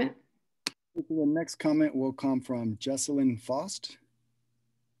next comment. The next comment will come from Jesselyn Faust.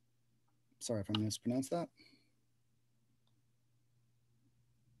 Sorry if I mispronounced that.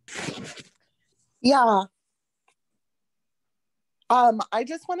 Yeah. I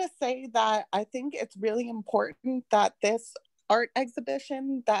just want to say that I think it's really important that this art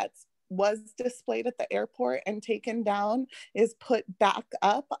exhibition that was displayed at the airport and taken down is put back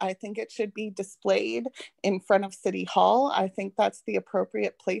up. I think it should be displayed in front of City Hall. I think that's the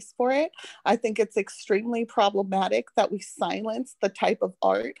appropriate place for it. I think it's extremely problematic that we silence the type of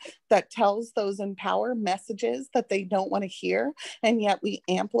art that tells those in power messages that they don't want to hear, and yet we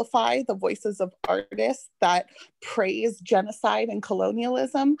amplify the voices of artists that praise genocide and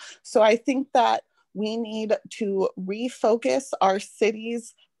colonialism. So I think that we need to refocus our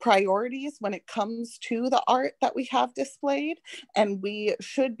city's priorities when it comes to the art that we have displayed, and we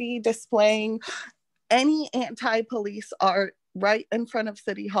should be displaying any anti-police art right in front of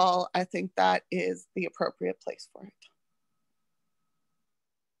City Hall. I think that is the appropriate place for it.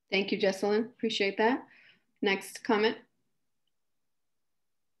 Thank you, Jesselyn. Appreciate that. Next comment.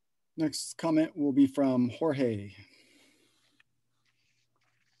 Next comment will be from Jorge.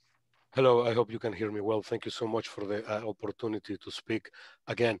 Hello, I hope you can hear me well. Thank you so much for the opportunity to speak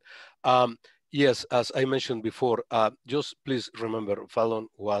again. Yes, as I mentioned before, just please remember, Fallon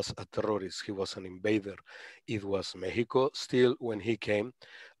was a terrorist. He was an invader. It was Mexico still when he came,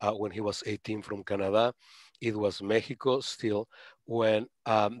 when he was 18 from Canada. It was Mexico still when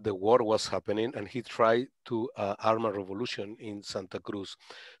the war was happening and he tried to arm a revolution in Santa Cruz.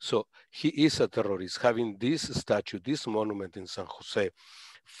 So he is a terrorist. Having this statue, this monument in San Jose,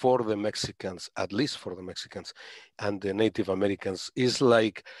 for the Mexicans, at least for the Mexicans and the Native Americans, is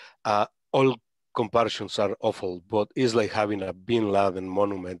like all comparisons are awful, but it's like having a Bin Laden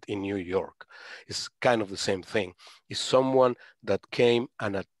monument in New York. It's kind of the same thing. It's someone that came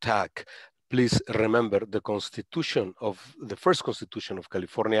and attacked. Please remember, the first constitution of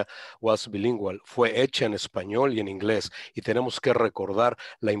California was bilingual, fue hecha en español y en inglés, y tenemos que recordar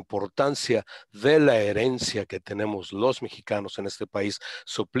la importancia de la herencia que tenemos los mexicanos en este país.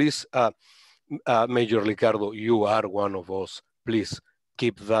 So please, Major Ricardo, you are one of us. Please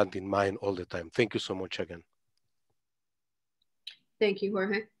keep that in mind all the time. Thank you so much again. Thank you,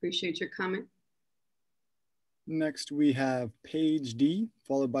 Jorge. Appreciate your comment. Next, we have Paige D,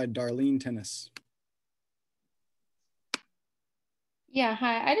 followed by Darlene Tennis. Yeah,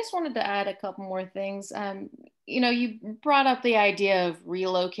 hi. I just wanted to add a couple more things. You brought up the idea of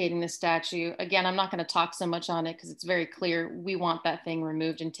relocating the statue. Again, I'm not going to talk so much on it because it's very clear we want that thing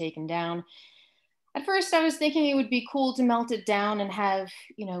removed and taken down. At first, I was thinking it would be cool to melt it down and have,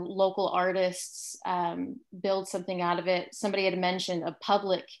 local artists build something out of it. Somebody had mentioned a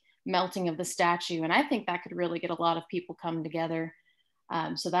public melting of the statue, and I think that could really get a lot of people come together.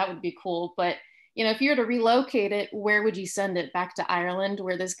 So that would be cool. But if you were to relocate it, where would you send it? Back to Ireland,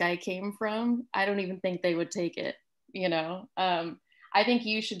 where this guy came from? I don't even think they would take it. I think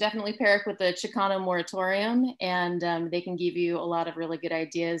you should definitely pair up with the Chicano moratorium, and they can give you a lot of really good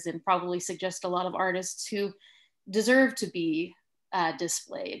ideas and probably suggest a lot of artists who deserve to be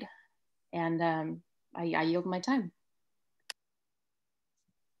displayed. And I yield my time.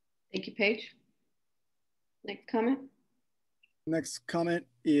 Thank you, Paige. Next comment. Next comment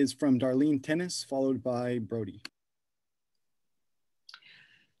is from Darlene Tennis, followed by Brody.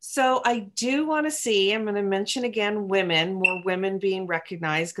 So I do want to see, I'm going to mention again, more women being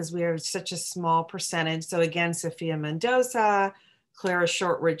recognized because we are such a small percentage. So again, Sophia Mendoza, Clara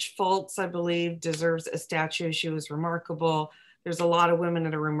Shortridge Fultz, I believe, deserves a statue. She was remarkable. There's a lot of women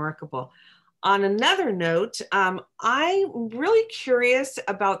that are remarkable. On another note, I'm really curious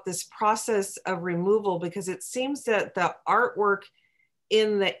about this process of removal because it seems that the artwork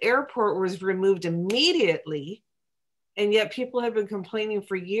in the airport was removed immediately, and yet people have been complaining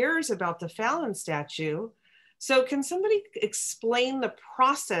for years about the Fallon statue. So can somebody explain the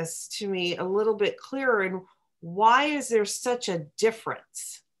process to me a little bit clearer, and why is there such a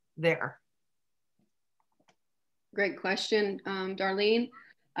difference there? Great question, Darlene.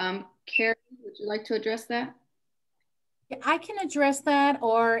 Carrie, would you like to address that? Yeah, I can address that,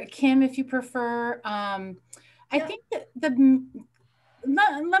 or Kim, if you prefer. I think that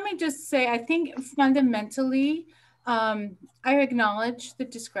let me just say, I think fundamentally, I acknowledge the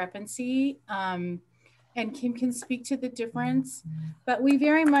discrepancy, and Kim can speak to the difference, but we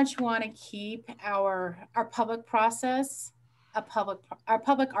very much want to keep our public process, our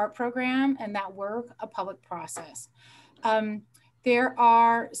public art program, and that work a public process. There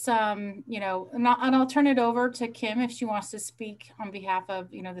are some, and I'll turn it over to Kim if she wants to speak on behalf of,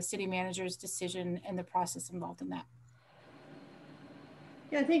 the city manager's decision and the process involved in that.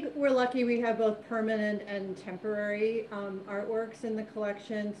 Yeah, I think we're lucky we have both permanent and temporary artworks in the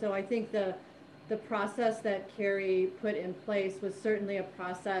collection. So I think the process that Carrie put in place was certainly a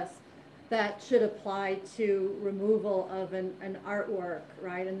process that should apply to removal of an artwork,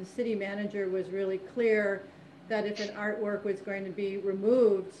 right? And the city manager was really clear that if an artwork was going to be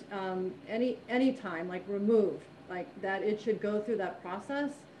removed any time, like removed, like that it should go through that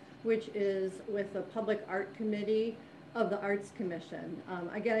process, which is with the public art committee of the Arts Commission.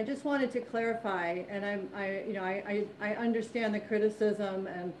 Again, I just wanted to clarify, and I understand the criticism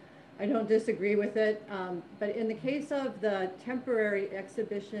and I don't disagree with it, but in the case of the temporary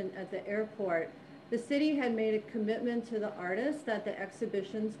exhibition at the airport, the city had made a commitment to the artists that the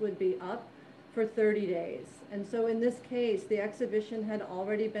exhibitions would be up for 30 days. And so in this case, the exhibition had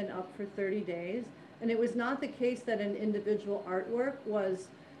already been up for 30 days. And it was not the case that an individual artwork was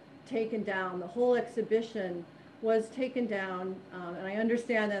taken down. The whole exhibition was taken down. And I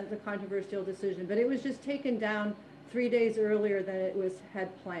understand that the controversial decision, but it was just taken down 3 days earlier than it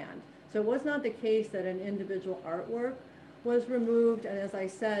had planned. So it was not the case that an individual artwork was removed. And as I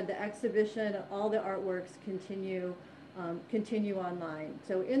said, the exhibition, all the artworks continue online.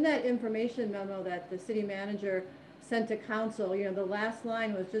 So in that information memo that the city manager sent to council, the last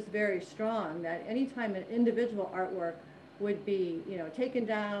line was just very strong, that anytime an individual artwork would be, taken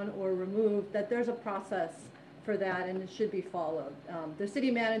down or removed, that there's a process for that and it should be followed. The city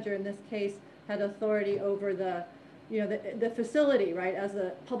manager in this case had authority over the facility, right, as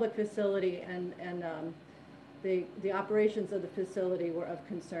a public facility, and the operations of the facility were of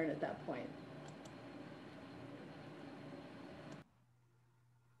concern at that point.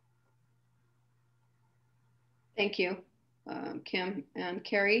 Thank you, Kim and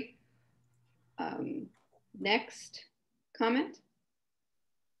Carrie. Next comment.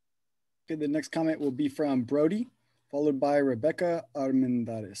 Okay, the next comment will be from Brody, followed by Rebecca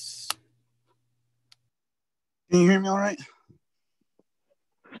Armendariz. Can you hear me all right?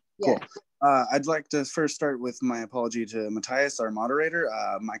 Yeah. Cool. I'd like to first start with my apology to Matthias, our moderator.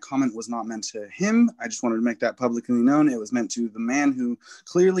 My comment was not meant to him. I just wanted to make that publicly known. It was meant to the man who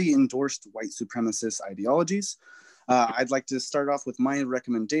clearly endorsed white supremacist ideologies. I'd like to start off with my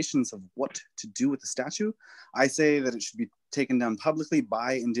recommendations of what to do with the statue. I say that it should be taken down publicly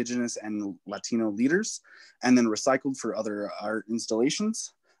by Indigenous and Latino leaders and then recycled for other art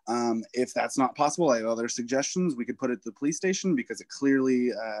installations. If that's not possible, I have other suggestions. We could put it at the police station because it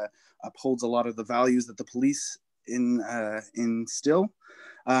clearly upholds a lot of the values that the police instill.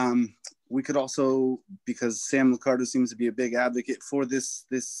 We could also, because Sam Liccardo seems to be a big advocate for this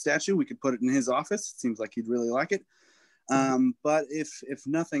statue, we could put it in his office. It seems like he'd really like it. But if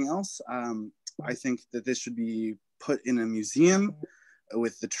nothing else, I think that this should be put in a museum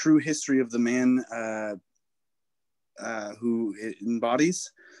with the true history of the man who it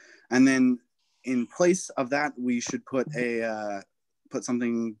embodies. And then in place of that, we should put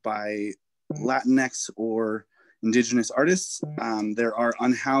something by Latinx or Indigenous artists. There are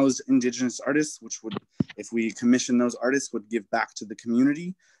unhoused Indigenous artists, which would, if we commission those artists, would give back to the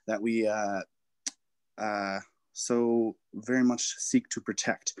community that we so very much seek to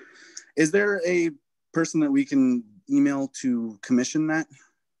protect. Is there a person that we can email to commission that,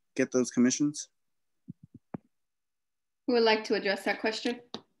 get those commissions? Who would like to address that question?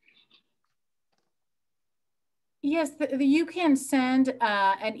 Yes, you can send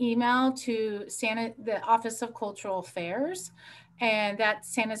an email to the Office of Cultural Affairs, and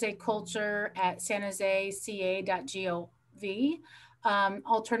that's San Jose Culture at sanjoseca.gov.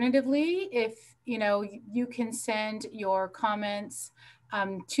 Alternatively, if you can send your comments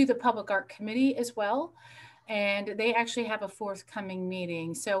to the Public Art Committee as well. And they actually have a forthcoming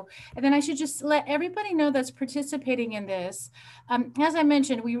meeting. So, and then I should just let everybody know that's participating in this. As I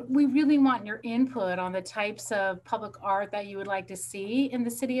mentioned, we really want your input on the types of public art that you would like to see in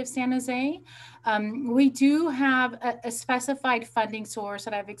the city of San Jose. We do have a specified funding source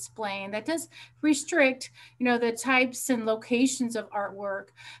that I've explained that does restrict, the types and locations of artwork.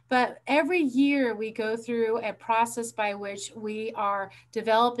 But every year we go through a process by which we are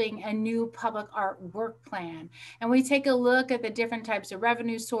developing a new public art work plan. And we take a look at the different types of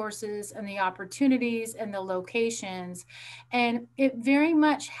revenue sources and the opportunities and the locations. And it very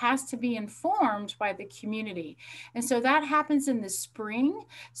much has to be informed by the community. And so that happens in the spring.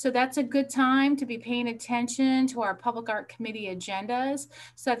 So that's a good time to be paying attention to our Public Art Committee agendas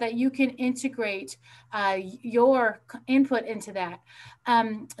so that you can integrate your input into that.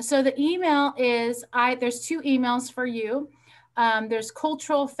 So the email is, there's two emails for you. There's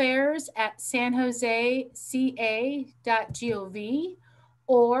cultural affairs at sanjoseca.gov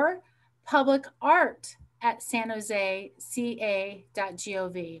or public art at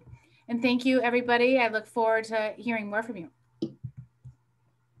sanjoseca.gov. And thank you, everybody. I look forward to hearing more from you.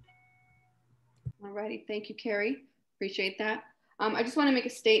 All righty. Thank you, Carrie. Appreciate that. I just want to make a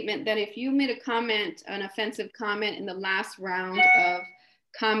statement that if you made a comment, an offensive comment in the last round of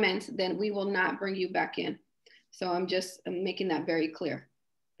comments, then we will not bring you back in. So I'm making that very clear.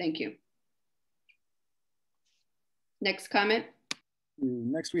 Thank you. Next comment.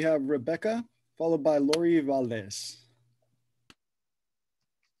 Next we have Rebecca, followed by Lori Valdez.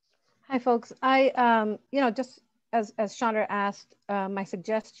 Hi, folks. I, just as Chandra asked, my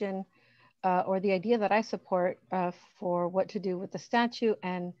suggestion or the idea that I support for what to do with the statue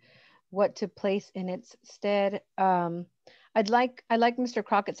and what to place in its stead. I like Mr.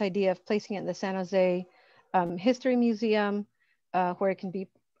 Crockett's idea of placing it in the San Jose History Museum, where it can be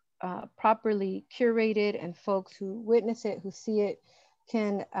properly curated and folks who witness it, who see it,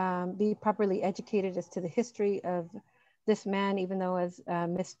 can be properly educated as to the history of this man, even though, as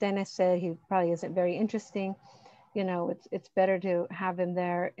Ms. Dennis said, he probably isn't very interesting. It's better to have him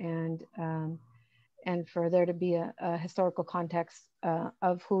there and for there to be a historical context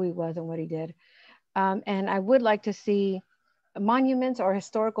of who he was and what he did. And I would like to see monuments or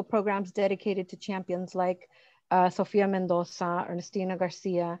historical programs dedicated to champions like Sofia Mendoza, Ernestina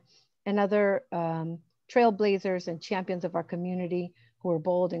Garcia, and other trailblazers and champions of our community who were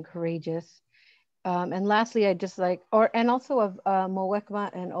bold and courageous. And lastly, I just like, and also of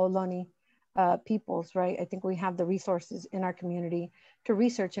Moekma and Ohlone peoples, right? I think we have the resources in our community to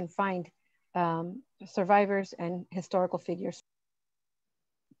research and find survivors and historical figures.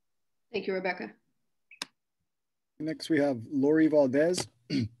 Thank you, Rebecca. Next we have Lori Valdez,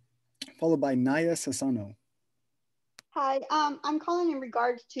 followed by Naya Sassano. Hi, I'm calling in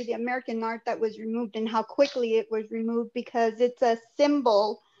regards to the American art that was removed and how quickly it was removed, because it's a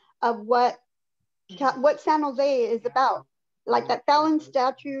symbol of what San Jose is about. Like that Fallon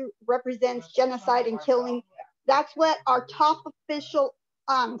statue represents genocide and killing. That's what our top official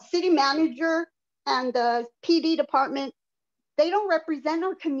city manager and the PD department, they don't represent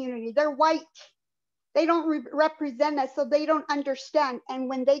our community. They're white. They don't represent us, so they don't understand. And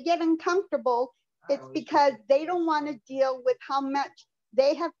when they get uncomfortable, it's because they don't want to deal with how much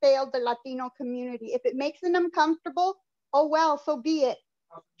they have failed the Latino community. If it makes them uncomfortable, oh well, so be it.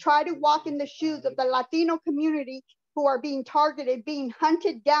 Try to walk in the shoes of the Latino community who are being targeted, being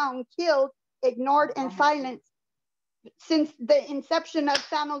hunted down, killed, ignored, and silenced since the inception of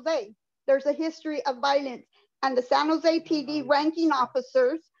San Jose. There's a history of violence, and the San Jose PD ranking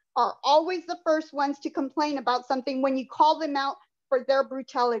officers are always the first ones to complain about something when you call them out for their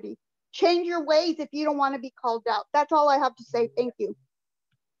brutality. Change your ways if you don't want to be called out. That's all I have to say. Thank you.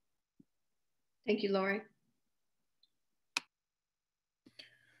 Thank you, Lori.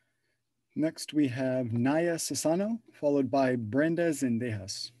 Next, we have Naya Sasano, followed by Brenda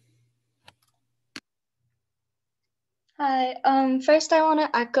Zendejas. Hi, first I want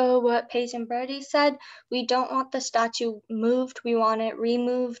to echo what Paige and Brody said. We don't want the statue moved. We want it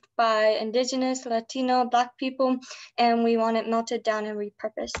removed by Indigenous, Latino, Black people, and we want it melted down and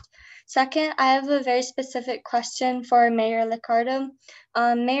repurposed. Second, I have a very specific question for Mayor Liccardo.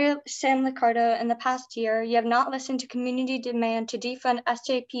 Mayor Sam Liccardo, in the past year, you have not listened to community demand to defund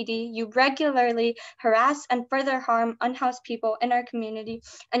SJPD. You regularly harass and further harm unhoused people in our community,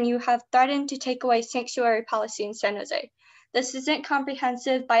 and you have threatened to take away sanctuary policy in San Jose. This isn't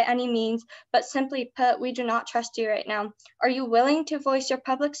comprehensive by any means, but simply put, we do not trust you right now. Are you willing to voice your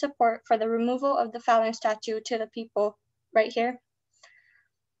public support for the removal of the Fallon statue to the people right here?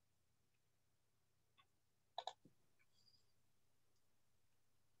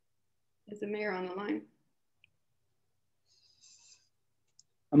 Is the mayor on the line?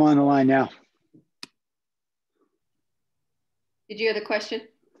 I'm on the line now. Did you hear the question?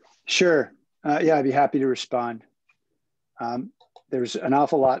 Sure. Yeah, I'd be happy to respond. There's an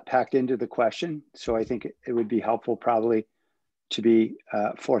awful lot packed into the question, so I think it would be helpful probably to be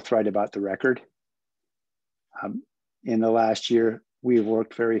forthright about the record. In the last year, we've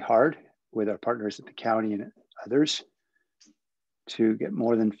worked very hard with our partners at the county and others to get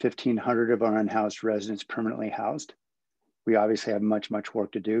more than 1,500 of our unhoused residents permanently housed. We obviously have much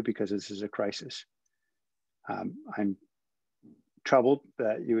work to do because this is a crisis. I'm troubled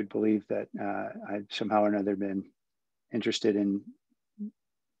that you would believe that I've somehow or another been interested in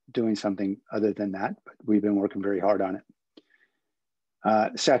doing something other than that, but we've been working very hard on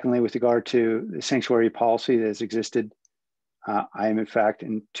it. Secondly, with regard to the sanctuary policy that has existed, I am in fact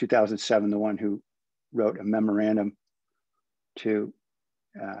in 2007 the one who wrote a memorandum to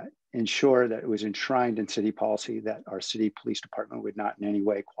ensure that it was enshrined in city policy that our city police department would not in any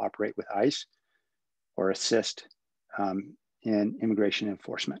way cooperate with ICE or assist in immigration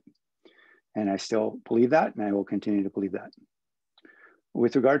enforcement. And I still believe that, and I will continue to believe that.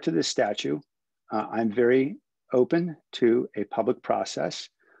 With regard to this statue, I'm very open to a public process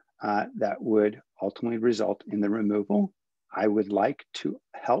that would ultimately result in the removal. I would like to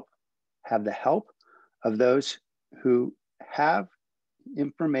have the help of those who have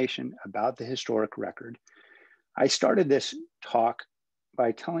information about the historic record. I started this talk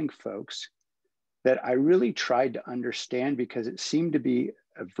by telling folks that I really tried to understand, because it seemed to be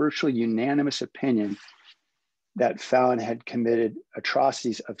a virtually unanimous opinion that Fallon had committed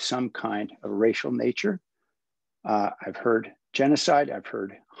atrocities of some kind of racial nature. I've heard genocide, I've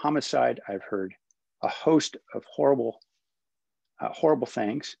heard homicide, I've heard a host of horrible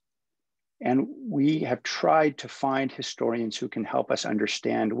things. And we have tried to find historians who can help us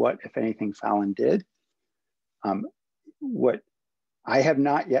understand what, if anything, Fallon did. What I have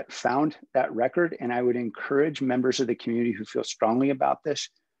not yet found that record, and I would encourage members of the community who feel strongly about this,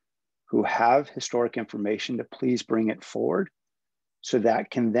 who have historic information, to please bring it forward, so that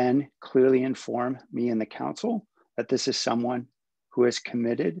can then clearly inform me and the council that this is someone who has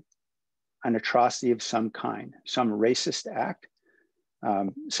committed an atrocity of some kind, some racist act,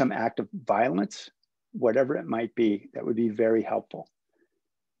 some act of violence, whatever it might be. That would be very helpful.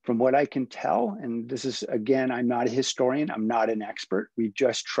 From what I can tell, and this is, again, I'm not a historian, I'm not an expert, we've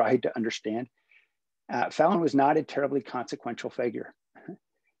just tried to understand, Fallon was not a terribly consequential figure.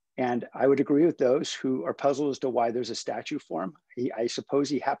 And I would agree with those who are puzzled as to why there's a statue for him. I suppose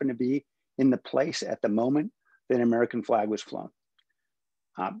he happened to be in the place at the moment that an American flag was flown.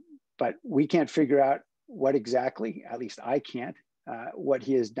 But we can't figure out what exactly, at least I can't, what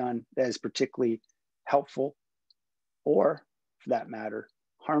he has done that is particularly helpful or for that matter,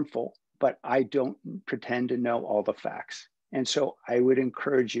 harmful, but I don't pretend to know all the facts. And so I would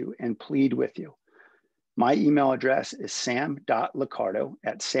encourage you and plead with you. My email address is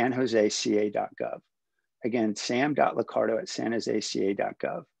sam.licardo@sanjoseca.gov. Again,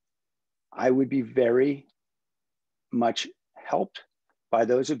 sam.licardo@sanjoseca.gov. I would be very much helped by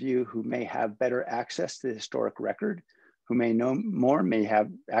those of you who may have better access to the historic record, who may know more, may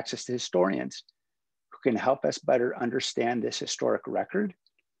have access to historians, who can help us better understand this historic record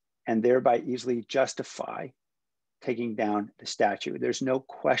and thereby easily justify taking down the statue. There's no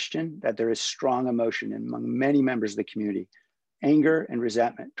question that there is strong emotion among many members of the community, anger and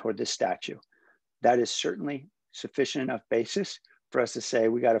resentment toward this statue. That is certainly sufficient enough basis for us to say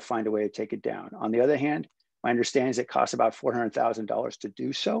we got to find a way to take it down. On the other hand, my understanding is it costs about $400,000 to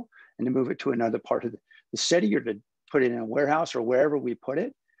do so and to move it to another part of the city or to put it in a warehouse or wherever we put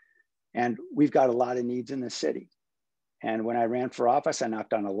it. And we've got a lot of needs in the city. And when I ran for office, I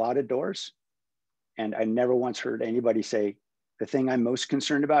knocked on a lot of doors. And I never once heard anybody say, the thing I'm most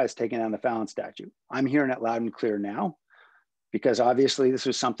concerned about is taking down the Fallon statue. I'm hearing it loud and clear now, because obviously this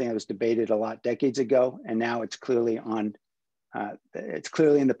was something that was debated a lot decades ago. And now it's clearly in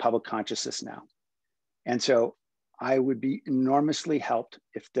the public consciousness now. And so I would be enormously helped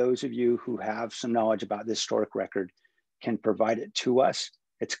if those of you who have some knowledge about this historic record can provide it to us.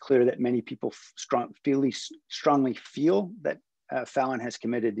 It's clear that many people strongly feel that Fallon has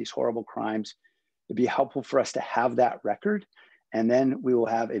committed these horrible crimes. It'd be helpful for us to have that record, and then we will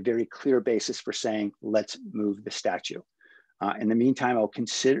have a very clear basis for saying, let's move the statue. In the meantime, I'll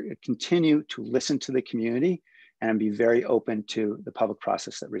continue to listen to the community and be very open to the public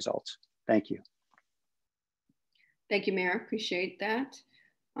process that results. Thank you. Thank you, Mayor. Appreciate that.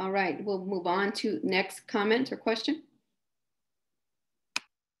 All right, we'll move on to next comment or question.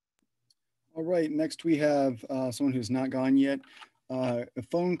 All right, next we have someone who's not gone yet. A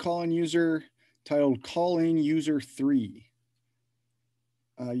phone call-in user titled Call-in User 3.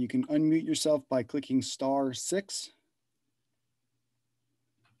 You can unmute yourself by clicking *6.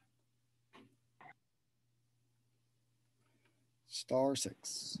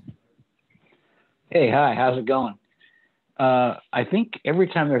 *6. Hey, hi, how's it going? I think every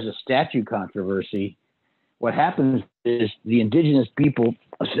time there's a statue controversy, what happens is the indigenous people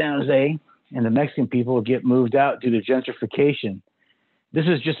of San Jose and the Mexican people get moved out due to gentrification. This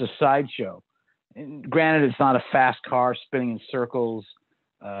is just a sideshow. And granted, it's not a fast car spinning in circles,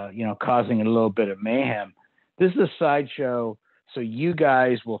 causing a little bit of mayhem. This is a sideshow, so you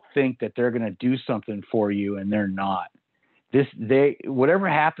guys will think that they're going to do something for you, and they're not. Whatever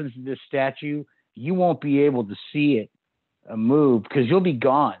happens to this statue, you won't be able to see it move because you'll be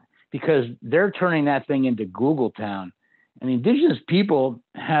gone, because they're turning that thing into Google Town. And the indigenous people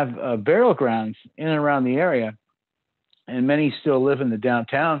have burial grounds in and around the area, and many still live in the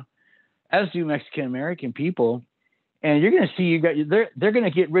downtown, as do Mexican American people. And you're going to see they're going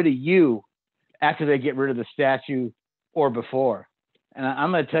to get rid of you after they get rid of the statue or before. And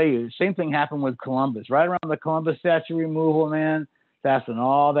I'm going to tell you, the same thing happened with Columbus. Right around the Columbus statue removal, man, that's when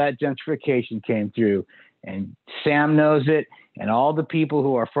all that gentrification came through. And Sam knows it, and all the people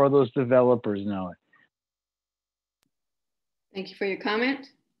who are for those developers know it. Thank you for your comment.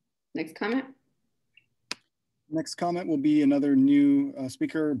 Next comment. Next comment will be another new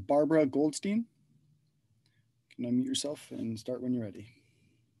speaker, Barbara Goldstein. You can unmute yourself and start when you're ready.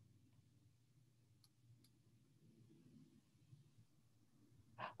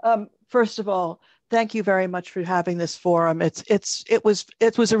 First of all, thank you very much for having this forum. It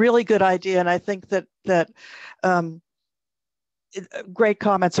was a really good idea, and I think that great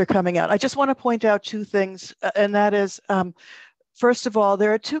comments are coming out. I just want to point out two things, and that is, first of all,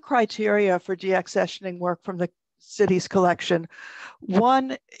 there are two criteria for deaccessioning work from the city's collection.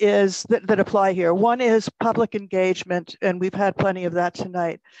 One is that apply here. One is public engagement, and we've had plenty of that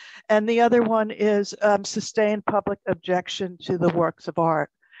tonight. And the other one is sustained public objection to the works of art.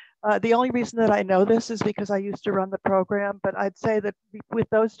 The only reason that I know this is because I used to run the program, but I'd say that with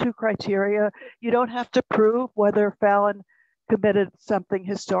those two criteria, you don't have to prove whether Fallon committed something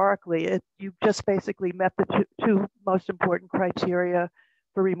historically. You just basically met the two most important criteria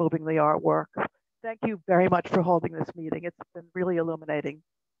for removing the artwork. Thank you very much for holding this meeting. It's been really illuminating.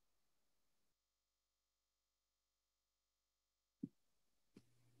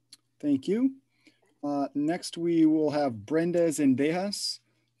 Thank you. Next, we will have Brenda Zendejas,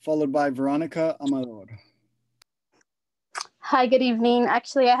 followed by Veronica Amador. Hi, good evening.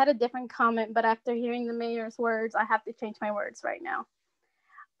 Actually, I had a different comment, but after hearing the mayor's words, I have to change my words right now.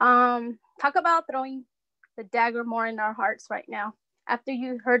 Talk about throwing the dagger more in our hearts right now. After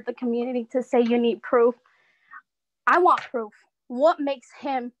you heard the community to say you need proof, I want proof. What makes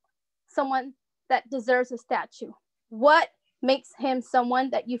him someone that deserves a statue? What makes him someone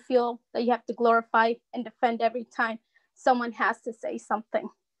that you feel that you have to glorify and defend every time someone has to say something?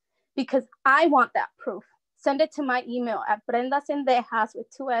 Because I want that proof. Send it to my email at brendacendejas with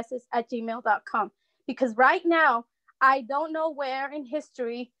 2 S's at gmail.com. Because right now, I don't know where in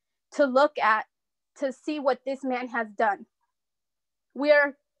history to look at to see what this man has done.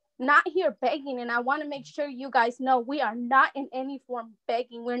 We're not here begging, and I want to make sure you guys know we are not in any form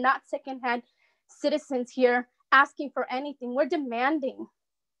begging. We're not secondhand citizens here asking for anything. We're demanding,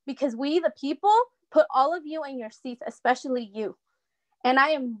 because we, the people, put all of you in your seats, especially you. And I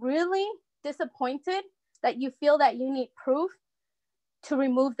am really disappointed that you feel that you need proof to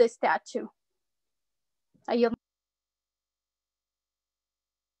remove this statue. I yield.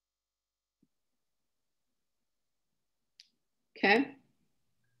 Okay.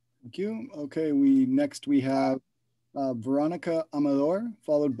 Thank you. Okay, next we have Veronica Amador,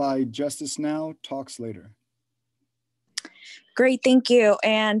 followed by Justice Now, Talks Later. Great, thank you.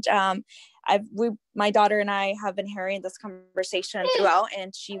 And my daughter and I have been hearing this conversation throughout,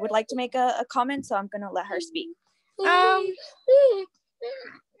 and she would like to make a comment, so I'm going to let her speak.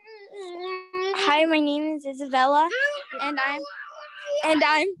 Hi, my name is Isabella, and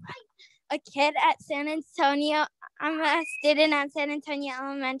I'm a kid at San Antonio. I'm a student at San Antonio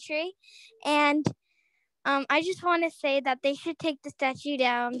Elementary, and I just want to say that they should take the statue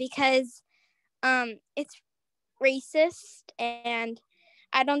down because it's racist, and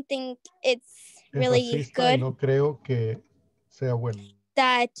I don't think it's really good. No creo que sea bueno.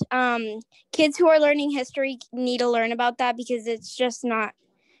 That kids who are learning history need to learn about that, because it's just not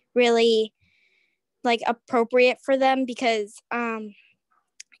really like appropriate for them, because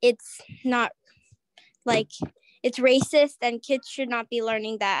it's not like, it's racist, and kids should not be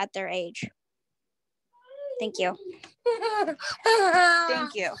learning that at their age. Thank you.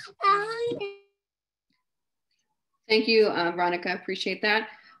 Thank you. Thank you, Veronica. Appreciate that.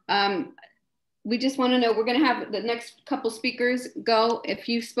 We just want to know, we're going to have the next couple speakers go. If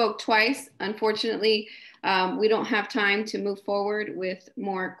you spoke twice, unfortunately, we don't have time to move forward with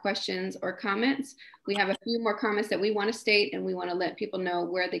more questions or comments. We have a few more comments that we want to state, and we want to let people know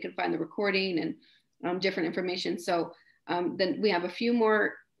where they can find the recording and different information. So then we have a few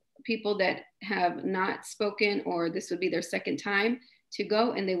more people that have not spoken, or this would be their second time to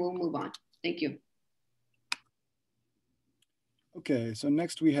go, and they will move on. Thank you. Okay, so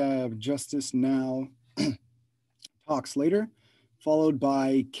next we have Justice Now, Talks Later, followed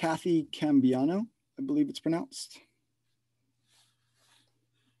by Kathy Cambiano, I believe it's pronounced.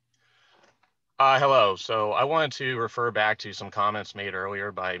 Hello. So I wanted to refer back to some comments made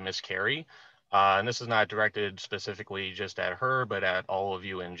earlier by Ms. Carey. And this is not directed specifically just at her, but at all of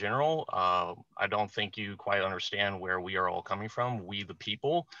you in general. I don't think you quite understand where we are all coming from. We, the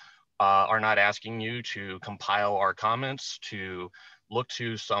people, are not asking you to compile our comments, to look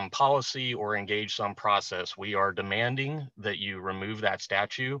to some policy or engage some process. We are demanding that you remove that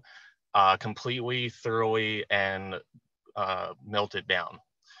statue completely, thoroughly, and melt it down.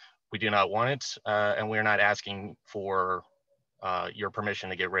 We do not want it, and we're not asking for your permission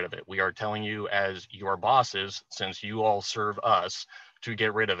to get rid of it. We are telling you as your bosses, since you all serve us, to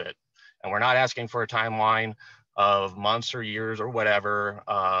get rid of it. And we're not asking for a timeline of months or years or whatever,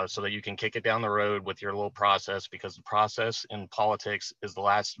 so that you can kick it down the road with your little process, because the process in politics is the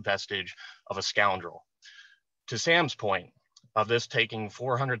last vestige of a scoundrel. To Sam's point of this taking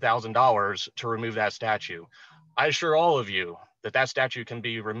 $400,000 to remove that statue, I assure all of you that that statue can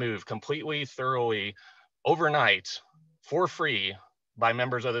be removed completely, thoroughly, overnight, for free by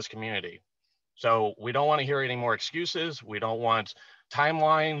members of this community. So we don't want to hear any more excuses. We don't want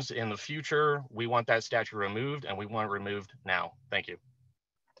timelines in the future. We want that statue removed, and we want it removed now. Thank you.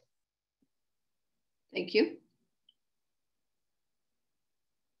 Thank you.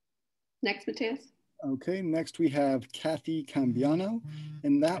 Next, Mateus. Okay, next we have Kathy Cambiano,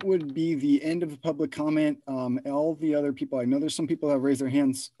 and that would be the end of the public comment. All the other people, I know there's some people that have raised their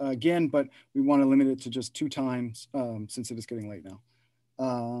hands again, but we want to limit it to just 2 times since it is getting late now.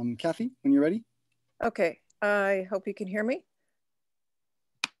 Kathy, when you're ready. Okay, I hope you can hear me.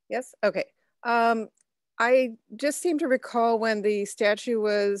 Yes, okay. I just seem to recall when the statue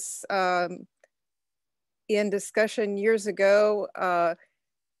was in discussion years ago,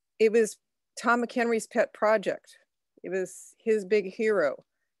 it was Tom McHenry's pet project. It was his big hero.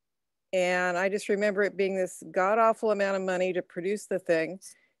 And I just remember it being this god-awful amount of money to produce the thing.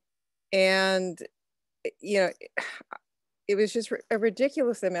 And, you know, it was just a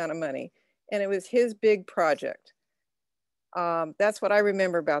ridiculous amount of money. And it was his big project. That's what I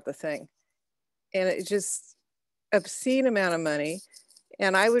remember about the thing. And it just, obscene amount of money.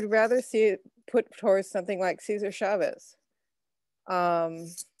 And I would rather see it put towards something like Cesar Chavez.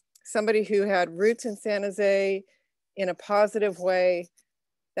 Somebody who had roots in San Jose in a positive way.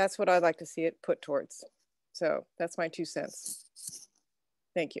 That's what I'd like to see it put towards. So that's my 2 cents.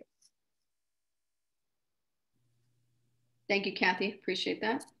 Thank you. Thank you, Kathy. Appreciate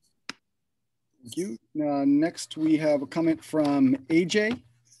that. Thank you. Next, we have a comment from AJ.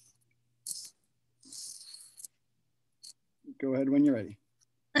 Go ahead when you're ready.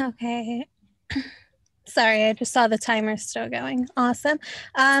 Okay. Sorry, I just saw the timer still going. Awesome.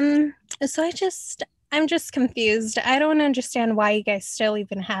 So I'm just confused. I don't understand why you guys still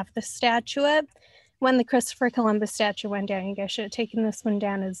even have the statue up. When the Christopher Columbus statue went down, you guys should have taken this one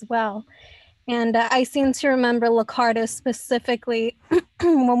down as well. And I seem to remember Licardo specifically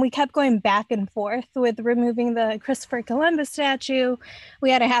when we kept going back and forth with removing the Christopher Columbus statue,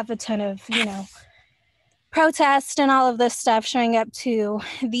 we had to have a ton of, protest and all of this stuff showing up to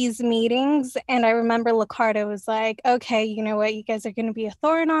these meetings. And I remember Licardo was like, okay, you know what? You guys are going to be a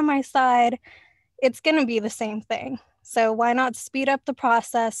thorn on my side. It's going to be the same thing. So why not speed up the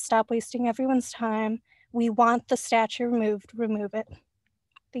process? Stop wasting everyone's time. We want the statue removed. Remove it.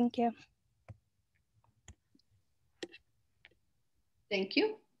 Thank you. Thank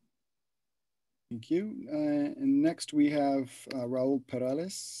you. Thank you. And next we have Raul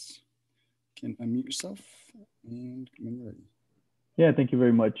Perales. Can unmute yourself and when you're ready. Yeah, thank you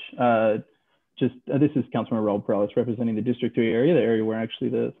very much. This is Councilman Raul Perales representing the District 3 area, the area where actually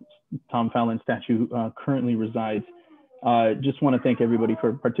the Tom Fallon statue currently resides. Just want to thank everybody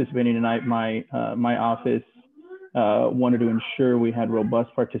for participating tonight. My office wanted to ensure we had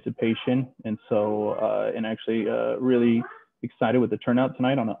robust participation, and so and actually really excited with the turnout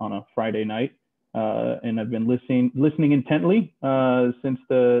tonight on a Friday night. And I've been listening intently since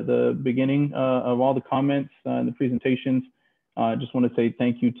the beginning of all the comments and the presentations. I just want to say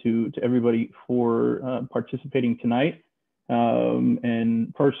thank you to everybody for participating tonight.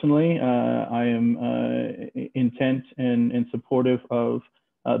 And personally, I am intent and supportive of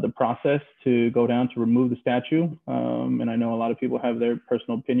the process to go down to remove the statue. And I know a lot of people have their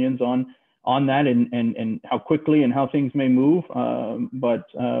personal opinions on that and how quickly and how things may move. But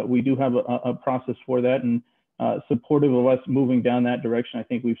we do have a process for that, and supportive of us moving down that direction. I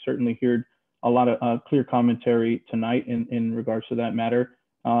think we've certainly heard a lot of clear commentary tonight in regards to that matter.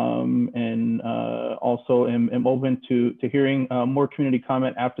 And also am open to hearing more community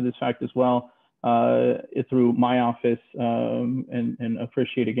comment after this fact as well through my office, and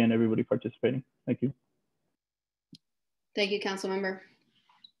appreciate again everybody participating. Thank you. Thank you, Council Member.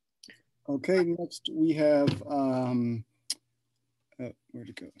 Okay, next we have, where'd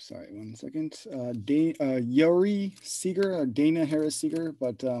it go? Sorry, 1 second. Yuri Seeger, or Dana Harris Seeger,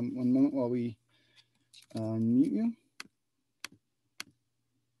 but 1 moment while we mute you.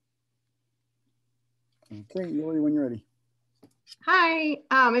 Okay, Yuri, when you're ready. Hi,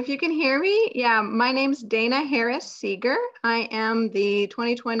 if you can hear me, yeah, my name's Dana Harris Seeger. I am the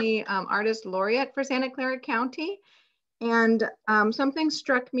 2020 Artist Laureate for Santa Clara County. And something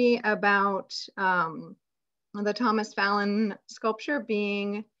struck me about the Thomas Fallon sculpture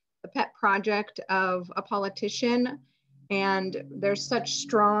being the pet project of a politician. And there's such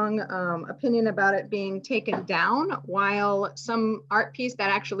strong opinion about it being taken down, while some art piece that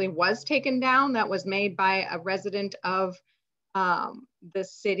actually was taken down, that was made by a resident of the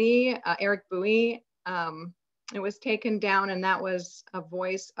city, Eric Bowie, it was taken down, and that was a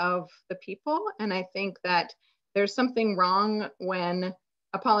voice of the people. And I think that there's something wrong when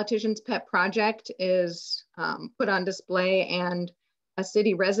a politician's pet project is put on display and a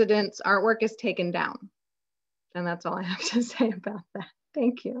city resident's artwork is taken down. And that's all I have to say about that.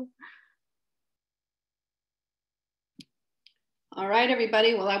 Thank you. All right,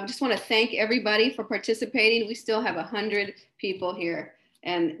 everybody. Well, I just want to thank everybody for participating. We still have 100 people here,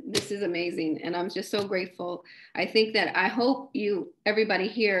 and this is amazing. And I'm just so grateful. I think that I hope everybody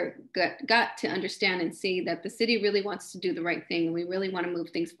here got to understand and see that the city really wants to do the right thing. And we really want to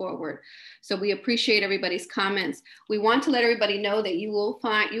move things forward. So we appreciate everybody's comments. We want to let everybody know that you'll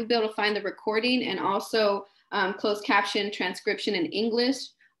be able to find the recording and also closed caption transcription in English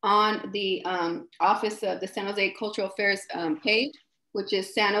on the Office of the San Jose Cultural Affairs page, which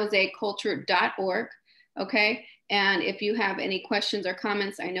is sanjoseculture.org, okay? And if you have any questions or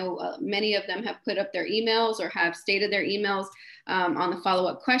comments, I know many of them have put up their emails or have stated their emails on the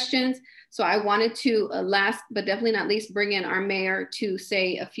follow-up questions. So I wanted to last, but definitely not least, bring in our mayor to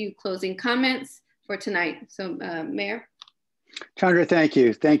say a few closing comments for tonight. So Mayor. Chandra, thank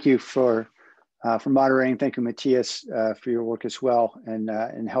you. Thank you for moderating. Thank you, Matthias, for your work as well,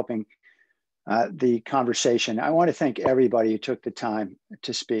 and helping the conversation. I want to thank everybody who took the time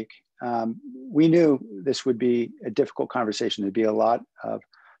to speak. We knew this would be a difficult conversation. There'd be a lot of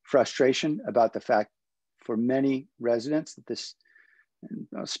frustration about the fact for many residents that this, and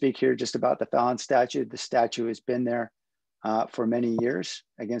I'll speak here just about the Fallon statue. The statue has been there for many years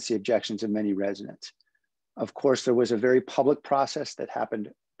against the objections of many residents. Of course, there was a very public process that happened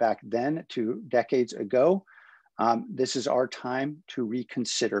back then 2 decades ago. This is our time to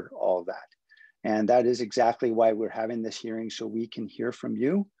reconsider all of that. And that is exactly why we're having this hearing, so we can hear from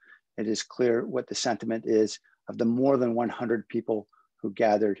you. It is clear what the sentiment is of the more than 100 people who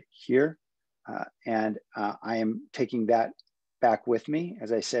gathered here. I am taking that back with me.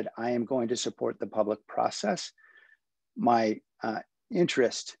 As I said, I am going to support the public process. My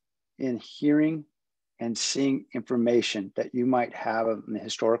interest in hearing and seeing information that you might have in the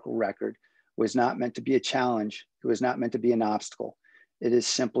historical record was not meant to be a challenge. It was not meant to be an obstacle. It is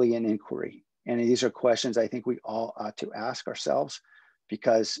simply an inquiry. And these are questions I think we all ought to ask ourselves,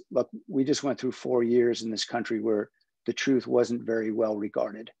 because look, we just went through 4 years in this country where the truth wasn't very well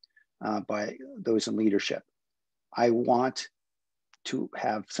regarded by those in leadership. I want to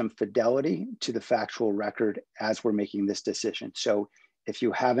have some fidelity to the factual record as we're making this decision. So if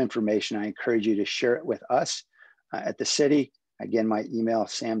you have information, I encourage you to share it with us at the city. Again, my email,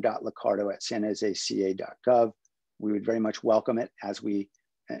 sam.licardo@sanjoseca.gov. We would very much welcome it as we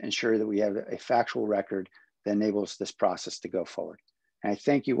ensure that we have a factual record that enables this process to go forward. And I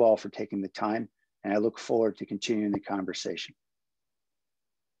thank you all for taking the time, and I look forward to continuing the conversation.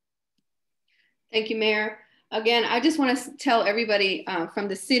 Thank you, Mayor. Again, I just want to tell everybody from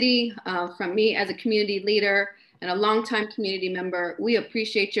the city, from me as a community leader and a longtime community member, we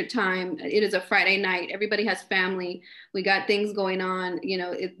appreciate your time. It is a Friday night. Everybody has family. We got things going on. You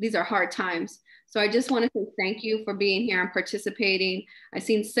know, these are hard times. So I just want to say thank you for being here and participating. I've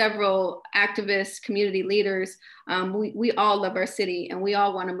seen several activists, community leaders. We all love our city and we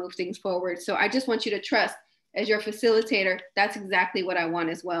all want to move things forward. So I just want you to trust, as your facilitator, that's exactly what I want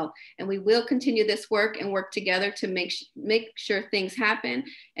as well. And we will continue this work and work together to make sure things happen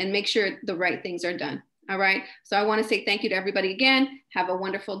and make sure the right things are done. All right. So I want to say thank you to everybody again. Have a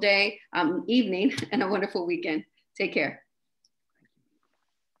wonderful day, evening, and a wonderful weekend. Take care.